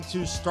 You're going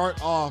to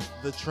start off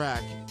the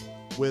track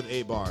with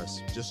 8 bars,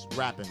 just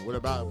rapping,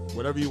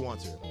 whatever you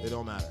want to. It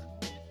don't matter.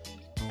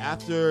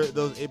 After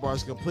those 8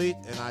 bars complete,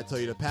 and I tell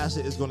you to pass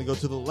it, it's going to go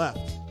to the left.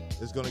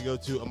 It's going to go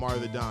to Amari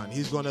the Don.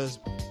 He's going to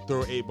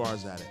throw 8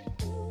 bars at it.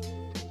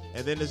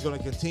 And then it's going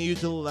to continue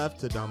to the left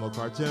to Damo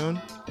Cartoon.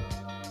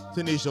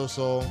 to Nisho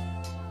Soul,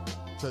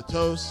 to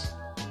Toast,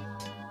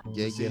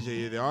 Yeah,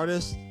 CJ, the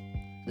artist,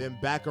 then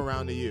back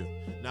around to you.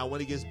 Now,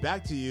 when it gets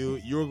back to you,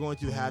 you're going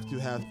to have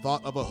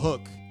thought of a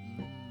hook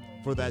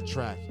for that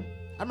track.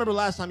 I remember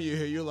last time you were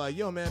here, you're like,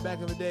 yo, man, back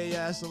in the day,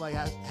 I used to like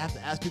I have to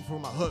ask people for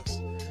my hooks.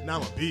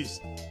 Now I'm a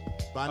beast.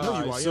 But I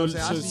know you are. You know what I'm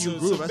saying? I see you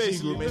groove. I see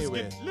you groove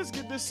anyway. Let's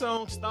get this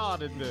song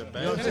started then, man.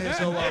 You know what I'm saying?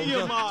 So,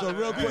 AMR. so real quick, We're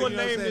you know gonna what I'm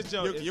name this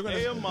saying? joint. You're gonna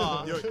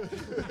AMR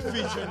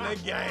featuring the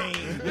gang.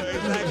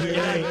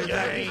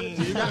 Exactly.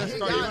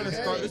 So you're gonna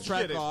start the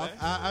track off.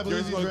 I You're believe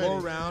just he's gonna ready. go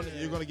around.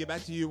 You're gonna get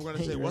back to you. We're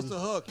gonna say, what's the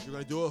hook? You're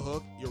gonna do a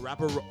hook. You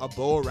wrap a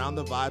bow around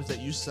the vibes that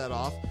you set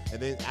off,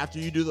 and then after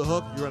you do the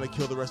hook, you're gonna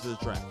kill the rest of the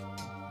track.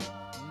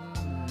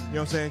 You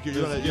know what I'm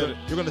saying?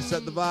 You're gonna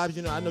set the vibes.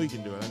 You know, I know you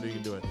can do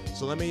it.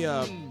 So let me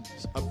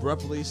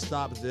abruptly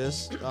stop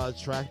this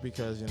track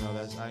because you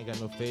know I ain't got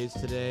no fades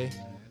today.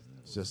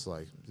 It's just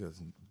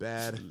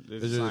bad.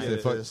 It's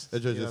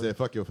just said,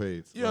 fuck your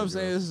fades. You know what I'm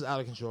saying? This is out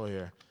of control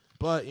here.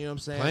 But you know what I'm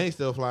saying? Plane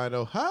still flying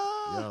though.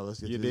 Ha! Yo, let's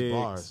get to these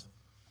bars.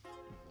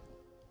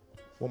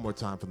 One more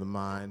time for the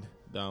mind.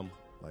 Dumb.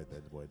 Like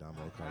that boy Damo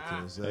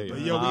cartoon said. Hey, But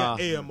yo, we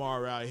got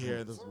AMR out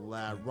here. This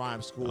lab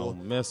rhyme school.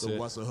 Don't miss the it.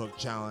 What's a Hook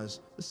challenge.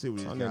 Let's see what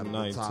he's I'm got in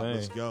at the top. 19.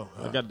 Let's go.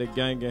 I got the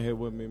gang in here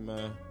with me,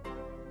 man.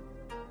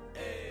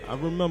 I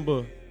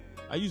remember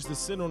I used to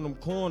sit on them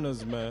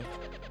corners, man.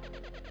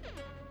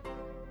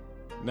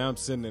 Now I'm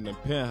sitting in the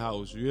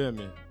penthouse, you hear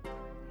me?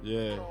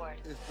 Yeah.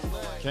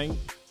 Gang.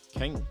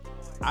 Gang.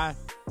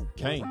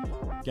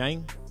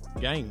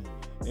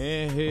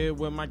 In here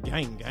with my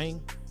gang.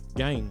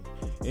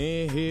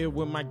 In here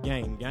with my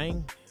gang.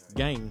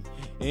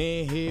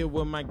 In here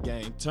with my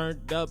gang.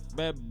 Turned up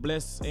at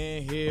Bliss.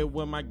 In here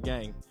with my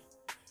gang.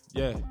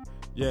 Yeah.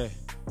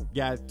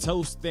 Got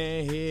Toast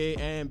in here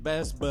and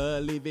best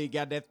believe he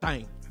got that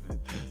thing.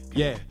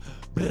 Yeah.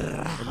 Pick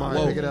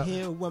it up.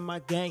 Here with my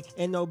gang,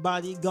 ain't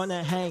nobody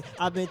gonna hang.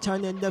 I've been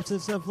turning up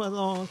since for a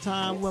long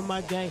time with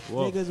my gang.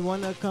 Whoa. Niggas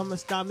wanna come and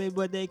stop me,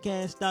 but they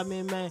can't stop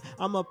me, man.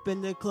 I'm up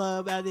in the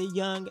club at a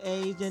young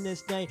age in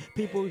this thing.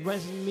 People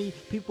resting me,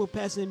 people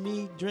passing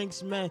me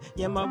drinks, man.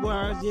 Yeah, my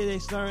words, yeah, they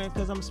slurring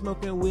cause I'm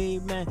smoking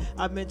weed, man.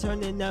 I've been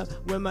turning up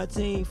with my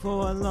team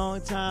for a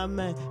long time,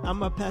 man.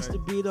 I'ma pass the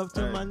beat off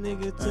to my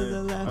nigga to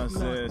the left, I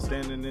man. said,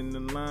 standing in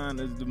the line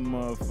is the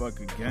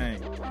motherfucking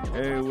gang.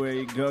 Everywhere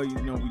you go, you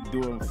know we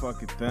doing a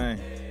fucking thing.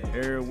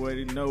 Everywhere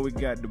you know we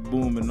got the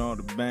boom and all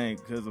the bang.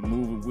 Cause I'm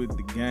moving with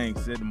the gang,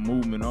 said the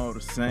movement all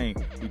the same.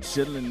 We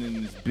chilling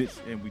in this bitch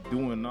and we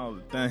doing all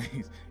the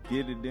things.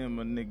 Get it in,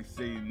 my nigga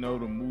say you know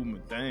the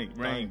movement thing.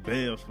 Ring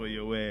bells for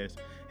your ass.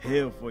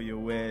 Hell for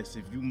your ass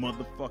if you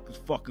motherfuckers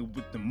fucking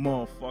with the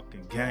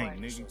motherfucking gang,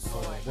 nigga.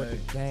 What the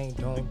gang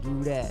don't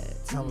do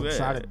that. Tell them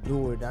try to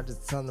do it. I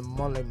just tell them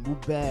all they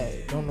move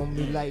back. Don't know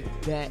me like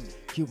that.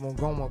 Keep on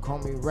going, call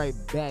me right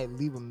back.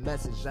 Leave a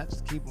message, I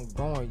just keep on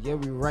going. Yeah,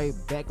 we right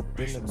back up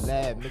in the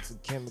lab. Mixing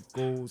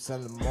chemicals,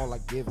 send them all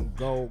like give and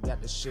go.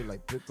 Got the shit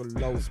like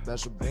Piccolo,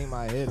 special beam,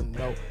 I hit them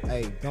no.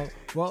 Hey, don't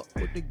fuck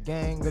with the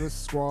gang of the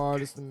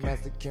squad. It's the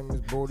master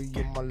chemist, Brody,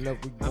 on my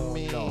left, we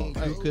going on.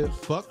 You could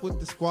fuck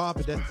with the squad,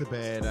 but that's a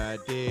bad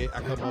idea.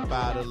 I come up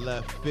out of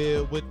left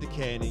field with the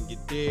cannon. You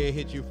dare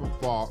hit you from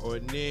far or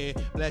near.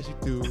 Blast you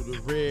through the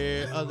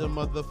rear of the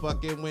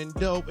motherfucking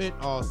window and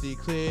all see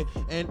clear.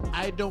 And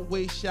I don't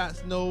waste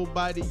shots,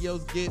 nobody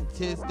else gets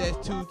hits.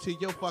 That's two to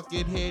your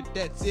fucking head.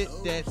 That's it.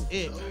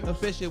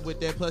 Efficient with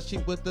that, plus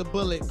cheap with the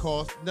bullet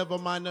cost. Never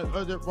mind the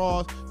other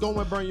raws. Go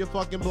and burn your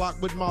fucking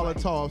block with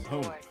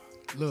Molotovs.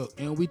 Look,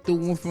 and we threw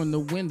one from the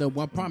window.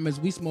 I promise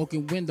we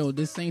smoking window.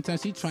 The same time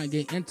she trying to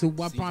get into.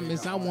 I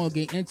promise I won't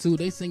get into.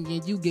 They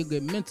singing you get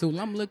good mental.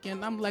 I'm like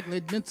a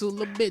dental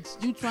little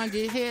bitch. You trying to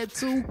get head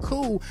too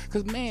cool.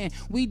 Cause man,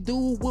 we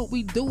do what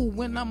we do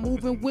when I'm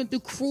moving with the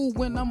crew.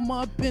 When I'm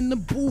up in the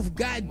booth,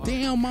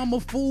 goddamn, I'm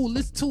a fool.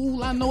 This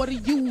tool I know how to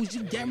use.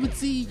 You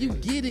guarantee you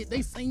get it.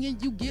 They singing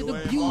you get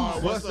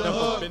abused. What's the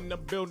hook? In the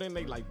building,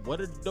 they like, what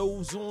are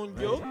those on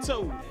your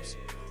toes?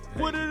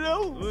 What are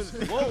those?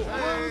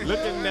 Whoa.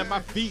 Looking at my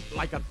feet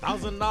like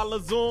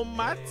 $1,000 on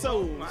my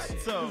toes.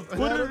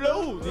 What are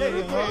those?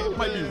 Yeah.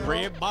 Might be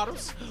red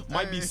bottoms,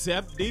 might be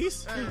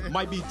Septies,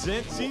 might be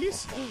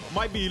Gentis,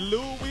 might be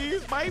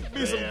Louis, might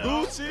be some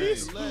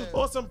Gucci's,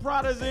 or some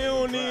Pradas. It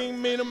don't even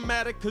mean them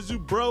matter cause you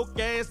broke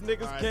ass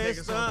niggas can't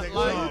stunt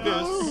like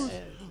this.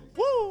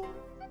 Woo!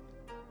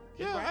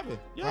 Yeah, Wrap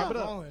it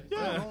up.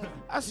 Yeah,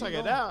 I check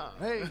it out.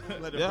 Hey,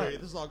 Let it Yeah.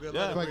 breathe. This is all good.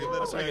 Yeah. Let it breathe.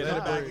 Let's Let check it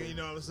it back. out. You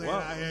know what I'm saying?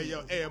 What? I hear yo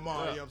AMR. You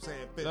know what I'm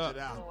saying? Finish it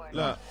out.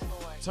 Look,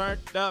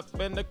 turned up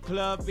in the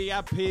club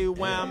VIP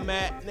where I'm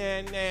at,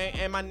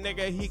 and my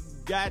nigga he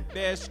got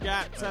that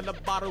Scott. Tell the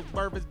bottle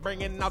Burvis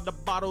bringing out the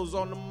bottles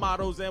on the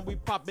models, and we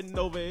popping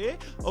over here.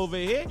 Over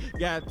here,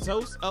 got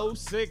Toast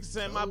 06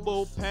 and my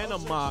bull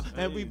Panama,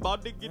 and we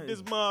about to get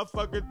this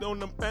motherfucker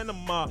on the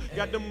Panama.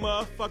 Got the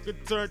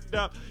motherfucker turned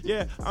up.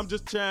 Yeah, I'm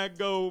just trying to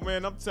go,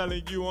 man. I'm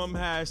telling you, I'm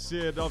high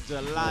shit off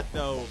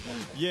gelato.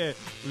 Yeah,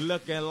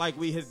 looking like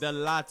we hit the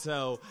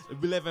lotto.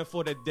 We living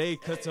for the day,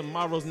 cause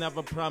tomorrow's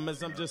never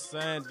promised. I'm just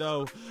saying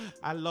though,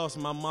 I lost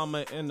my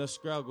mama in the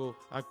struggle.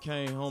 I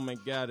came home and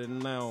got it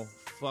now.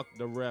 Fuck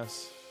the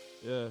rest.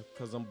 Yeah,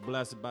 cause I'm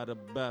blessed by the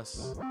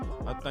best.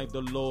 I thank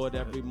the Lord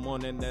every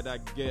morning that I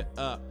get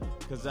up.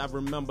 Cause I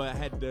remember I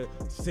had to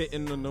sit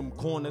in them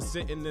corners,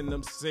 sitting in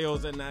them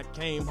cells, and I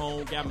came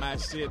home, got my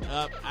shit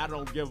up. I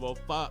don't give a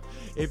fuck.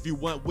 If you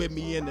went with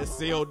me in the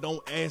cell,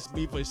 don't ask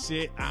me for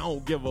shit. I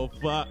don't give a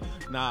fuck.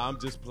 Nah, I'm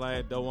just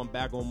playing though. I'm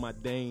back on my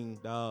ding,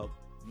 dog.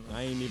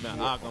 I ain't even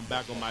I'm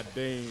back on my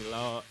ding,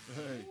 Lord.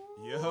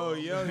 Yo,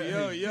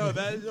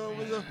 that joint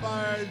was a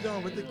fire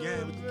joint with the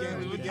game.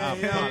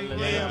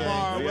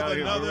 AMR with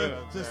another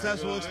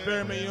successful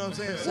experiment, you know what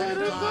I'm saying?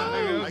 Second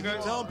time. Like you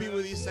telling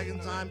people these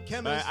second time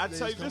chemists. I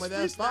tell you,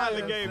 this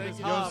freestyle game is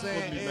hard for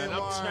me, man.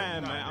 I'm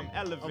trying, man. I'm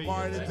elevating.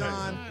 Amari the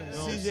Don,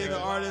 CJ the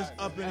artist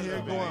up in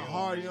here going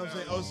hard, you know what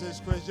I'm saying?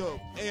 06 Chris,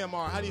 yo,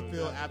 AMR, how do you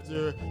feel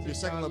after your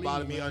second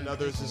lobotomy,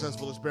 another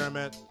successful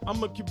experiment? I'm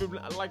gonna keep it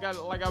like I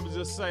was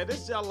just saying.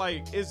 This y'all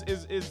like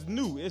it's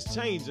new, it's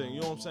changing,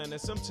 you know what I'm saying?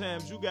 And sometimes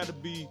you gotta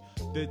be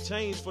the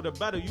change for the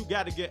better. You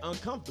gotta get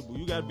uncomfortable.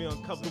 You gotta be in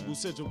uncomfortable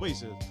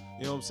situations.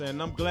 You know what I'm saying?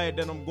 And I'm glad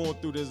that I'm going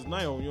through this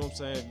now, you know what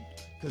I'm saying?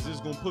 Because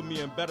it's gonna put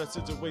me in better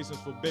situations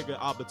for bigger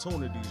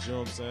opportunities, you know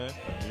what I'm saying?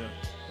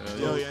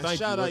 Yeah. And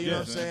shout out, you know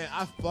what I'm saying?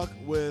 I fuck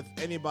with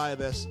anybody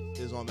that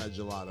is on that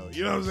gelato.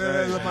 You know what I'm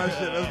saying? That's my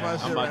shit. That's my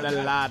shit. I'm about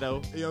that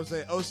lotto. You know what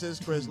I'm saying? 06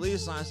 Chris, lead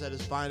science at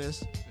its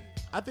finest.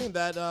 I think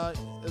that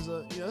is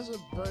that's a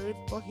very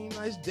fucking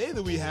nice day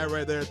that we had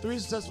right there. 3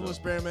 successful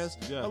experiments,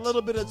 a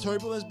little bit of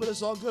turbulence, but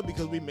it's all good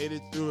because we made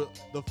it through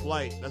the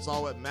flight. That's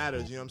all that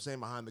matters, you know what I'm saying?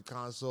 Behind the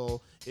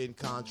console, in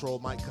control,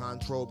 mic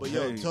control. But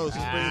yo, Toast,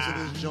 let's bring it to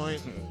this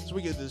joint so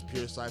we get this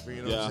pure cypher,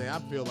 you know what I'm saying? I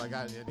feel like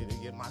I need to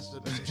get my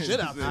shit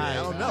out there. I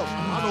don't know.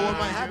 I don't know what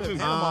might happen.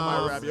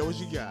 Panama might rap. Yo, what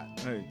you got?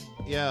 Hey.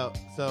 Yo,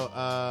 so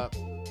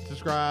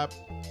subscribe.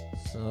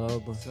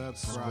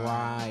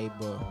 Subscribe.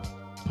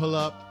 Pull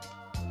up.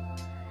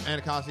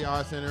 Anacostia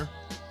Art Center,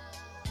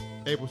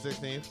 April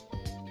 16th.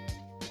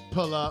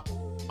 Pull up,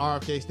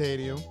 RFK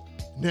Stadium,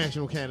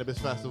 National Cannabis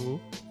Festival.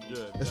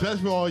 Yeah,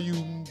 especially for all you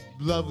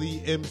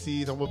lovely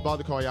MCs. I'm about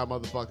to call y'all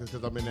motherfuckers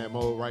because I'm in that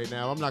mode right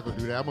now. I'm not going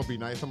to do that. I'm going to be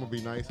nice.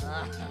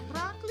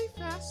 Broccoli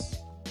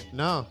Fest.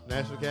 No,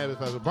 National Cannabis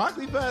Festival.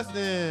 Broccoli Fest,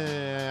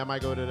 I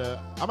might go to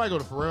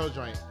Pharrell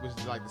joint, which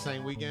is like the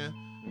same weekend.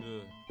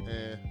 Yeah.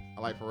 And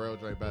I like Pharrell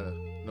joint better.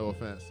 No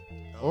offense.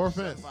 Or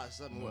offense.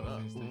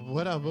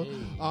 Whatever.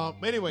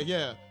 Anyway,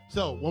 yeah.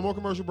 So, one more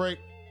commercial break.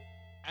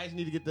 I just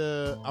need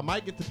to I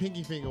might get the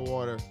pinky finger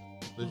water.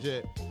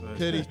 Legit.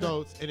 Clear these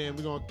throats. And then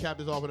we're going to cap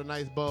this off with a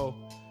nice bow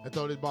and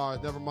throw this bars.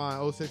 Never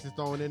mind. 06 is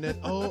throwing in that.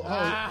 We're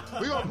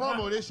going to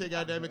promo this shit,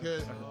 goddamn it,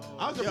 because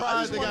I'm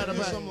surprised they got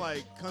some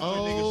like country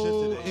nigga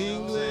shit today.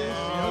 English. You know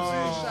what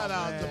I'm saying? Shout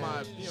out to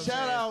my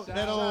shout out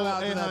that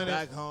old 800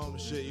 back home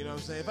shit. You know what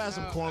I'm saying? If I had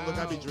some corn, look,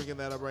 I'd be drinking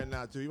that up right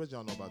now too. What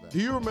y'all know about that? Do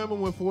you remember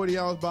when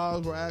 40-ounce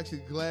bottles were actually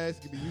glass?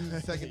 Could be used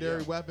as a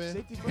secondary weapon.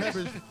 Safety first.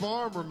 Pepperidge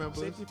Farm remembers.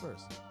 Safety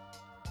first.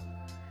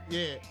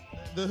 Yeah,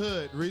 the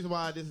hood. The reason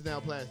why this is now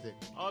plastic.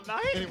 Oh, now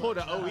he pulled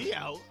the OE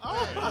out.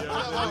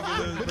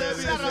 But that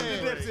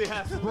being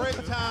said,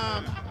 break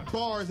time,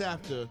 bars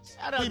after.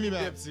 Shout out to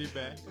Dipsy,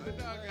 man.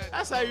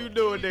 That's how you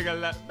do it, nigga.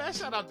 Man,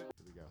 shout out to...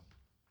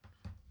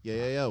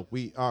 Yeah.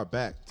 We are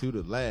back to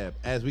the lab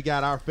as we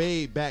got our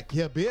fade back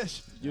here,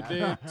 bitch. You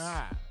did.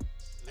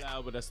 Yeah,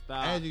 with a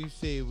style. As you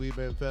see, we've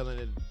been feeling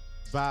it.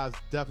 Vibes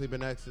definitely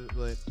been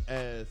excellent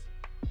as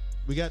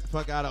we got the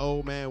fuck out of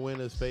old man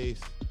winter's face.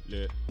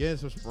 Yeah. Getting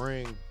some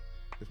spring.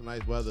 Get some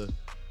nice weather.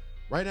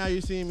 Right now,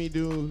 you're seeing me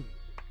do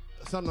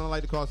something I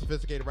like to call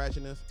sophisticated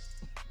ratchetness.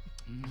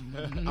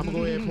 I'm going to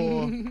go ahead and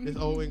pour this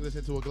Old English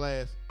into a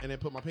glass and then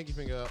put my pinky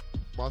finger up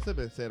while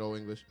sipping said Old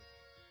English.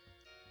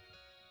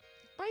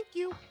 Thank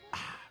you.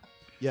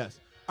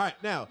 Yes. All right.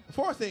 Now,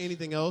 before I say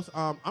anything else,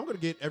 I'm going to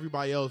get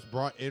everybody else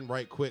brought in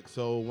right quick.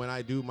 So when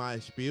I do my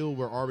spiel,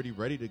 we're already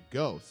ready to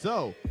go.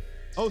 So,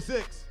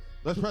 06,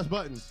 let's press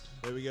buttons.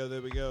 There we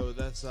go.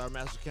 That's our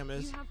master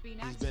chemist.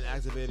 He's been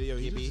activated. Yo,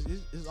 he's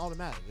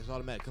automatic. It's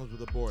automatic. Comes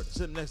with a board.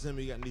 Sitting next to him,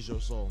 you got Nisho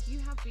Soul. You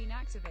have been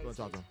activated. Go and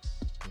talk to him.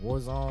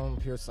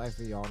 Warzone, pure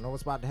cypher, y'all know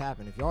what's about to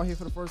happen. If y'all here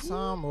for the first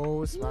time,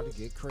 it's about to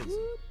get crazy.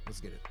 Let's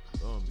get it.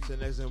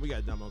 Sitting next to him, we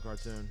got Dumbo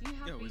Cartoon.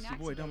 Yo, it's your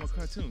boy Dumbo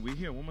Cartoon. We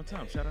here one more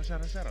time. Shout out.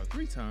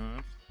 3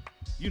 times.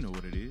 You know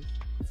what it is.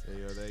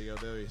 There you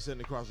go.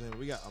 Sitting across from him,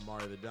 we got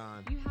Amari the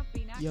Don. You have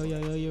been Yo,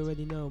 activated. you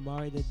already know.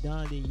 Amari the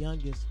Don, the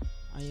youngest.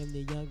 I am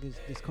the youngest.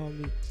 Just call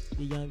me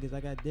the youngest. I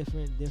got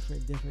different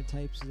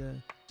types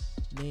of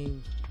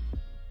names.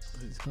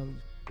 Just call me.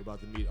 We're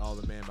about to meet all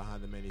the man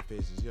behind the many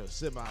faces. Yo,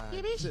 sitting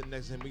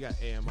next to him, we got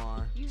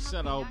AMR.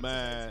 Shout out,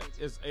 man.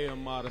 It's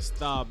AMR the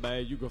Star,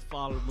 man. You can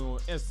follow me on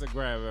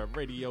Instagram at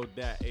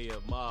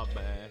radio.amr,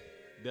 man.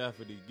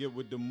 Definitely get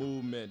with the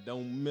movement.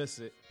 Don't miss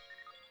it.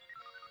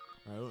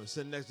 All right,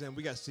 sitting next to him,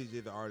 we got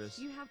CJ the artist.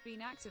 You have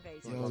been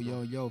activated.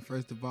 Yo.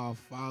 First of all,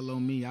 follow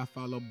me. I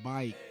follow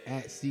Bike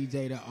at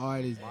CJ the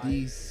Artist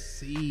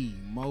DC.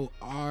 Mo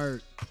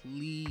art,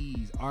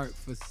 please. Art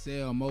for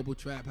sale. Mobile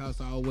Trap House,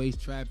 always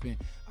trapping.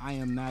 I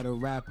am not a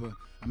rapper.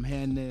 I'm here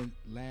in the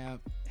lab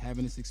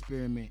having this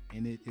experiment,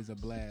 and it is a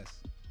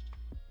blast.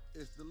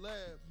 It's the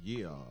lab.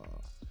 Yeah.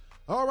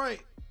 All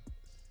right.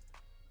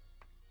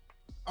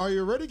 Are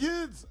you ready,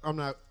 kids? I'm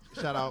not.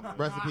 Shout out.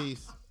 Rest in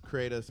peace.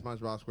 Creator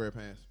SpongeBob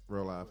SquarePants.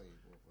 Real life.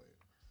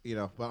 You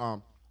know, but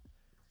all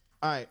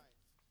right.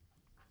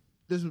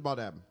 This is about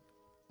to happen.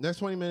 Next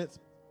 20 minutes,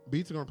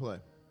 beats are gonna play.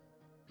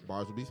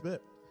 Bars will be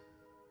spit.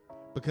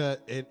 Because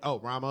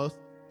Ramos,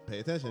 pay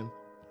attention.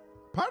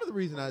 Part of the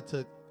reason I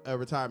took a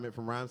retirement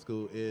from rhyme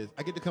school is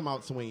I get to come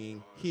out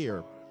swinging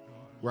here,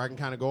 where I can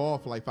kind of go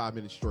off for like 5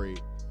 minutes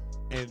straight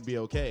and be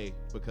okay,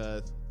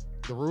 because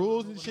the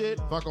rules and shit,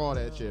 fuck all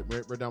that shit.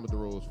 We're done with the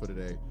rules for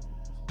today.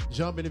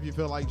 Jump in if you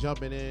feel like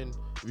jumping in.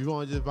 If you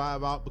want to just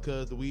vibe out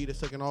because the weed is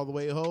sucking all the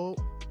way home,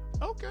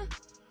 okay.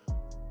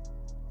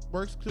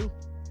 Works too.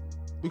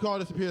 We call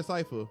this a pure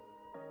cypher.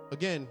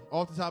 Again,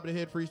 off the top of the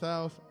head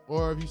freestyles,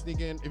 or if you sneak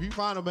in, if you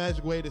find a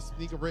magic way to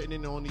sneak a written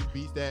in on these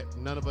beats that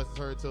none of us has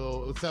heard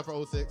till, except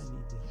for 06,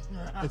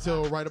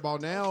 until right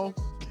about now,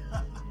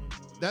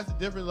 that's a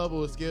different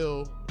level of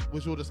skill,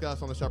 which we'll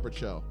discuss on the separate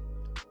show.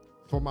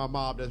 For my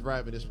mob that's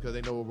rapping this because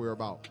they know what we're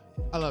about.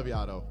 I love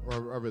y'all though,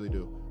 I really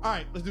do. All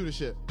right, let's do this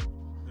shit.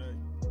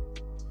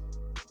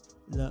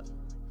 Look.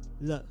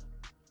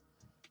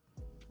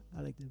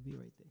 I like the beat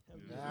right there.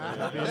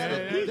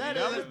 That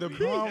was the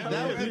beat.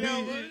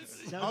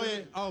 Oh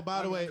yeah. Oh,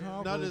 by the way,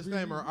 another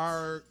disclaimer: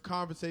 our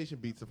conversation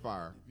beats are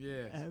fire.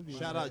 Yeah.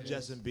 Shout out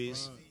Justin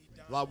Beast.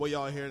 A lot of what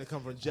y'all hearing to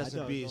come from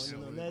Justin Beast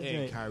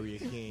and Kyrie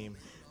Akeem.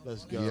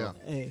 Let's go. Yeah.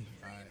 Hey.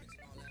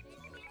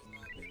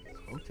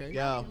 Okay.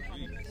 Yo,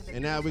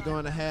 and now we're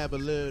going to have a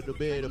little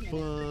bit of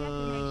fun.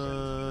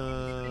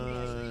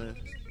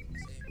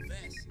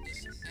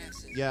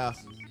 Yeah.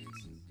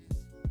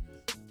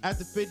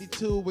 After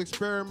 52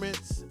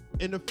 experiments,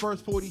 in the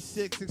first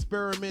 46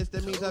 experiments,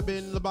 that means I've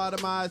been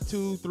lobotomized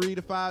 2, 3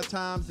 to 5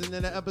 times. And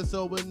then the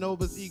episode with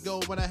Nova's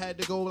ego, when I had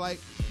to go like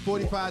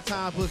 45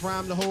 times, was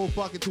rhyme the whole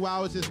fucking 2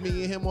 hours, just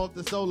me and him off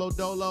the solo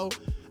dolo.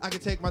 I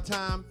can take my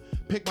time,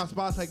 pick my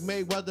spots like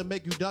Mayweather,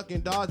 make you duck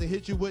and dodge and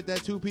hit you with that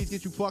 2-piece,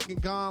 get you fucking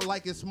gone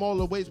like it's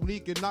smaller waist when he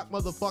could knock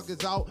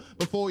motherfuckers out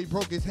before he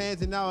broke his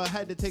hands, and now I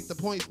had to take the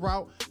points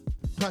route.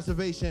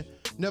 Preservation.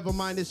 Never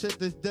mind this shit,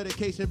 this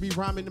dedication be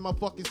rhyming in my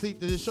fucking sleep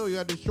to just show you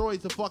I destroys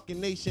the fucking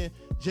nation.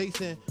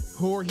 Jason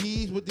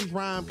Voorhees with these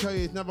rhyme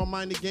carriers. Never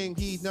mind the game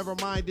keys, never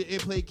mind the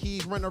play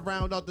keys. Run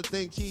around out the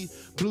thing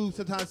cheese. Blue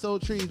sometimes so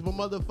trees, but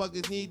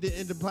motherfuckers need to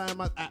end the plan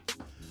my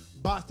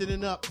Boston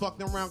it up,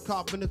 fucking around,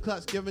 coughing the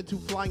clutch, giving 2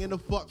 flying the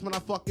fucks. When I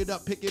fuck it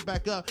up, pick it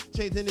back up,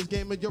 changing this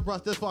game of your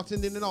rust, that's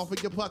fucking in and off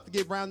of your plus to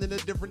get round in a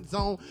different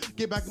zone.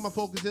 Get back in my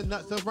focus and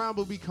nuts around,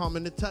 but we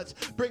coming to touch,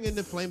 bringing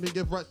the flame and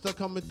your ruts still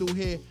coming through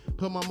here.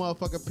 Put my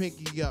motherfucking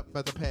pinky up,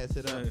 about to pass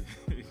it up.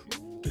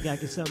 You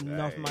gotta get something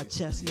off my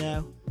chest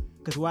now.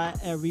 Cause why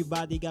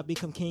everybody gotta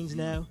become kings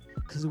now?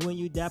 Cause when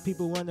you die,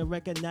 people wanna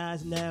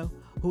recognize now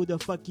who the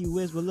fuck you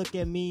is. But look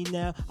at me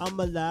now, I'm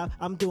alive,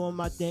 I'm doing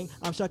my thing,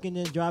 I'm shucking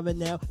and driving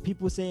now.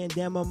 People saying,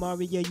 damn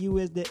Amari, yeah, you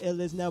is the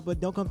illest now. But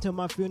don't come to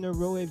my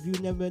funeral if you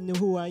never knew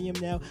who I am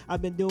now.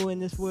 I've been doing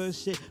this for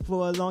shit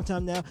for a long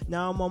time now.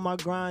 Now I'm on my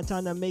grind,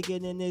 trying to make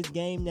it in this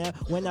game now.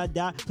 When I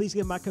die, please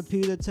give my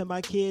computer to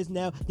my kids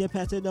now. Then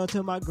pass it on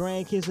to my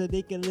grandkids so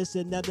they can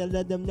listen now, to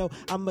let them know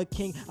I'm a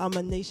king, I'm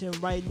a nation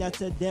right now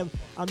to them.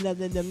 I'm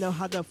letting them know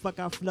how the fuck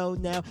I flow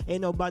now.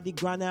 Ain't nobody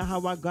grinding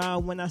how I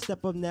grind when I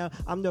step up now.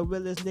 I'm the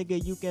realest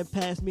nigga, you can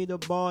pass me the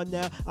ball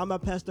now. I'ma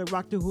pass the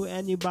rock to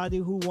anybody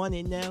who want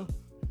it now.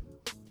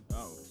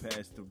 Oh,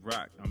 pass the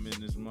rock. I'm in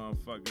this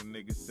motherfucker,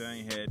 nigga. So I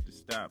ain't had to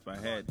stop. I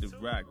had to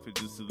rock for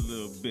just a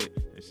little bit.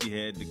 And she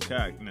had the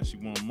cock. Now she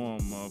want more,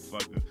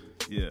 motherfucker.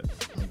 Yeah,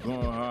 I'm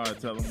going hard.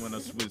 Tell them when I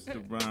switch the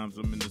rhymes.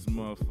 I'm in this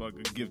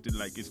motherfucker, gifted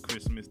like it's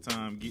Christmas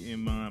time. Getting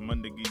mine, my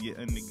nigga, yeah,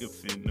 a nigga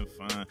finna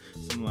find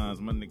some lines.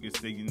 My nigga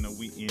say, you know,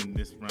 we in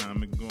this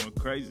rhyme and going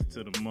crazy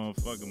till the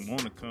motherfucker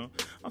wanna come.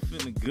 I'm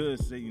feeling good,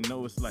 say, you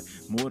know, it's like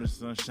more than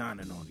sun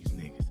shining on these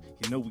niggas.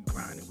 You know, we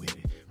grinding with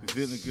it. We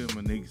feeling good,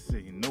 my nigga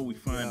say, you know, we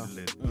finally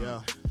lit.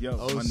 Yo,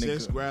 my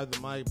 06, nigga. grab the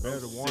mic,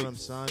 better warn them,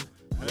 son.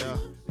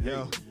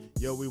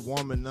 Yo, we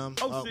warming them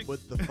up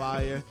with the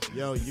fire.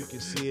 Yo, you can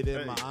see it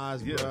in my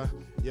eyes, bruh.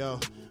 Yo,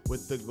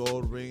 with the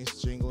gold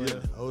rings jingling.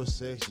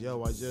 06,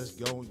 yo, I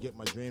just go and get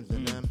my dreams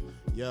in them.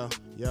 Yo,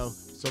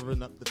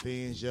 serving up the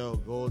fiends, yo,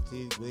 gold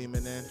teeth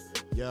gleaming in.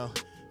 Yo,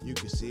 you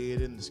can see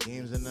it in the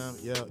schemes in them.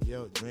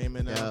 Yo,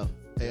 dreaming them.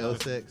 Yo,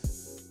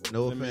 06,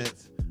 no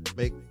offense.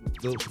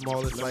 The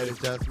smallest slight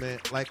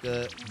adjustment, like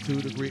a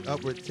 2-degree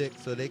upward tick,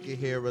 so they can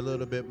hear a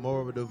little bit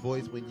more of the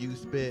voice when you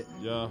spit.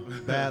 Yeah.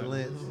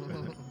 Balance.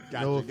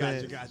 No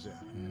offense. Gotcha.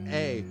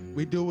 Hey,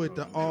 we do it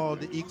to all,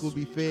 the equal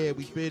be fair.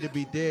 We fear to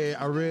be there.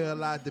 I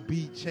realize the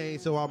beat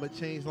changed, so I'ma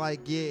change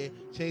like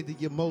change the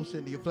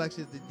emotion, the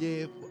inflections,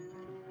 the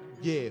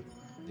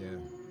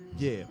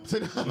yeah. So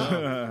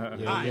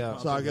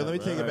again, let me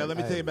take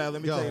it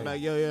back.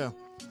 Yo.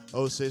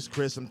 06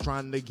 Chris, I'm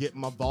trying to get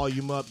my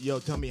volume up. Yo,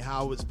 tell me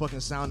how it's fucking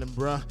sounding,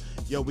 bruh.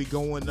 Yo, we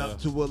going up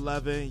to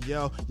 11.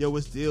 Yo,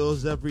 it's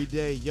deals every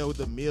day. Yo,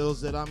 the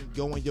meals that I'm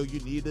going. Yo, you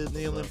need to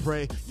kneel and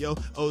pray. Yo,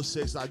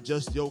 06, I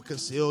just,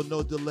 conceal,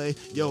 no delay.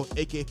 Yo,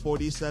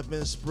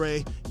 AK-47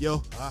 spray.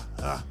 Yo,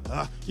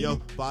 Yo,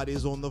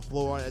 bodies on the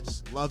floor. I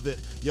just love it.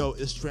 Yo,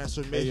 it's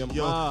transformation. AMR.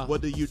 Yo,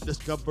 what are you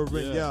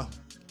discovering? Yeah.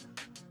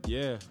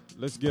 Yeah,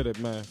 let's get it,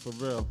 man, for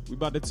real. We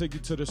about to take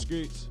you to the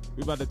streets.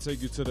 We about to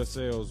take you to the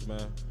cells,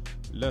 man.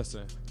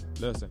 Listen.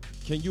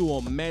 Can you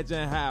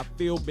imagine how I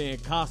feel being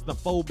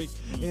claustrophobic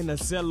in a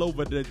cell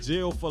over the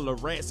jail full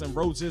of rats and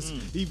roaches?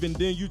 Even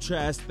then, you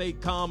try to stay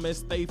calm and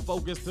stay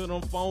focused to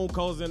them phone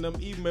calls and them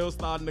emails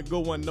starting to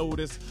go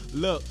unnoticed.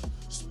 Look,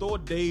 store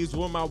days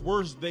were my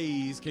worst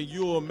days. Can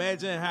you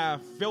imagine how I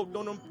felt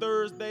on them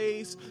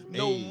Thursdays?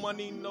 No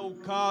money, no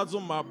cards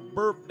on my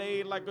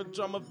birthday. Like a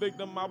trauma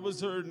victim, I was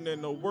hurting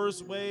in the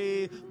worst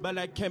way. But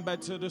I came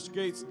back to the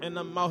streets and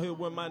I'm out here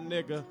with my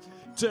nigga.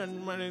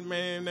 Turn running,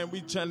 man, and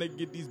we trying to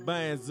get these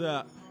bands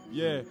up.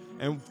 Yeah,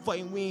 and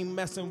fighting, we ain't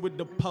messing with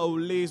the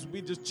police.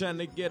 We just trying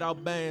to get our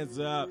bands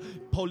up.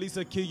 Police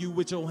will kill you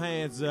with your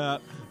hands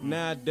up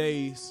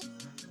nowadays.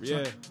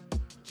 Yeah.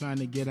 Trying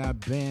to get our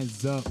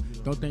bands up.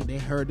 Don't think they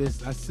heard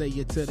us. I say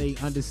it till they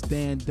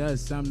understand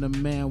us. I'm the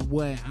man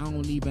what? I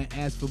don't even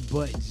ask for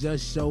but.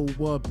 Just show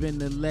up in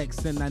the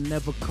Lex and I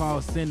never call,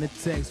 send a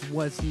text.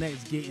 What's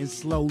next? Getting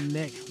slow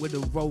neck with a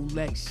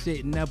Rolex.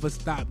 Shit never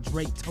stop.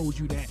 Drake told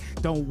you that.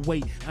 Don't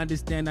wait.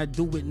 Understand I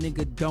do it,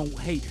 nigga. Don't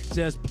hate.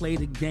 Just play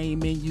the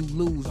game and you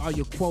lose all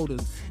your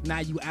quotas.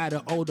 Now you out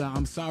of order.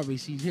 I'm sorry,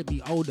 she hit me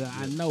older.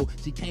 I know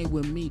she came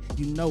with me.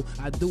 You know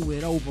I do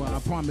it over. I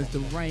promise the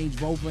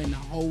Range Rover and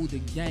hold the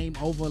game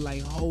over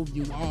like Hov.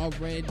 You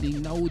already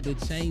know the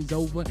chain's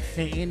over.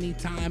 And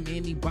anytime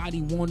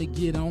anybody wanna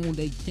get on,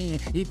 they can.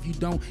 If you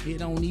don't, it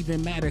don't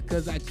even matter,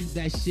 cause I keep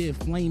that shit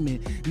flaming.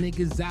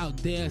 Niggas out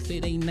there say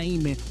they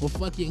naming. Well,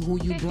 fuck it,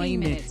 who you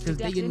blaming? Cause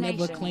they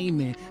never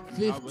claiming.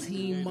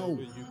 15 more.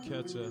 You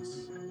catch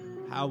us.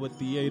 Howard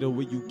Theater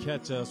where you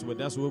catch us. Well,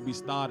 that's where we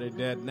started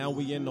at. Now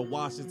we in the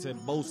Washington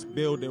Post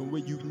building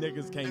where you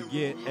niggas can't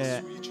get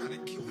at.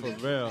 For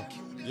real.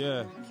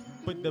 Yeah.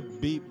 Put the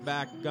beat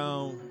back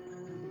on.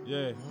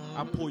 Yeah.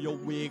 I pull your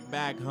wig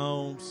back,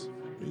 Holmes.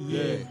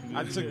 Yeah.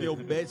 I took your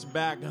bitch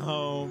back,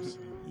 Holmes.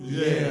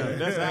 Yeah.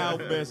 That's our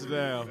bitch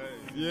now.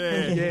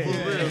 Yeah.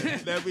 For real.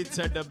 Then we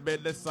turned up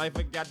in the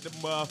cypher, got the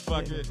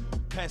motherfucker.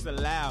 Pass it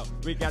loud.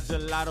 We got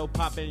gelato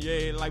popping,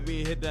 yeah, like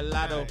we hit the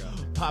lotto.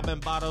 Popping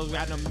bottles,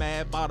 got them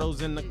mad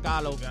bottles in the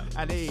gallo.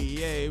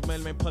 Yeah,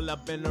 when we pull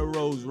up in the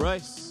Rolls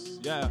Royce.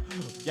 Yeah,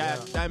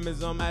 got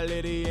diamonds on my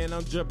lady and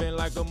I'm dripping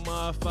like a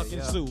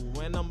motherfucking suit.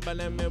 When I'm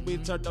burning, man, we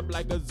turned up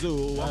like a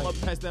zoo. I'ma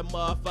pass that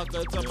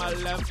motherfucker to my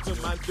left, to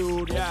my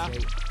dude, yeah.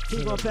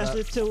 He gon' pass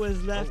it to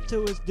his left,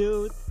 to his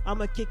dude.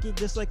 I'ma kick it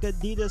just like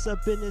Adidas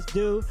up in this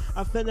dude.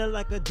 I'm feeling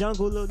like a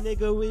jungle little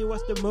nigga, really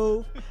wants to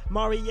move.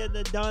 Amari at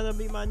the Donna,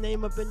 be my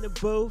name up in the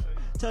booth.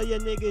 Tell your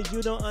niggas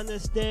you don't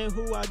understand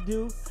who I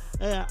do.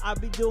 I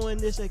be doing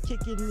this and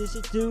kicking this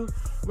shit too.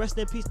 Rest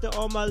in peace to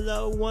all my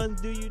loved ones,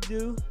 do you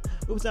do?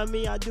 Oops, I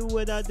mean, I do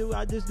what I do,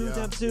 I just do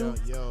time too.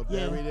 Yo,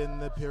 buried in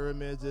the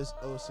pyramids, this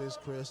 06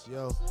 Chris,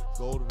 yo.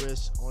 Gold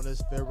rich on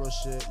this pharaoh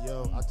shit,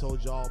 yo. I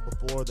told y'all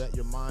before that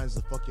your mind's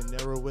the fucking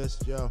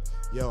narrowest, yo.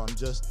 I'm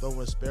just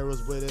throwing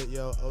sparrows with it,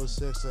 yo.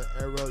 06 an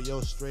arrow, yo,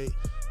 straight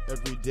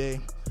every day.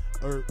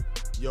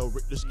 Yo,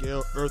 Richter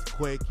scale,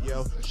 earthquake,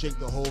 yo. Shake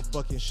the whole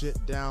fucking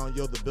shit down,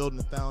 yo. The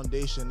building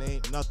foundation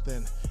ain't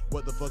nothing.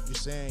 What the fuck you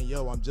saying,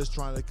 yo? I'm just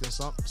trying to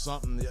consume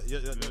something.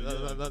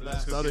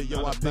 Stutter,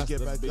 yo, I pick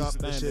it back up.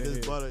 This shit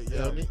is butter,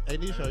 yo. Hey,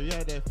 Nisha, you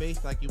had that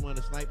face like you want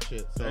to snipe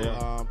shit. So,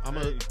 I'm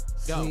gonna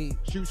go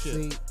shoot shit.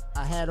 See,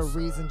 I had a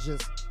reason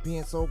just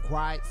being so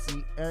quiet.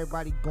 See,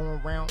 everybody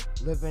going around,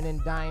 living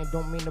and dying.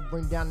 Don't mean to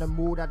bring down the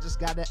mood. I just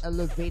gotta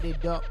elevate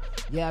it up.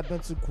 Yeah, I've been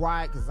too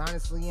quiet, cause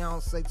honestly, I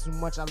don't say too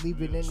much. I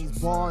leave it in these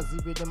bars,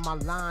 leave it in my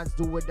lines.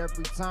 Do it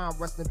every time.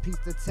 Rest in peace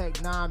to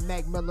Tech 9,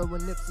 Mac Miller,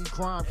 and Nipsey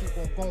Crime.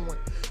 Keep on going.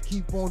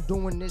 Keep on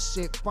doing this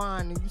shit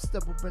fine. And you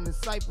step up in the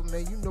cypher,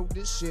 man, you know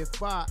this shit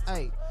fire.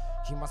 Hey,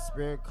 keep my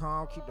spirit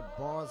calm, keep the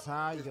bars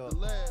high. Yo.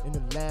 In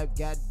the lab,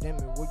 goddamn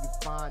it, where you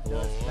find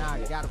us? Now I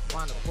gotta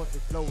find a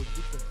perfect flow where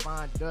you can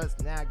find us.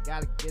 Now I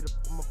gotta get up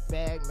from my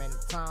bag, man,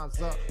 the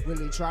time's up.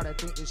 Really try to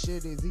think this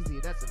shit is easy,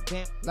 that's a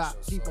damn lie.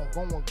 Keep on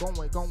going on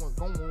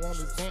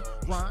this damn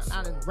grind.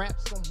 I done rap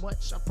so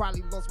much, I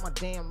probably lost my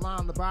damn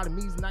line. The bottom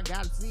me's and I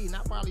gotta see it, and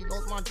I probably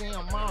lost my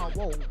damn mind.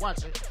 Whoa,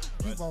 watch it.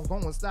 Keep on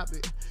going, stop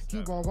it.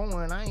 keep on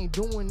going. I ain't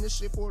doing this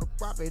shit for the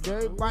profit.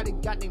 Everybody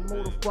got their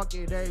motor, fuck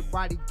it.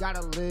 Everybody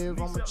gotta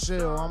live. I'ma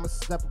chill. I'ma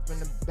step up in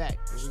the back.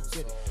 We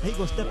get it. He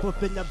gon' step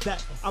up in the back,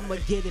 I'ma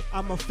get it,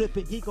 I'ma flip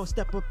it. He gon'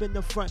 step up in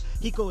the front,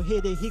 he gon'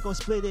 hit it, he gon'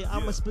 split it.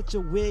 I'ma split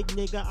your wig,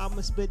 nigga,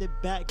 I'ma split it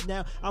back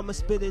now. I'ma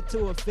split it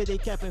to a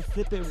fitted cap and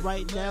flip it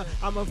right now.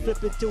 I'ma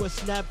flip it to a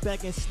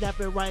snapback and snap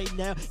it right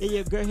now. And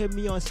your girl hit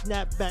me on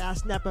snapback, I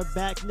snap her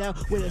back now.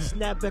 With a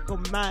snapback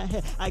on my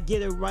head, I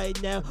get it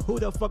right now. Who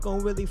the fuck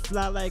gon' really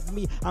fly like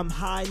me? I'm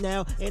high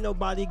now, ain't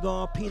nobody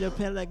gon' Peter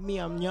Pan like me,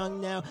 I'm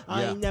young now.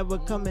 I ain't never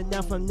coming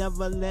down from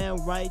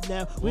Neverland right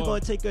now. We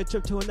gon' take a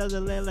trip to another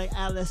land like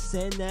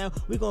Allison now.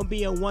 We gon'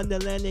 be in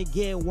Wonderland and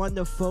get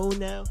wonderful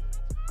now.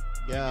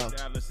 Yeah.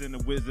 Dallas and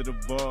the Wizard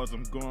of Oz.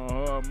 I'm going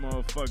hard,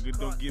 motherfucker.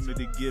 Don't give me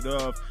the get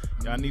off.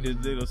 Y'all need a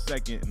little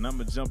second, and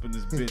I'ma jump in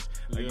this bitch.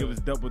 Like it was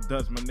double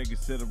dutch. My nigga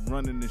said I'm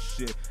running this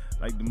shit.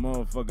 Like the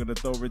motherfucking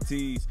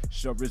authorities.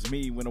 Sure as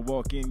me. When I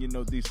walk in, you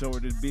know these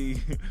shoulders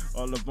be.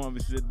 All up on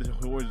me, shit, the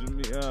horse with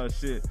me. Oh,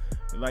 shit.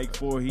 Like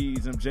 4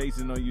 he's. I'm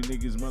Jason on you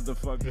niggas,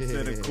 motherfucker.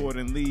 Said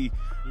accordingly.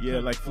 Yeah,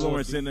 like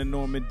Florence in the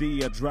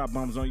Normandy. I drop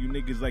bombs on you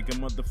niggas like a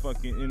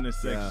motherfucking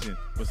intersection.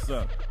 What's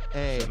up?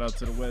 Hey. Shout out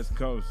to the West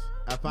Coast.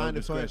 I find no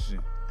it funny.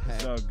 discretion.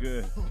 It's all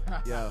good.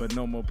 Yeah. But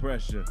no more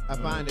pressure. I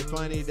find it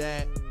funny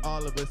that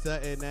all of a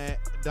sudden that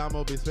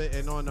Damo be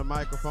spitting on the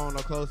microphone or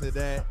close to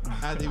that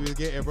as he was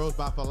getting roast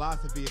by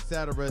philosophy,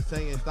 etc.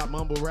 Saying stop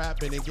mumble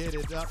rapping and get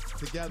it up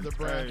together,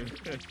 bro.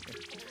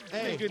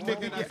 Hey,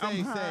 nigga,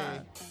 I'm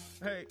high.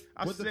 Hey,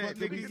 I What the said, fuck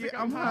did he nigga, say?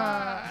 yeah, I'm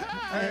high.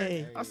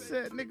 Hey. I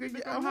said, nigga,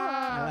 yeah, I'm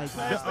high. I like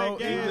that. The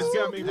OE just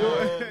got me, boy.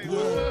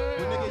 Well,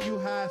 nigga, you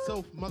high,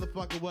 so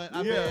motherfucker, what?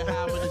 I been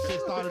high when the shit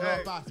started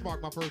off. I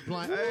sparked my first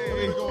blunt. Hey.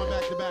 We're going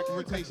back to back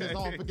rotations,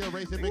 all for good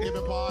racing, been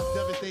giving bars,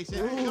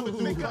 devastation, coming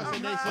through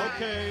crushing nation.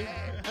 Okay.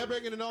 And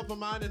bringing it off of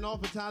mine and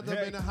off of times. I've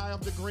been high off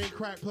the green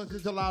crack, plus the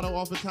gelato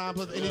off of time,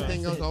 plus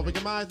anything else off of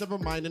your minds, never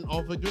mind, and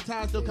off of your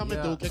time still coming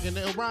through, kicking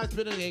the rhyme,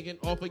 spitting, again,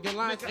 off of your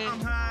lines. I'm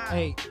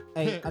high.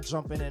 Hey, I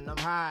jumping and I'm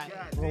high.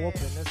 Blow up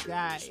in the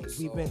sky.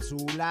 We been too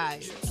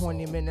live.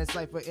 20 minutes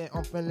cypher and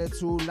I'm feeling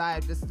too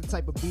live. This the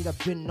type of beat I've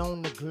been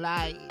known to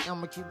glide.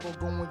 I'ma keep on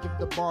going, give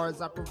the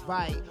bars I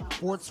provide.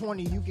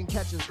 420, you can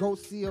catch us, go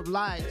see of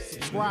live.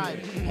 Subscribe.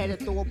 Had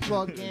to throw a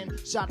plug in.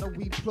 Shot the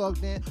weed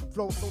plugged in.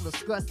 Flow so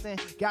disgusting.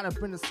 Got up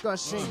in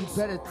discussion. You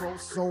better throw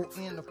soul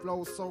in. The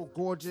flow so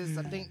gorgeous.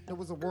 I think there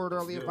was a word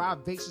earlier.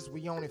 Vivacious,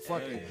 we own it.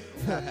 Fuck it.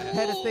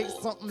 Had to think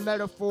something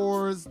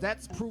metaphors.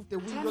 That's proof that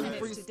we really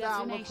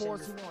freestyle. Of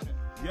course, we want it.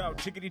 Yo,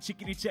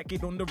 chickity check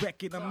it on the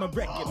record. I'm a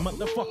record,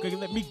 motherfucker.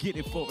 Let me get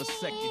it for a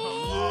second.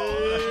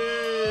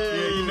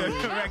 Yeah, you know,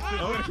 correct.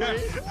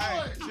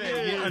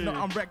 Okay. Yeah, I know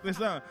I'm reckless,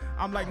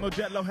 I'm like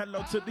Modelo.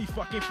 Hello to these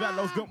fucking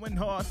fellows. Going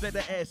hard, said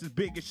the ass is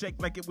big and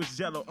shake like it was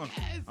jello.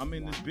 I'm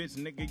in this bitch,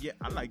 nigga. Yeah,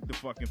 I like the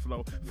fucking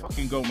flow.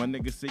 Fucking go, my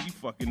nigga. Say you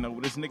fucking know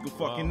this nigga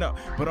fucking up.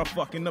 But I'm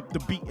fucking up the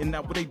beat and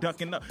now they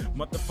ducking up.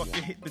 Motherfucker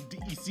hit the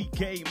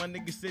DECK. My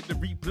nigga said the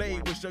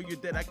replay will show you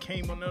that I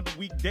came on other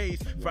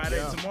weekdays.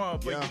 Friday tomorrow,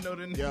 but you know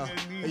the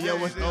Hey, yo,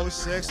 it's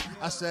 06.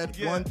 I said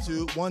 1,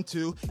 2, 1,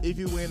 2. If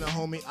you ain't a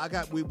homie, I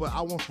got weed, but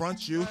I won't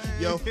front you.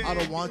 Yo, I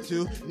don't want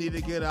to. Need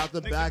to get out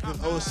the back of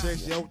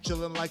 06. Yo,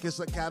 chilling like it's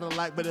a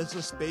Cadillac, but it's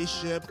a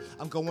spaceship.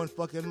 I'm going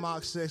fucking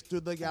Mach 6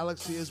 through the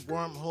galaxy. It's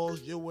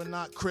wormholes. You are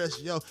not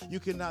Chris. Yo, you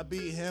cannot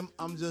beat him.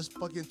 I'm just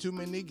fucking too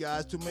many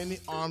guys, too many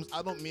arms.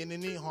 I don't mean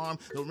any harm.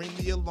 Don't ring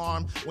the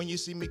alarm when you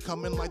see me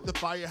coming like the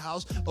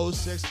firehouse.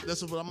 06,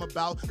 this is what I'm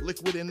about.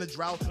 Liquid in the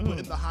drought. Put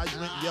in the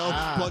hydrant. Yo,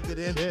 plug it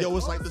in. Yo,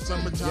 it's like the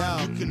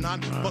summertime. You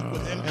cannot fuck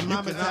with him. And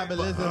my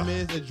metabolism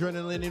is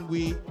adrenaline and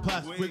weed.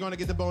 Plus, we're gonna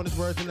get the bonus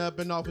version up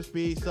and off of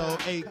speed. So,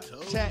 hey,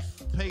 chat,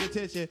 pay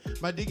attention.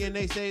 My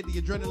DNA say the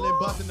adrenaline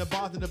busting the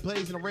bars in the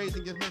place and the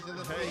raising gets missing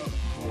the face.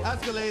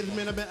 Escalators,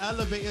 man, I've been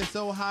elevating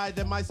so high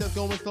that myself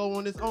going slow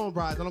on its own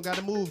rise. I don't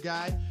gotta move,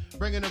 guy.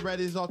 Bringing the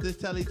reddies off this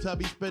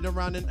Teletubby, spin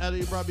around in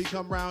Ellie Rubby,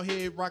 come round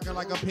here, rocking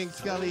like a pink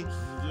skelly.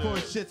 For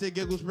shits and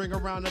giggles, bring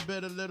around a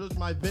bit of littles.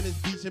 My Venice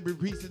Beach and be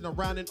reaching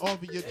around and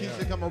off of your keys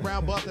and come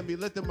around, bust and be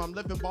lifting. I'm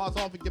lifting bars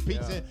off of your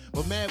pizza.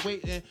 But mad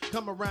waiting,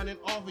 come around and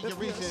off of your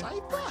reaching.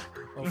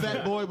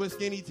 Fat boy with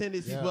skinny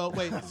tendencies. Well,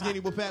 wait, skinny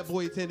with fat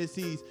boy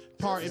tendencies.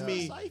 Pardon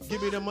me.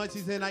 Give me the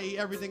munchies and I eat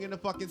everything in the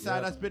fucking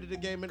side. I spit it the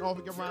game and off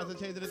of your rhymes and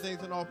change the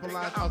things and off the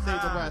lines. I'll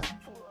save the rest.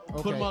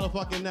 Put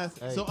motherfucking nest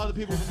so other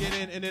people can get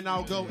in and then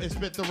I'll go and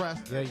spit the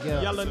rest.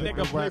 Yellow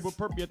nigga play with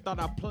purple, you thought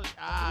I play.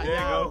 There you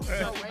go.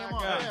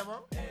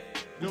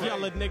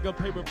 Yellow nigga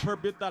play with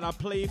purple, you thought I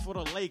played for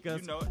the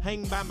Lakers.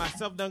 Hang by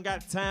myself, don't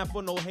got time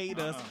for no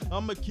haters.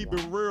 I'ma keep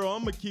it real,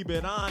 I'ma keep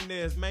it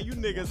honest. Man, you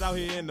niggas out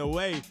here in the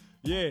way.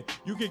 Yeah,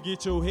 you can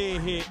get your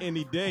head hit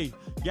any day.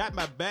 Got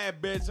my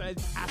bad bitch,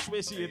 I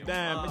swear she a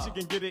dime, and she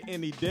can get it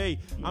any day.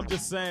 I'm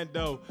just saying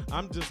though,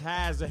 I'm just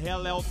high as the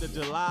hell out the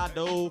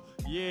gelato.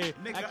 Yeah,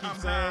 I keep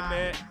saying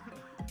that.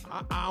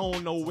 I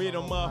don't know where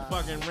the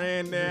motherfucking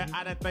ran there.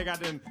 I didn't think I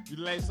didn't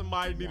let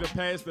somebody need to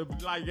pass the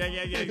like yeah.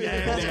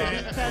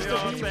 Pass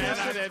the beat.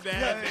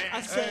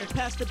 I said,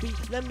 pass the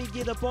beat. Let me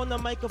get up on the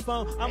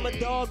microphone. I'm a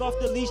dog off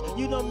the leash.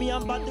 You know me,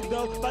 I'm about to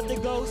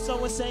go.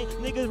 So insane.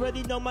 Niggas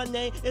already know my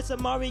name. It's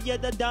Amari, yeah,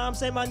 the dime.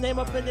 Say my name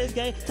up in this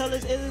game. Tell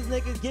us illest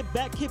niggas, get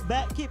back. Flip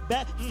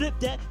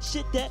that,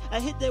 shit that. I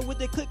hit that with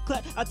the click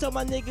clap. I tell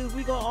my niggas,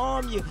 we gon'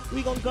 arm you.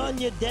 We gon' gun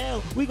you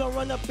down. We gon'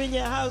 run up in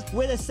your house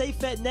where the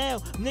safe at now.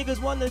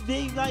 Niggas wanna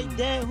be like,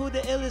 damn, who the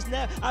illest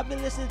now? I've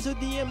been listening to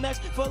DMX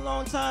for a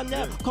long time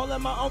now.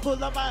 Calling my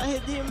uncle up, I hear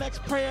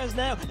DMX prayers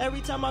now.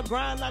 Every time I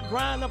grind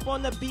up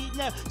on the beat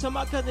now. Tell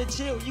my cousin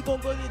chill, you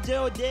gon' go to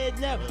jail dead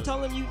now.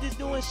 Tell him you just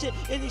doing shit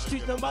in these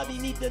streets. Nobody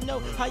need to know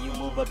how you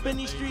move up in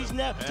these streets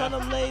now. Tell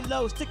them lay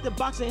low, stick the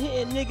box and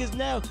hitting niggas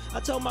now. I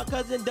told my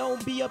cousin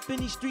don't be up in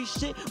these street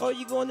shit, or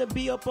you gonna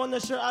be up on the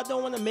shirt. I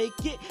don't wanna make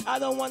it. I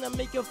don't wanna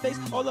make your face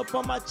all up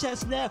on my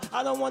chest now.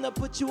 I don't wanna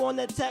put you on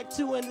that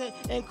tattoo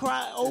and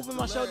cry over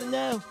my shoulder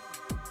now.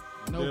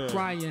 No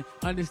crying,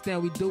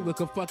 understand we do it,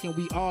 cause fucking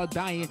we all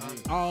dying,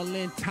 all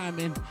in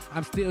timing.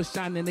 I'm still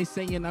shining, they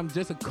saying I'm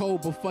just a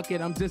cold, but fuck it,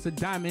 I'm just a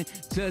diamond.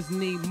 Just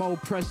need more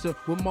pressure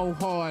with more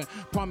hard.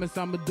 Promise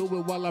I'ma do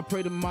it while I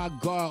pray to my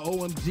God.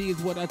 OMG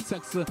is what I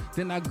text her,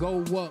 then I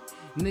go up.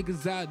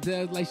 Niggas out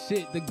there like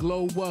shit, the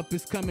glow up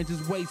is coming,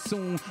 just wait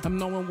soon. I'm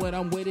knowing what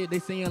I'm with it, they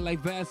saying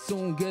like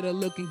soon. Get her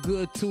looking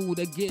good too,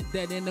 they get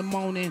that in the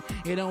morning.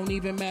 It don't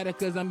even matter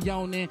cause I'm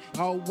yawning,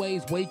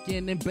 always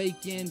waking and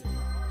baking.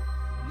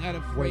 Not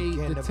afraid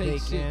to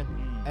take shit.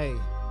 Hey,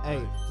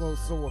 flow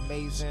so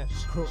amazing,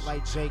 cook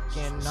like Jake,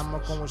 and I'm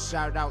gonna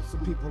shout out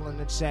some people in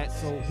the chat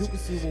so you can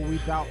see what we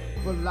bout.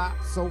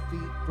 Sophie,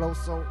 flow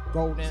so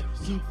golden.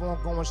 Keep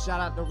on going,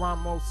 shout out to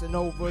Ramos and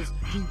Overs.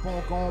 Keep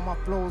on going, my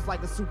flow's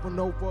like a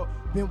supernova.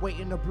 Been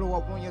waiting to blow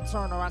up on your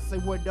turner. I say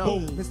what up,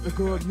 Mr.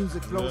 Good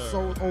Music, flow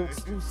so old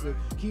exclusive.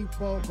 Keep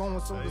on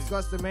going, so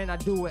disgusting, man. I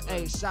do it.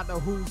 Hey, shout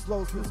out Who's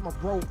Flows, this my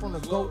bro from the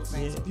Goats,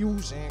 man.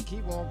 Fusion,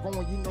 keep on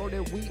going, you know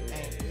that we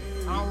ain't.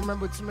 I don't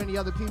remember too many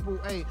other people.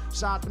 Hey,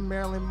 shout out to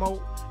Marilyn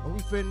Moat, and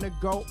we finna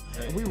go.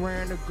 And we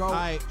raring to go.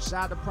 Shout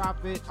out to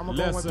Prophet. I'm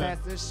gonna go and pass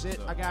this shit.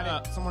 I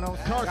got it. Someone else.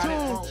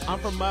 Cartoon. I'm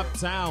from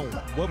uptown,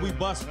 where we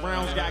bust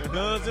rounds. Got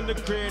guns in the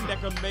crib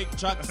that can make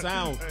truck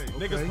sounds.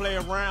 Niggas play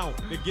around,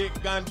 they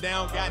get gunned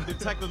down. Got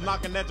detectives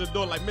knocking at your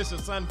door like Mission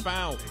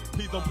Sunfound.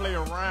 Please don't play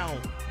around.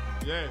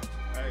 Yeah.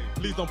 Hey,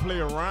 please don't play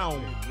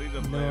around. Please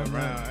don't play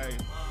around. Hey.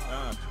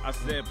 I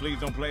said, please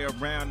don't play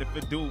around. If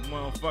it do,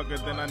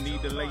 motherfucker, then I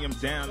need to lay him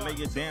down. Lay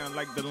it down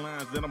like the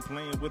lines that I'm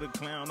playing with a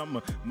clown. I'm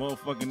a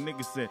motherfucking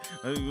nigga said.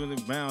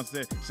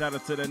 Said, shout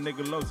out to that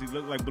nigga Los. He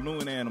look like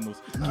balloon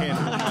animals. Can't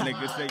my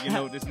nigga say, you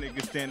know, this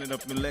nigga standing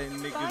up and letting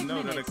niggas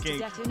know that I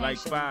can't like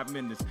 5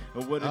 minutes.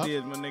 Or what it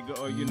is, my nigga.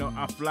 Or, you know,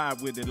 I fly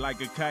with it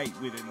like a kite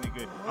with it,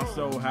 nigga. I'm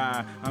so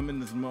high. I'm in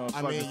this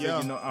motherfucker.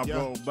 You know, I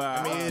roll by.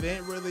 I mean, it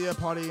ain't really a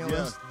party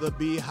unless the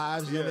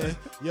beehives in it.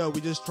 Yo, we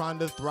just trying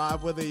to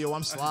thrive with it. Yo,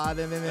 I'm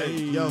sliding in it.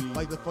 Yo,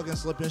 like the fucking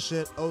slipping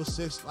shit.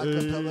 06, like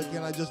a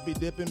pelican, I just be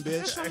dipping,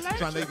 bitch.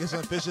 Trying to get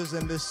some fishes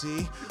in the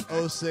sea.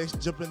 06,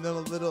 jumping in a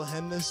little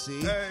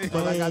Hennessy.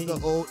 But I got the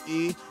old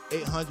E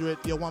 800.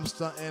 Yo, I'm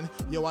stunting.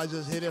 Yo, I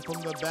just hit it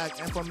from the back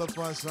and from the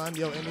front, son.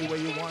 Yo, any way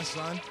you want,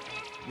 son.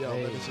 Yo,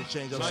 let us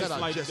change up. Shout out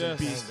like Jesse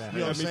Beast. You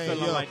know what I'm saying?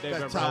 Yo, like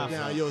that top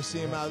down. Yo, see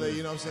him out there.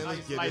 You know what I'm saying?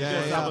 Let's get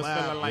it. I was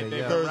feeling like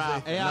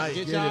Thursday. Hey, I'll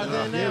get y'all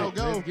there now.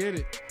 Go. Let's get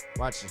it.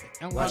 Watch it.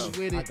 I'm watching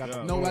with it.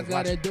 I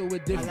gotta do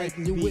it different.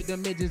 You with the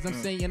midgets, I'm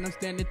saying I'm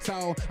standing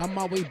tall. I'm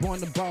always born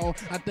to ball.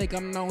 I think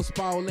I'm known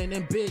spalling.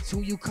 And bitch,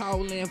 who you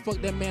calling?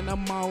 Fuck that man,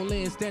 I'm all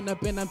in. Stand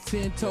up and I'm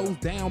 10 toes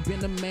down.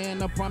 Been a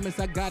man, I promise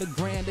I got a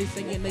grand. They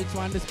saying they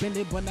trying to spend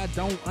it, but I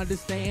don't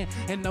understand.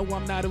 And no,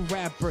 I'm not a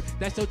rapper.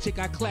 That's your chick,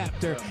 I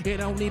clapped her. It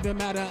don't even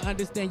matter,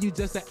 understand you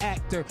just an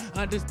actor.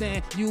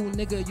 Understand you,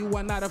 nigga, you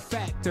are not a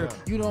factor.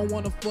 You don't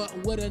wanna fuck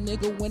with a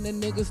nigga when the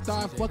nigga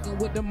start fucking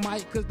with the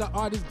mic, cause the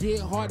artists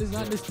get hard.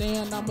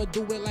 Understand, I'ma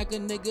do it like a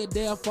nigga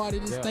there fought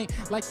it. This thing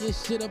like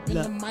this shit up in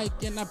the mic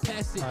and I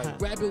pass it.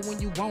 Grab it when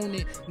you want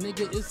it,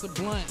 nigga. It's a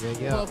blunt.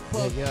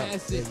 Puff,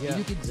 pass it.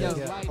 You can just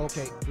like.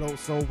 Okay, flow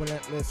so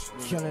relentless,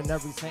 killing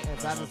every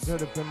sentence. I just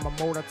build up in my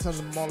mode. I tell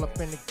them all up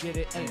in to get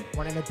it. Hey,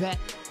 running it back.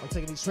 I'm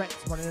taking these tracks,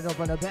 running it up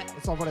on the back.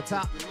 It's over the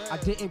top. I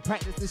didn't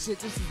practice this shit.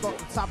 This is off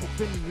the top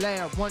of any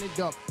lab. Run it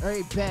up,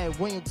 very bad.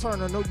 William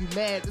Turner, know you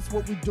mad. This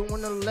what we do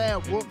in the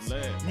lab. Whoops,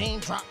 name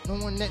drop,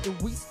 knowing that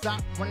we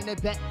stop running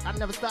it back. I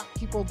never stop.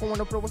 Keep on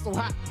going up there, what's so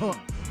hot?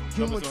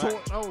 Human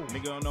torch,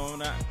 nigga don't know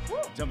that.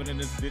 Jumping in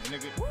this bitch,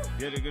 nigga.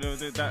 Yeah, nigga don't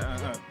do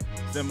that.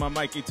 Said my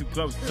mic ain't too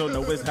close, so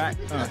know it's hot.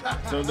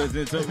 So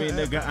listen to me,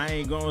 nigga. I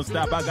ain't gonna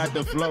stop. I got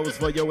the flows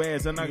for your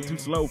ass. I'm not too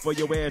slow for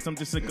your ass. I'm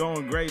just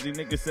going crazy.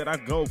 Nigga said I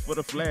go for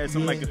the flash.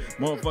 I'm like a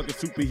motherfucking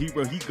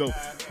superhero. He go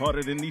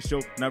harder than these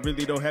show. Not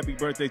really though. Happy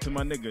birthday to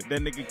my nigga.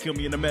 That nigga kill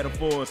me in the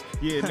metaphors.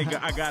 Yeah,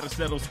 nigga, I gotta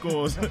settle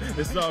scores.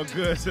 It's all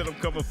good. Shit, I'm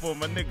coming for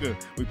my nigga.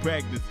 We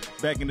practice.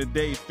 Back in the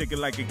day, sticking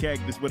like a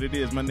cactus. What it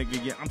is, my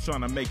nigga. Yeah, I'm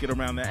trying to make it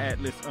around the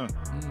Atlas.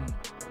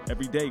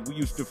 Every day we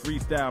used to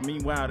freestyle.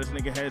 Meanwhile, this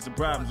nigga had some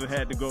problems and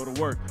had to go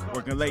to work.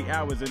 Working late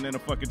hours and then a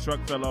fucking truck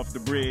fell off the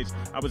bridge.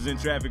 I was in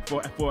traffic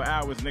for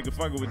hours, nigga,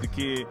 fucking with the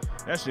kid.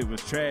 That shit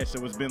was trash.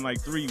 So it's been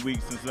like 3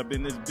 weeks since I've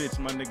been this bitch.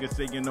 My nigga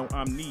say, you know,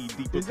 I'm knee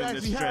deep up in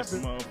this stress,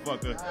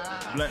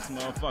 motherfucker. Bless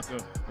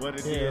motherfucker. What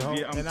it is,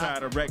 yeah, I'm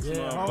tired of Rex,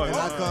 motherfucker. And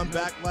I come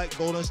back like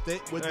Golden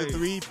State with the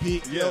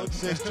 3-peat. Yo,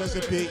 6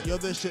 Chesapeake. Yo,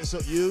 this shit so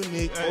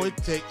unique. Or it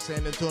takes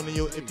San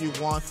Antonio if you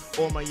want,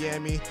 or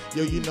Miami.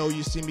 Yo, you know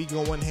you see me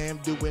going ham,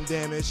 doing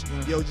damage.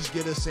 Yo, just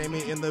get a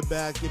Sammy in the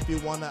back if you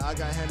wanna. I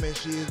got ham and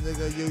cheese,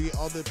 nigga. Yo, you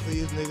all the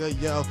please, nigga.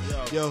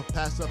 Yo,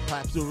 pass the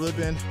pipes to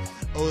ribbon.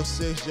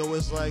 06, yo,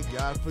 it's like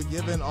God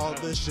forgiven all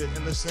this shit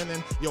in the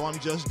sinning. Yo, I'm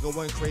just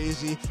going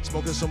crazy,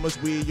 smoking so much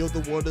weed. Yo,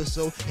 the water's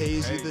so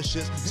hazy, the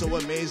shit's so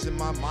amazing,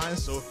 my mind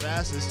so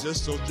fast, it's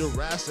just so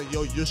Jurassic.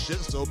 Yo, your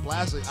shit's so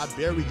plastic, I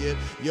bury it.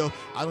 Yo,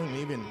 I don't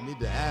even need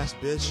to ask,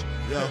 bitch.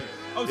 Yo.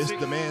 It's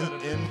the man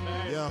in,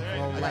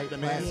 I got the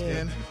man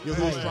in. Yo,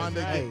 who's trying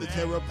to get the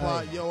terror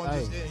plot? Yo, I'm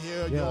just in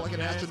here, yo, like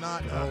an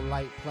astronaut. Flow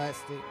like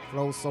plastic,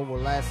 flow so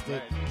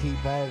elastic,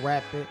 keep on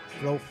rapping,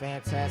 flow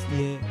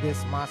fantastic.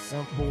 This my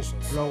simple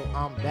flow,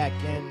 I'm back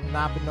in.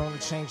 I've been on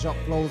to change up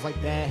flows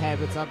like bad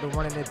habits. I've been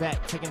running it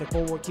back, taking it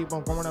forward, keep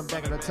on going, I'm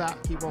back at the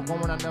top. Keep on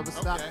going, I never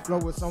stop. Flow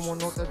with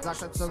someone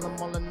orthodox, I tell them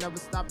all I never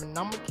stop. And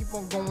I'ma keep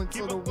on going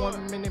till the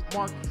 1 minute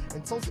mark.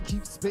 And Tulsa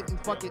keep spitting,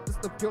 fuck it, this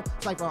the pure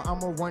cypher.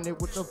 I'ma run it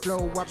with the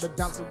flow. I've been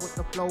bouncing with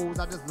the flows.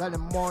 I just let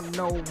them all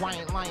know I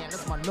ain't lying.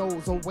 That's my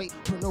nose. Oh wait,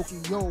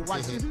 Pinocchio.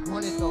 I just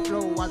running the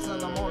flow. I tell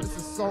them all this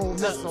is soul.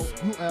 So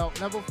UL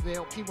never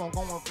fail. Keep on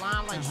going,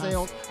 flying like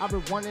sails. I've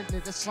been running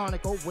it. This Sonic.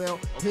 Oh well.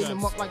 Hit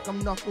them up like them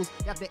knuckles.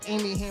 Got the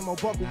Amy Hammer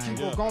buckle.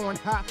 Keep on going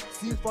high.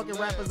 See you fucking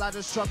rappers. I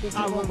just chuckle. Keep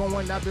on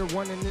going. I've been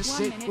running this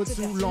shit for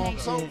too long.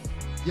 So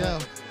yo.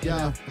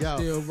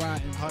 Still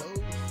riding.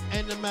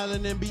 And the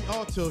melanin be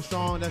also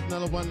strong. That's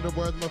another one of the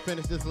words I'm gonna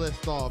finish this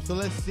list off. So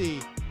let's see.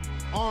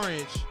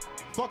 Orange,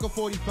 fuck a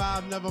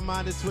 45, never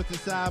mind the twist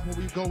aside when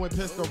we go and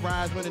pistol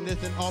rides, running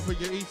this and offer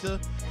your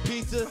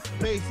pizza,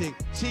 basic,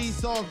 cheese,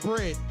 sauce,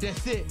 bread,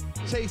 that's it,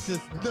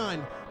 chasers,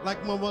 none,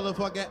 like my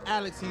motherfucking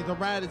Alexies or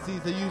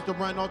Radices I used to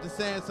run off the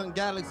Samsung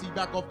Galaxy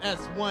back off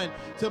S1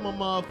 till my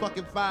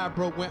motherfucking 5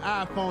 broke when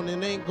iPhone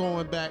and ain't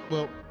going back,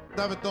 well,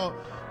 never thought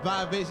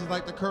vibrations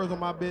like the curves on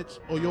my bitch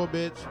or your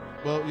bitch,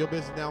 well, your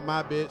bitch is now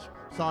my bitch.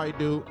 Sorry,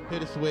 dude.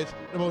 Hit a switch.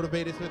 The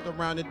motivated switch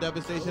around the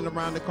devastation,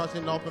 around the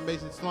crushing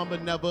information. Slumber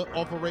never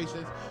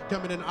operations.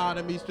 Coming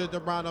in me, stripped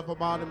around up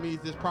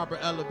abotomies. This proper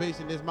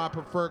elevation is my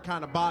preferred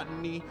kind of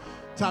botany.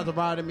 Times of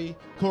riding me.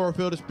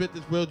 Chlorophyll to spit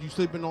this world. You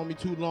sleeping on me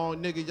too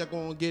long, nigga. You're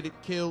gonna get it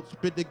killed.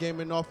 Spit the game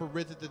and offer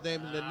riches. The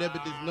name and the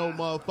nibbit. There's no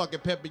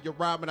motherfucking pepper. You're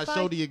robbing. I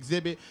show the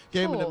exhibit.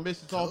 Game and the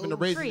missions off in the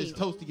raisin is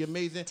toasty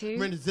amazing.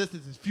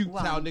 Resistance is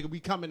futile, nigga. We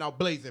coming out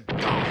blazing.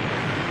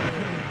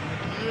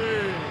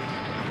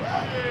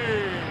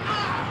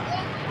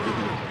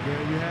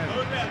 There you have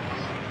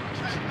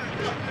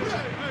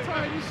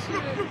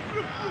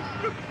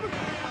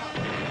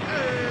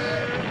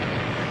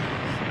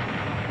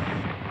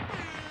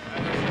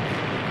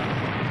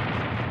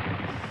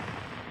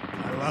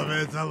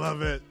I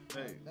love it.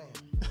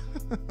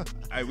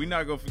 Hey, we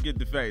not gonna forget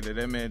the fact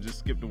that man just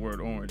skipped the word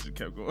orange and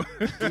kept going.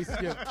 He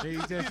skipped. He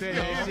just said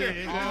that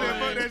shit.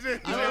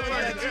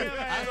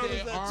 I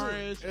said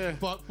orange,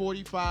 fuck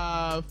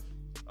 45.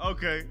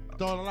 Okay.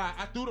 Throw the line.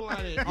 I threw the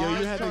line in. Yo,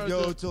 you had to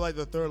go to like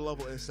the 3rd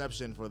level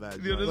Inception for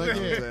that. Yeah, like,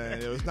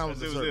 it was not on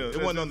the surface.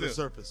 It wasn't on the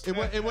surface.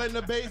 It wasn't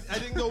the base. I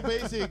didn't go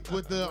basic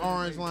with the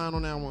orange line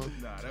on that one.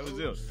 Nah, that was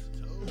it.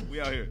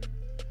 We out here.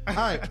 All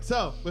right.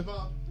 So with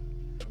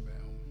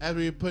as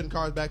we putting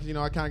cards back, you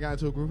know, I kind of got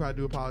into a group. I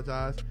do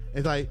apologize.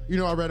 It's like, you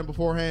know, I read them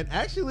beforehand.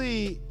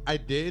 Actually, I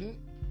didn't.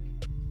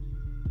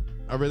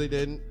 I really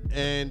didn't.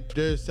 And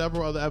there's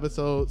several other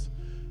episodes.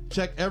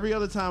 Check every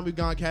other time we've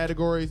gone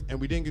categories and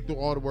we didn't get through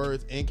all the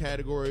words in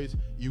categories.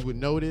 You would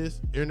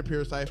notice in the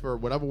pure cipher,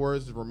 whatever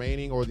words is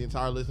remaining or the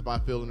entire list, if I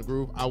fill in the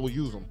groove, I will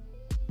use them.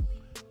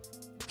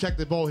 Check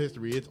the vote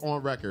history. It's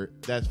on record.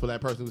 That's for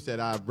that person who said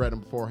I've read them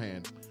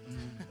beforehand.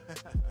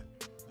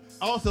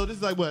 Also, this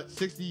is like, what,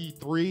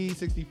 63,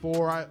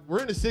 64? We're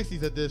in the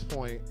 60s at this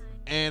point,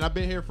 and I've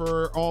been here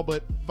for all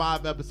but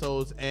 5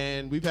 episodes,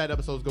 and we've had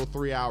episodes go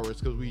 3 hours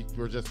because we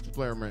were just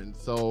experimenting.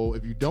 So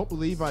if you don't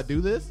believe I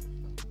do this,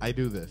 I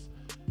do this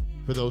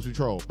for those who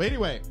troll. But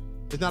anyway,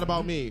 it's not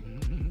about me.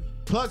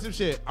 Plug some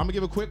shit. I'm going to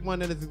give a quick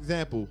one as an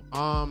example.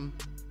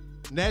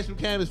 National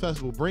Cannabis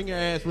Festival. Bring your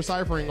ass. We're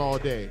ciphering all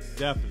day.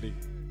 Definitely.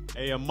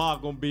 Hey, Amari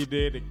gonna be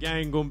there. The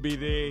gang gonna be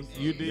there.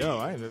 You did. Yo,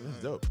 I ain't know.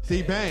 That's dope.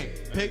 See, bang.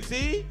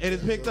 See? And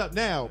it's picked up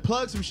now.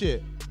 Plug some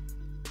shit.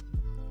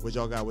 What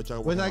y'all got? What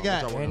I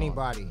got?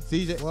 Anybody.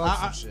 CJ. Plug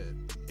some shit.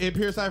 In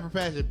pure cipher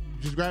fashion,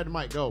 just grab the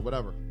mic. Go,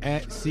 whatever.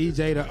 At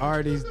CJ the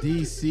Artist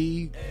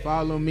DC.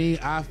 Follow me.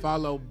 I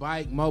follow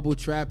Bike Mobile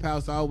Trap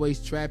House.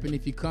 Always trapping.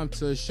 If you come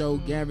to a show,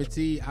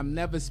 guaranteed. I'm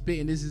never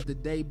spitting. This is the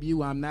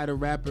debut. I'm not a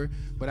rapper,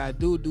 but I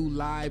do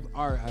live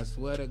art. I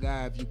swear to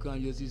God, if you come,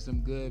 you'll see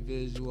some good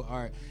visual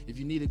art. If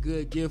you need a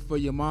good gift for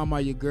your mom or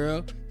your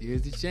girl,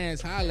 here's the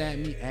chance. Holla at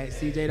me at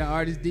CJ the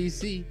Artist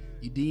DC.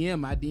 You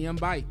DM, I DM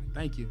Bike.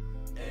 Thank you.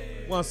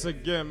 Once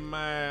again,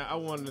 man, I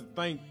want to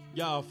thank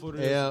y'all for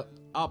this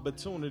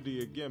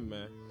opportunity again,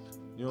 man.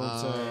 You know what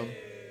I'm saying?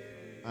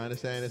 I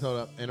understand this. Hold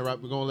up.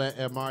 Interrupt. We're going to let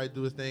Amari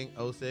do his thing.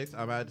 06.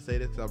 I'm about to say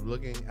this because I'm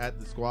looking at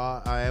the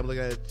squad. I am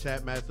looking at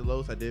Chat Master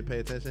Los. I did pay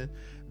attention.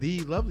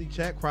 The lovely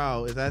chat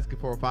crowd is asking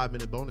for a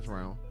 5-minute bonus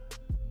round.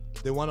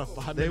 They want a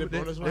 5-minute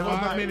bonus round. They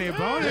want a 5-minute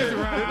bonus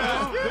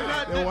round.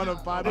 They want a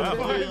 5-minute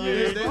bonus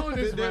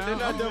round. They're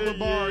not done with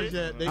bars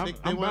yet. They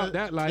about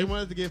that life. They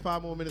want us to get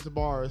 5 more minutes of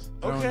bars.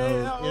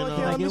 Okay,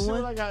 let me see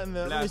one? what I got in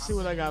there. Let me see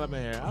what I got in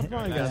here. I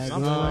probably got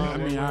something. I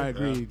mean, I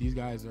agree. These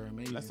guys are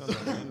amazing. We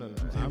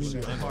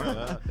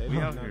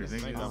out here.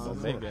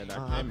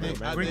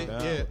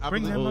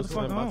 Bring that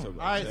motherfucker on. All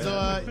right, so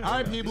all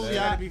right, people,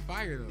 y'all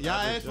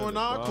asked for an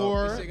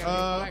encore.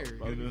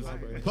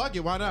 Fuck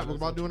it, why not? We're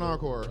about to do an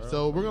encore.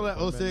 So we're gonna let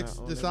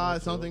 06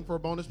 decide something for a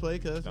bonus play,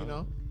 cause you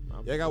know.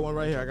 Yeah, I got one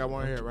right here.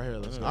 Right here.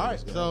 Let's go. All right,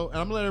 so and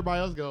I'm gonna let everybody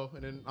else go,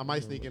 and then I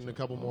might sneak in a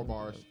couple more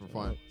bars for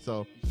fun.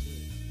 So.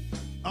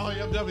 Oh,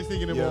 yeah, I'm definitely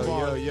sneaking in more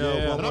bars.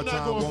 Yo, but I'm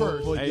not going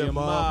first. Put your AMR.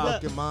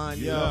 motherfucking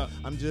mind, yo.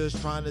 I'm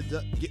just trying to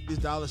get these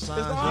dollar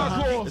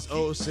signs. It's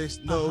 06,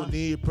 no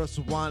need, press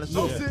rewind. It's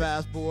over.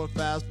 Fast forward,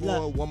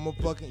 one more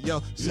fucking,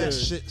 set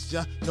shit,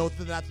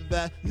 nothing after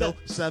that, no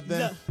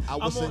 7. I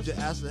will send your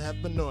ass to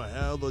heaven or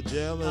hell or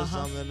jail or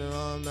something.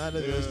 None of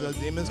this, the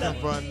demons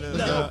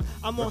confronting.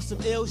 I'm on some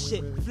ill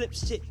shit, flip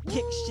shit,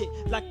 kick shit.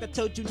 Like I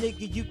told you,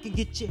 nigga, you can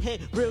get your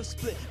head real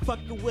split.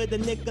 Fucking with a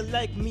nigga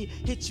like me,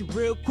 hit you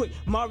real quick.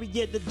 Mari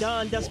the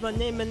Don, that's my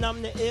name and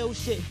I'm the ill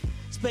shit.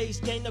 Space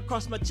gang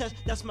across my chest,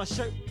 that's my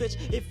shirt, bitch.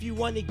 If you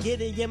wanna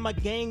get it, yeah, my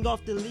gang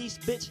off the leash,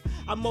 bitch.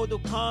 I'm Mortal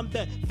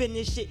Kombat,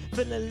 finish it,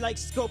 feeling like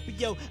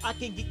Scorpio. I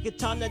can get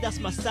katana, that's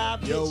my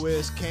side, bitch. Yo,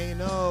 it's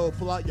Kano,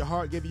 pull out your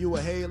heart, give you a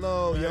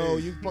halo. Yo,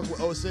 you fuck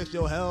with 06,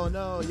 yo, hell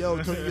no.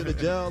 Yo, turn you to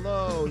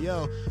jello.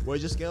 Yo,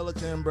 where's your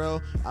skeleton, bro?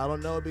 I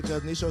don't know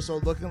because Nisho so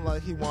looking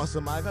like he wants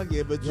some mic. I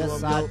give it to him.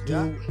 Yes, I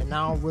do, and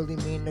I don't really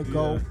mean to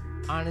go.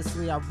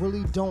 Honestly, I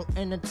really don't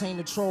entertain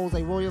the trolls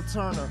like Royal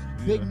Turner.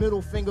 Big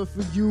middle finger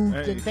for you.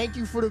 Then thank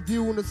you for the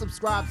view and the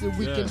subscribe that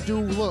we can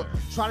do. Look,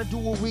 try to do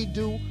what we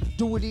do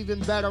it even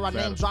better. I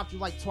name dropped you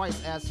like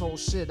twice, asshole.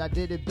 Shit, I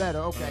did it better.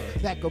 Okay,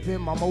 back up in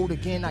my mode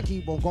again. I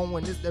keep on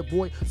going. This that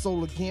boy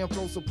soul again,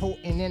 flow support,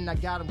 and then I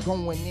got him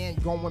going in,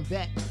 going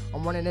back.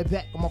 I'm running it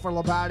back. I'm off all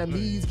about the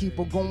me's. Keep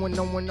on going.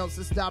 No one else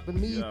is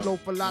stopping me. Flow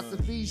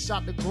philosophy,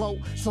 shot the glow.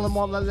 Tell them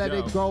all I let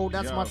it go.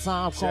 That's my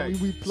time. Call me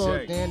we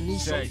plugged in.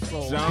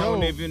 Nisho I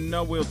don't even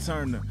know Will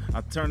Turner.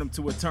 I turn him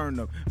to a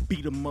turnip.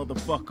 Beat a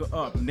motherfucker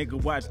up. Nigga,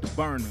 watch the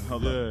burner.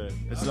 Hold up.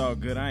 It's all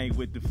good. I ain't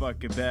with the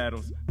fucking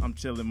battles. I'm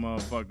chilling,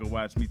 motherfucker.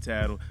 Watch me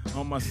tattle.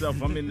 On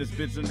myself, I'm in this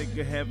bitch, a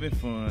nigga having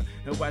fun.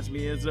 And watch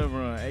me as I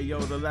run. Hey,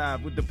 yo, the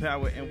live with the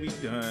power, and we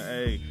done.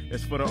 Hey,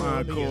 it's for the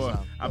encore.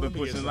 I've been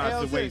pushing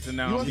lots of weights, and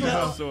now I'm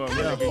hustle.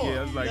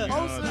 Yeah, it's like,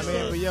 I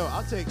mean, but yo,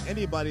 I'll take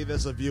anybody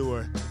that's a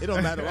viewer. It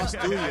don't matter what's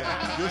through you.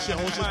 You're your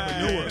own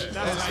entrepreneur.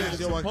 That's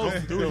yo, I come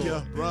through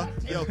you, bro.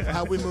 Yo,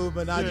 how we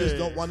moving? I just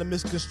don't want to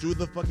misconstrue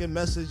the fucking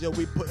message. Yo,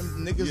 we putting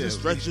niggas in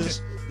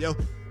stretchers. Yo,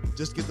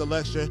 just get the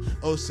lecture.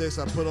 06,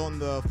 I put on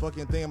the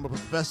fucking thing. I'm a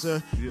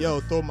professor. Yo,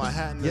 throw my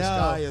hat in the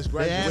sky as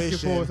graduation.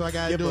 For it, so I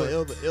gotta do it.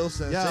 Ill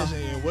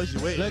sensation. And what you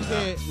waiting? Look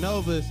at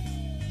Novus.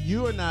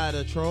 You are not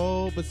a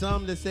troll, but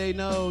some that say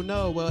no.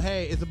 Well,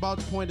 hey, it's about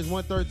the point. It's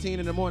 1:13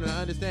 in the morning.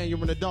 I understand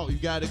you're an adult. You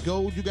gotta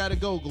go.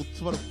 Go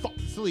for the fuck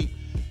sleep.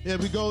 Yeah,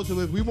 we go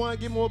to if we want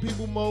to get more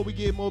people mo, we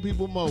get more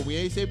people mo. We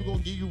ain't say we're gonna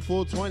give you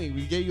full 20.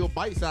 We gave you a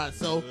bite size,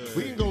 so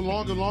we can go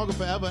longer,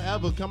 forever,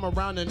 ever. Come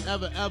around and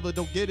ever.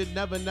 Don't get it,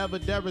 never,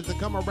 dare to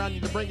come around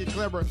you to bring it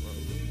clever.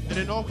 And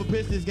then off of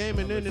pitch this game,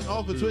 and then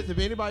off of Twitch. If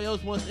anybody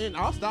else wants in,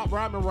 I'll stop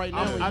rhyming right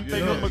now. I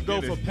think I'm gonna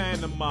go for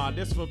Panama.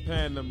 This for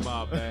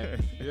Panama,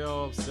 man. You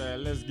know what I'm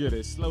saying? Let's get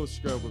it. Slow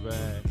scrubber,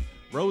 man.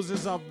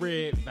 Roses are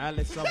red,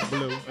 violets are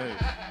blue.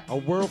 A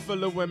world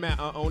full of women,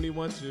 I only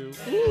want you.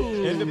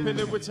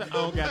 Independent with your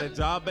own, got a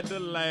job at the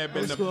lab.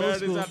 And the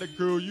baddest out the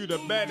crew, you the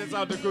baddest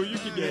out the crew. You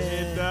keep your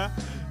head down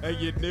and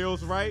your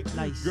nails right.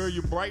 Nice. Girl,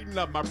 you brighten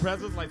up my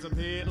presence like some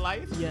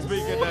headlights. Yes.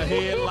 Speaking of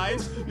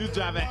headlights, you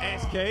driving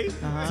SK,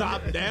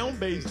 top down,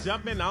 bass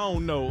jumping. I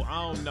don't know.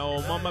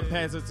 Mama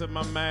pass it to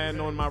my man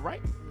on my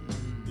right.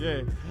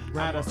 Yeah,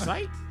 out of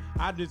sight.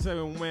 I just tell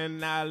you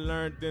when I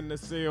learned in the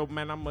cell,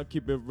 man, I'm going to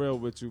keep it real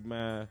with you,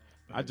 man.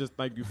 I just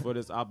thank you for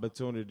this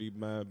opportunity,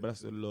 man.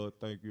 Bless the Lord,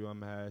 thank you.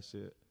 I'm high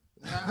shit.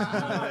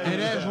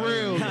 And that's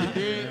real. You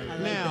did.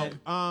 Now,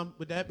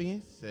 with that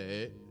being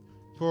said,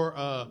 for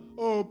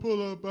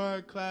pull up,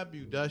 back, clap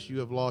you, dust, you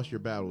have lost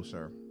your battle,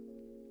 sir.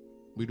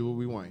 We do what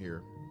we want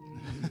here.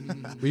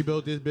 We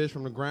built this bitch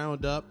from the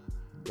ground up.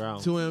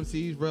 Ground. two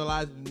MCs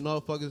realizing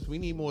motherfuckers, we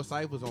need more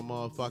ciphers on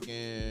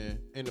motherfucking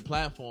in the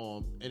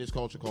platform in this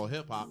culture called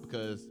hip hop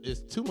because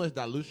it's too much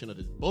dilution of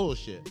this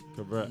bullshit.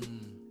 Correct.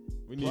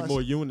 We need Plus-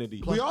 more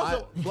unity. Plus, We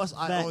also-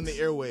 I own the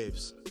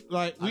airwaves.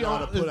 Like we I know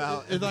how own, to put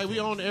out it's like we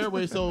own the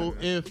airway. So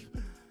if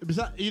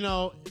you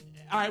know,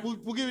 all right, we'll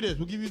give you this.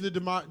 We'll give you the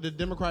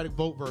Democratic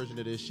vote version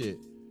of this shit.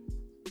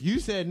 You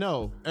said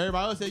no.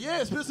 Everybody else said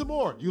yeah. Spit some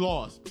more. You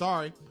lost.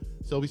 Sorry.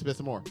 So we spit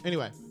some more.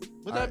 Anyway, with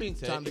All that right, being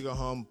said, time to go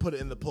home. Put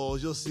it in the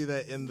polls. You'll see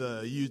that in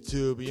the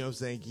YouTube. You know what I'm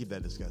saying? Keep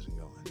that discussion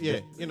going. yeah,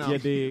 you know. Yeah,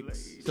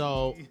 digs.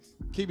 So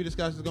keep your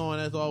discussions going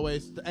as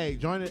always. Hey,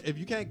 join it. If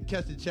you can't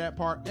catch the chat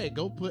part, hey,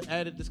 go put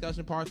added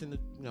discussion parts in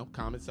the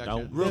comment section.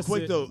 Don't Real miss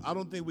quick it. though, I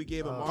don't think we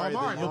gave Amari.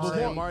 Amari, the,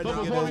 but Amari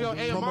before didn't we get go, his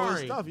hey, promo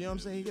Amari. stuff. You know what I'm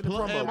saying? He get a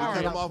Plug promo. We Amari.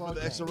 cut him off for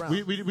the extra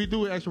round. We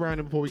do an extra round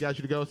in before we got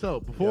you to go. So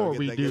before Yo,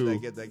 we do,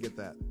 get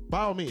that. by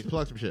all means,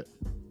 plug some shit.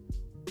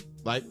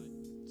 Like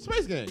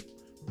Space Gang.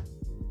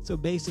 So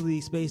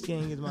basically, Space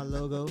Gang is my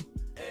logo.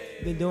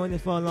 Been doing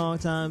it for a long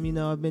time. You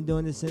know, I've been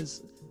doing it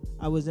since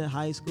I was in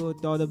high school.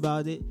 Thought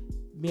about it.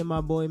 Me and my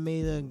boy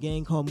made a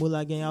gang called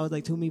Moolah Gang. I was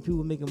like, too many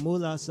people making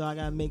moolah, so I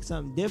gotta make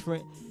something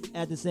different.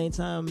 At the same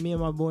time, me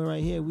and my boy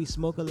right here, we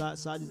smoke a lot,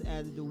 so I just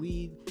added the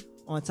weed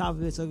on top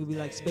of it, so it could be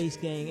like Space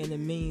Gang, and it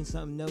means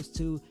something else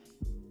too.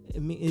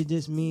 It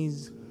just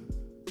means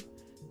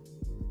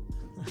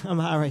I'm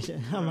high right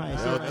now. I'm high.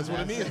 Yo, that's what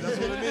it means. That's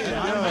what it means.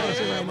 Yeah, I'm high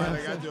shit right now.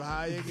 I got you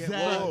high again.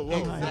 Exactly. Whoa.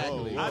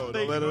 Exactly.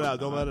 Don't let it out.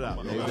 Don't let it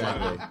out.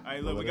 Exactly.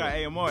 Hey, look, we got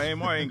AMR.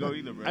 AMR ain't go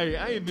either, bro. Hey,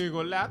 I ain't even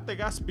gonna lie. I think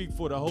I speak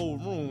for the whole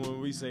room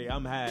when we say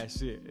I'm high as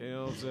shit. You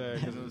know what I'm saying?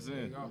 You know what I'm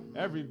saying?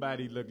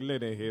 Everybody look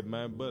lit in here,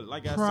 man. But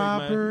like I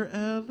Proper say,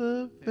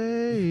 man,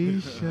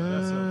 elevation.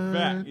 that's a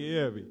fact.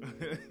 Yeah, me.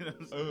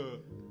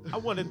 I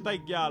want to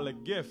thank y'all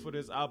again for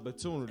this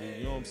opportunity.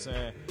 You know what I'm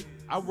saying?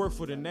 I work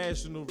for the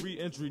National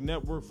Reentry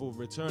Network for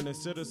Returning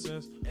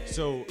Citizens.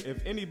 So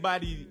if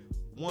anybody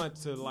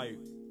wants to like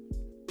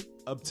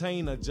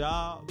obtain a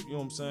job, you know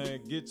what I'm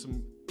saying, get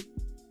some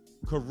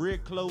career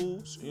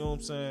clothes, you know what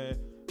I'm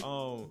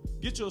saying,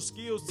 get your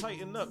skills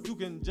tightened up. You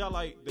can just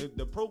like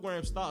the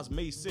program starts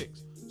May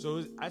 6th.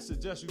 So I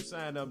suggest you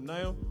sign up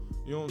now.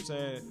 You know what I'm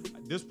saying?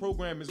 This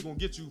program is gonna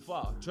get you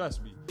far.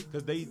 Trust me,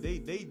 because they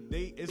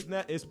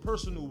it's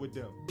personal with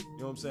them. You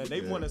know what I'm saying?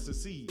 They want to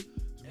succeed.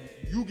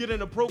 You get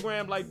in a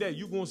program like that,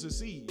 you gonna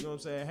succeed. You know what I'm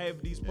saying? Half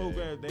of these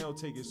programs, they don't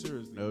take it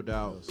seriously. No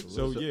doubt.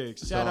 So yeah,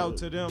 shout out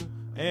to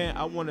them. And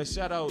I want to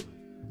shout out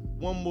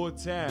one more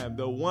time,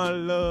 the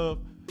One Love,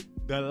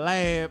 the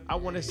Lab. I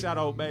want to shout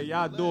out, man.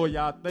 Y'all doing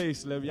y'all thing,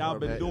 Slim. Y'all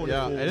been doing it for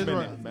a minute,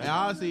 man. And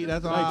honestly,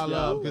 that's all Thank I y'all,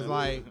 love. Because, man.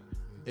 like,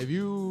 if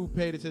you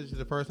paid attention to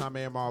the first time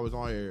AMR was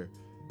on here,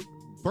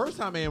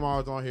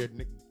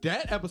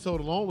 that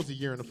episode alone was a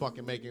year in the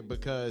fucking making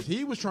because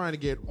he was trying to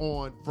get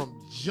on from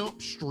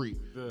Jump Street.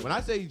 Good. When I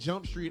say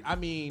Jump Street, I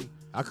mean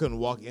I couldn't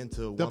walk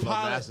into the One Love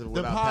pilot, Massive the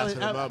without pilot,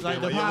 passing him up.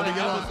 like the being like, yo, pilot let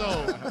me get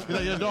on. episode. He's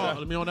like, yo, dog,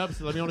 let me on the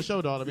episode, let me on the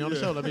show, dog, let me on the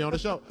show, let me on the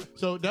show.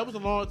 So that was a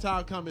long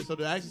time coming. So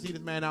to actually see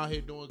this man out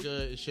here doing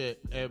good and shit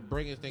and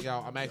bringing this thing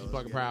out, I'm actually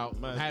fucking proud.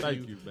 Man, Happy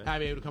thank you, man.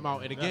 happy able to come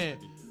out. And again,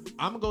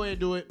 I'm gonna go ahead and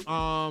do it.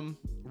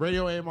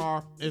 Radio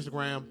AMR,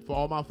 Instagram for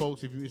all my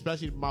folks, if you,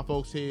 especially my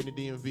folks here in the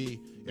DMV.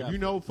 If you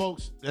know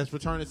folks that's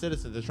returning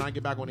citizens that's trying to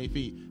get back on their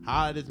feet,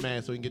 holler at this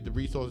man so he can get the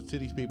resources to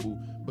these people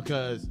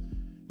because.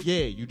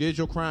 Yeah, you did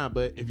your crime,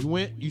 but if you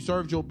went, you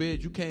served your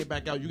bid, you came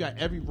back out, you got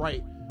every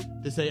right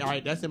to say, all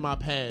right, that's in my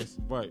past.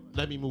 Right.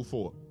 Let me move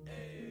forward.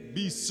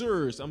 Be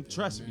serious.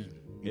 Trust me.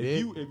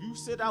 If you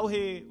sit out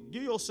here,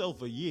 give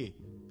yourself a year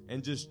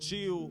and just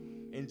chill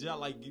and just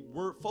like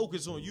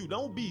focus on you.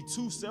 Don't be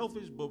too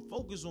selfish, but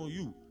focus on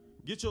you.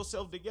 Get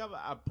yourself together.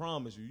 I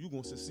promise you're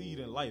gonna succeed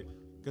in life.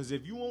 Because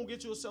if you won't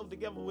get yourself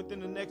together within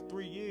the next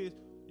 3 years,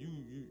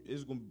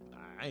 it's gonna.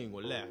 I ain't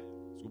gonna lie.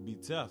 It's gonna be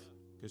tough.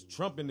 Because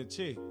Trump in the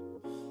chair.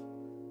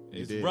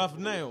 It's rough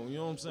now, you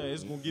know what I'm saying?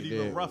 It's going to get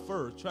even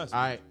rougher, trust me.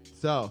 All right,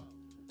 so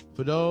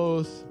for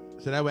those,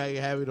 so that way I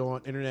can have it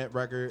on internet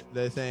record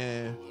that's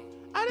saying,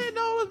 I didn't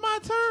know it was my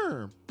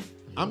term.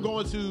 I'm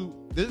going to,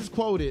 this is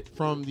quoted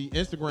from the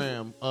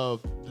Instagram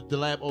of the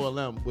Lab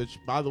OLM, which,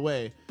 by the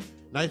way,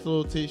 nice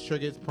little tips,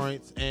 triggers,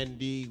 points, and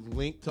the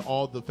link to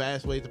all the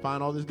fast ways to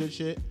find all this good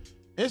shit.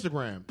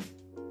 Instagram.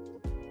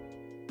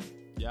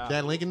 Yeah.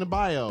 That link in the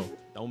bio.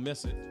 Don't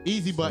miss it.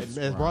 Easy button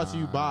is brought to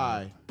you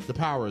by the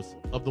powers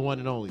of the one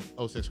and only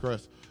 06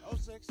 Chris.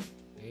 06.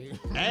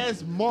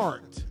 As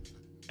marked,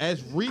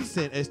 as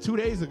recent as 2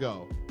 days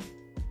ago,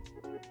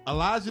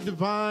 Elijah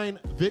Divine,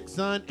 Vic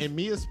Sun, and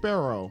Mia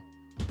Sparrow,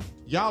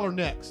 y'all are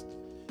next.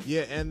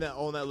 Yeah, and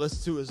on that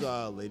list too is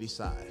Lady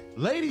Psy.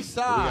 Lady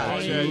Psy.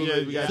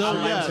 We got So,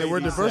 yeah, so we're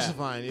Lady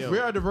diversifying. Yo. We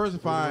are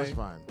diversifying.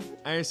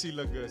 And she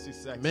look good. She's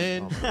sexy.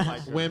 Men,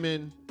 Like her.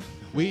 women,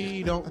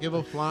 we don't give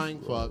a flying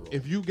fuck.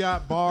 If you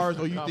got bars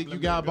or you think you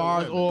got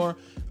bars or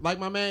like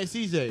my man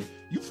CJ,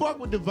 you fuck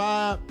with the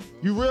vibe,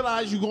 you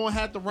realize you're going to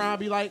have to rhyme,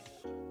 be like,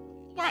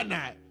 why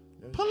not?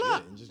 Pull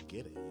up. Just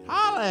get it.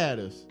 Holla at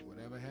us.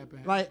 Whatever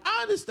happened. Like,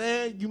 I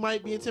understand you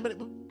might be intimidated,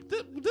 but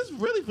this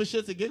really for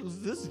shits and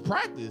giggles. This is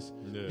practice.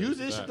 Yeah, Use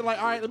this shit to like,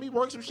 all right, let me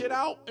work some shit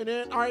out, and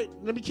then all right,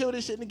 let me kill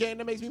this shit in the game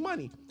that makes me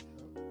money.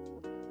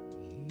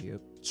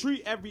 Yep.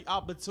 Treat every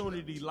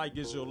opportunity like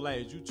it's your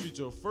last. You treat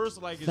your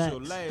first like it's Facts.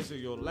 your last, or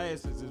your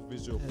last as if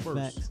it's your That's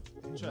first. facts.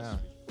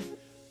 Trust me.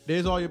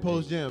 There's all your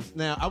post gems.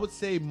 Now, I would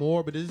say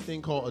more, but there's this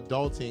thing called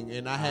adulting,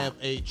 and I have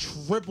a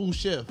triple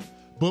shift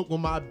booked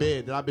on my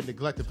bed that I've been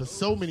neglected for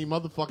so many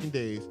motherfucking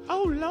days.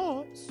 Oh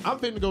Lord. I'm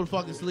finna go to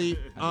fucking sleep.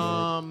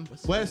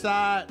 West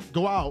side,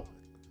 go out.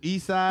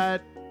 East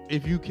side,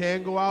 if you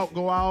can go out,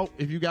 go out.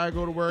 If you gotta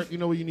go to work, you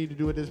know what you need to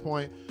do at this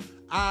point.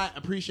 I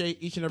appreciate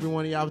each and every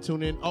one of y'all for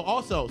tuning in. Oh,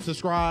 also,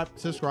 subscribe.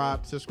 Have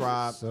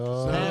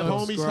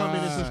homies come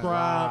in and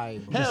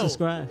subscribe. Right. Hell,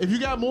 Subscribe. if you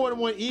got more than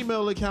one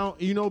email account,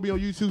 you know, be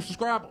on YouTube,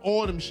 subscribe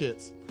all them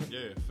shits.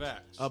 Yeah,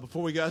 facts.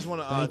 Before we go, I just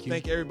want to Thank you.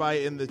 thank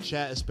everybody in the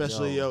chat,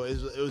 especially it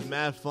was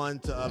mad fun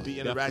to be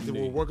interactive.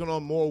 Definitely. We're working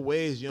on more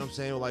ways, you know what I'm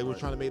saying? Like we're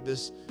trying to make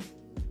this, you know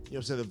what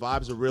I'm saying, the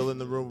vibes are real in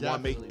the room. We want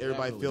to make Definitely,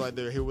 everybody definitely. feel like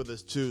they're here with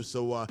us too.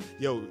 So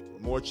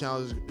more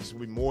challenges, it's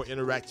gonna be more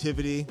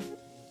interactivity.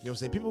 You know what I'm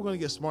saying? People are going to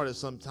get smarter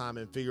sometime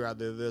and figure out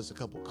that there's a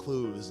couple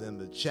clues in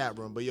the chat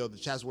room. But, the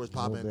chat's where it's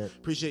popping. bit.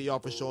 Appreciate y'all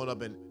for showing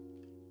up and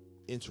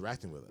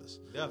interacting with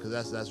us. Because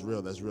that's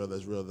real. Those, you know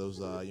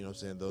what I'm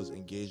saying, those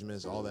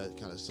engagements, all that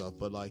kind of stuff.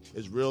 But, like,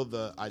 it's real,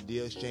 the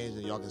idea exchange,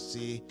 and y'all can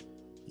see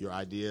your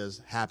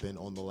ideas happen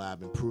on the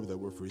lab and prove that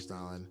we're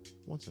freestyling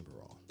once and for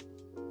all.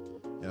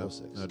 Yep,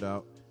 no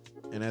doubt.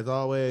 And as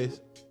always,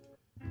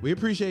 we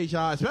appreciate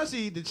y'all,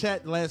 especially the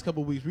chat the last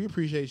couple of weeks. We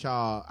appreciate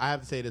y'all. I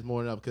have to say this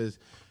more than enough because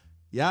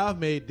y'all have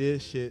made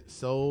this shit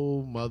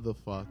so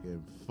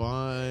motherfucking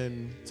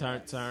fun.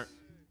 Turn.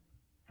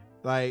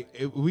 Like,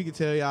 we can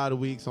tell y'all the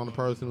weeks on the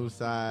personal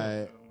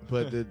side,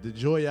 but the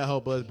joy y'all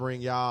help us bring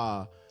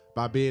y'all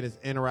by being as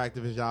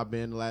interactive as y'all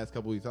been the last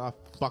couple weeks, I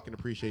fucking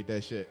appreciate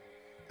that shit.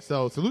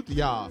 So, salute to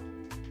y'all.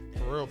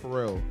 For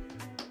real.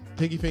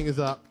 Pinky fingers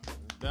up.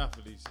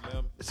 Definitely,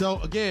 Slim.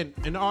 So, again,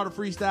 in the art of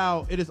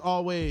freestyle, it is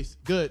always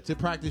good to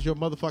practice your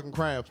motherfucking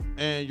craft.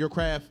 And your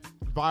craft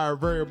via a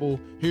variable.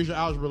 Here's your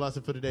algebra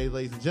lesson for today,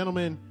 ladies and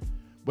gentlemen.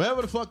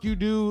 Whatever the fuck you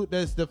do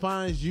that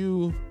defines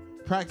you,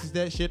 practice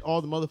that shit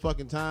all the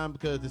motherfucking time,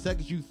 because the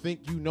second you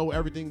think you know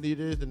everything there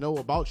is to know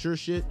about your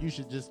shit, you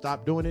should just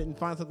stop doing it and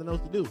find something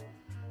else to do.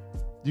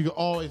 You can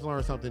always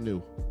learn something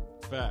new.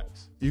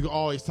 Facts. You can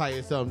always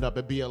tighten something up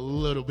and be a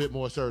little bit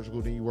more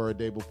surgical than you were a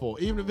day before.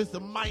 Even if it's a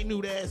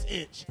minute ass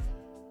inch.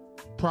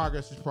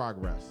 Progress is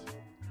progress.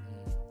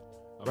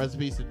 Rest in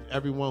peace to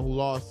everyone who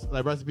lost.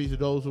 Like, rest in peace to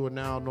those who are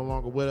now no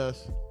longer with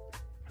us.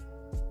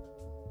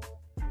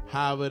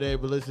 However their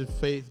religious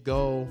faith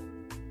go,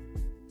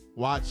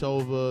 watch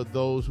over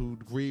those who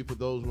grieve for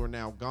those who are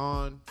now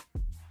gone.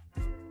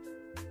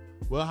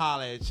 We'll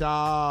holler at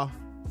y'all.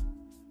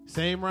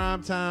 Same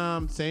rhyme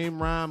time,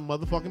 same rhyme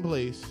motherfucking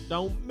place.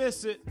 Don't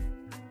miss it.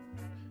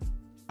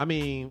 I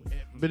mean,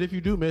 but if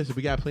you do miss it,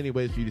 we got plenty of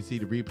ways for you to see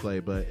the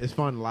replay, but it's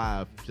fun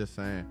live, just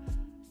saying.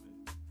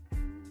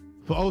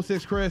 For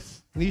 06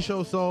 Chris,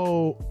 Nisho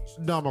Soul,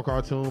 Dumbo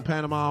Cartoon,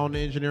 Panama on the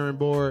engineering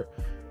board,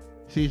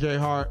 CJ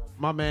Hart,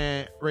 my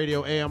man,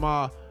 Radio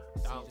AMR.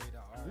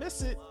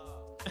 Miss it.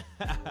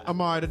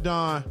 Amari the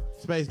Don,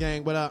 Space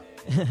Gang, what up?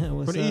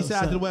 From the east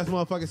side to the west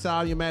motherfucking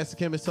side, your master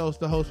chemist host,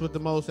 the host with the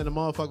most, and the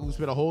motherfucker who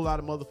spit a whole lot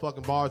of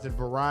motherfucking bars in a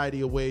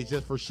variety of ways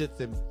just for shits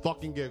and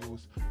fucking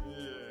giggles.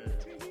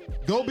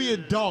 Go be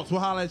adults. We'll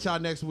holler at y'all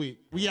next week.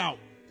 We out.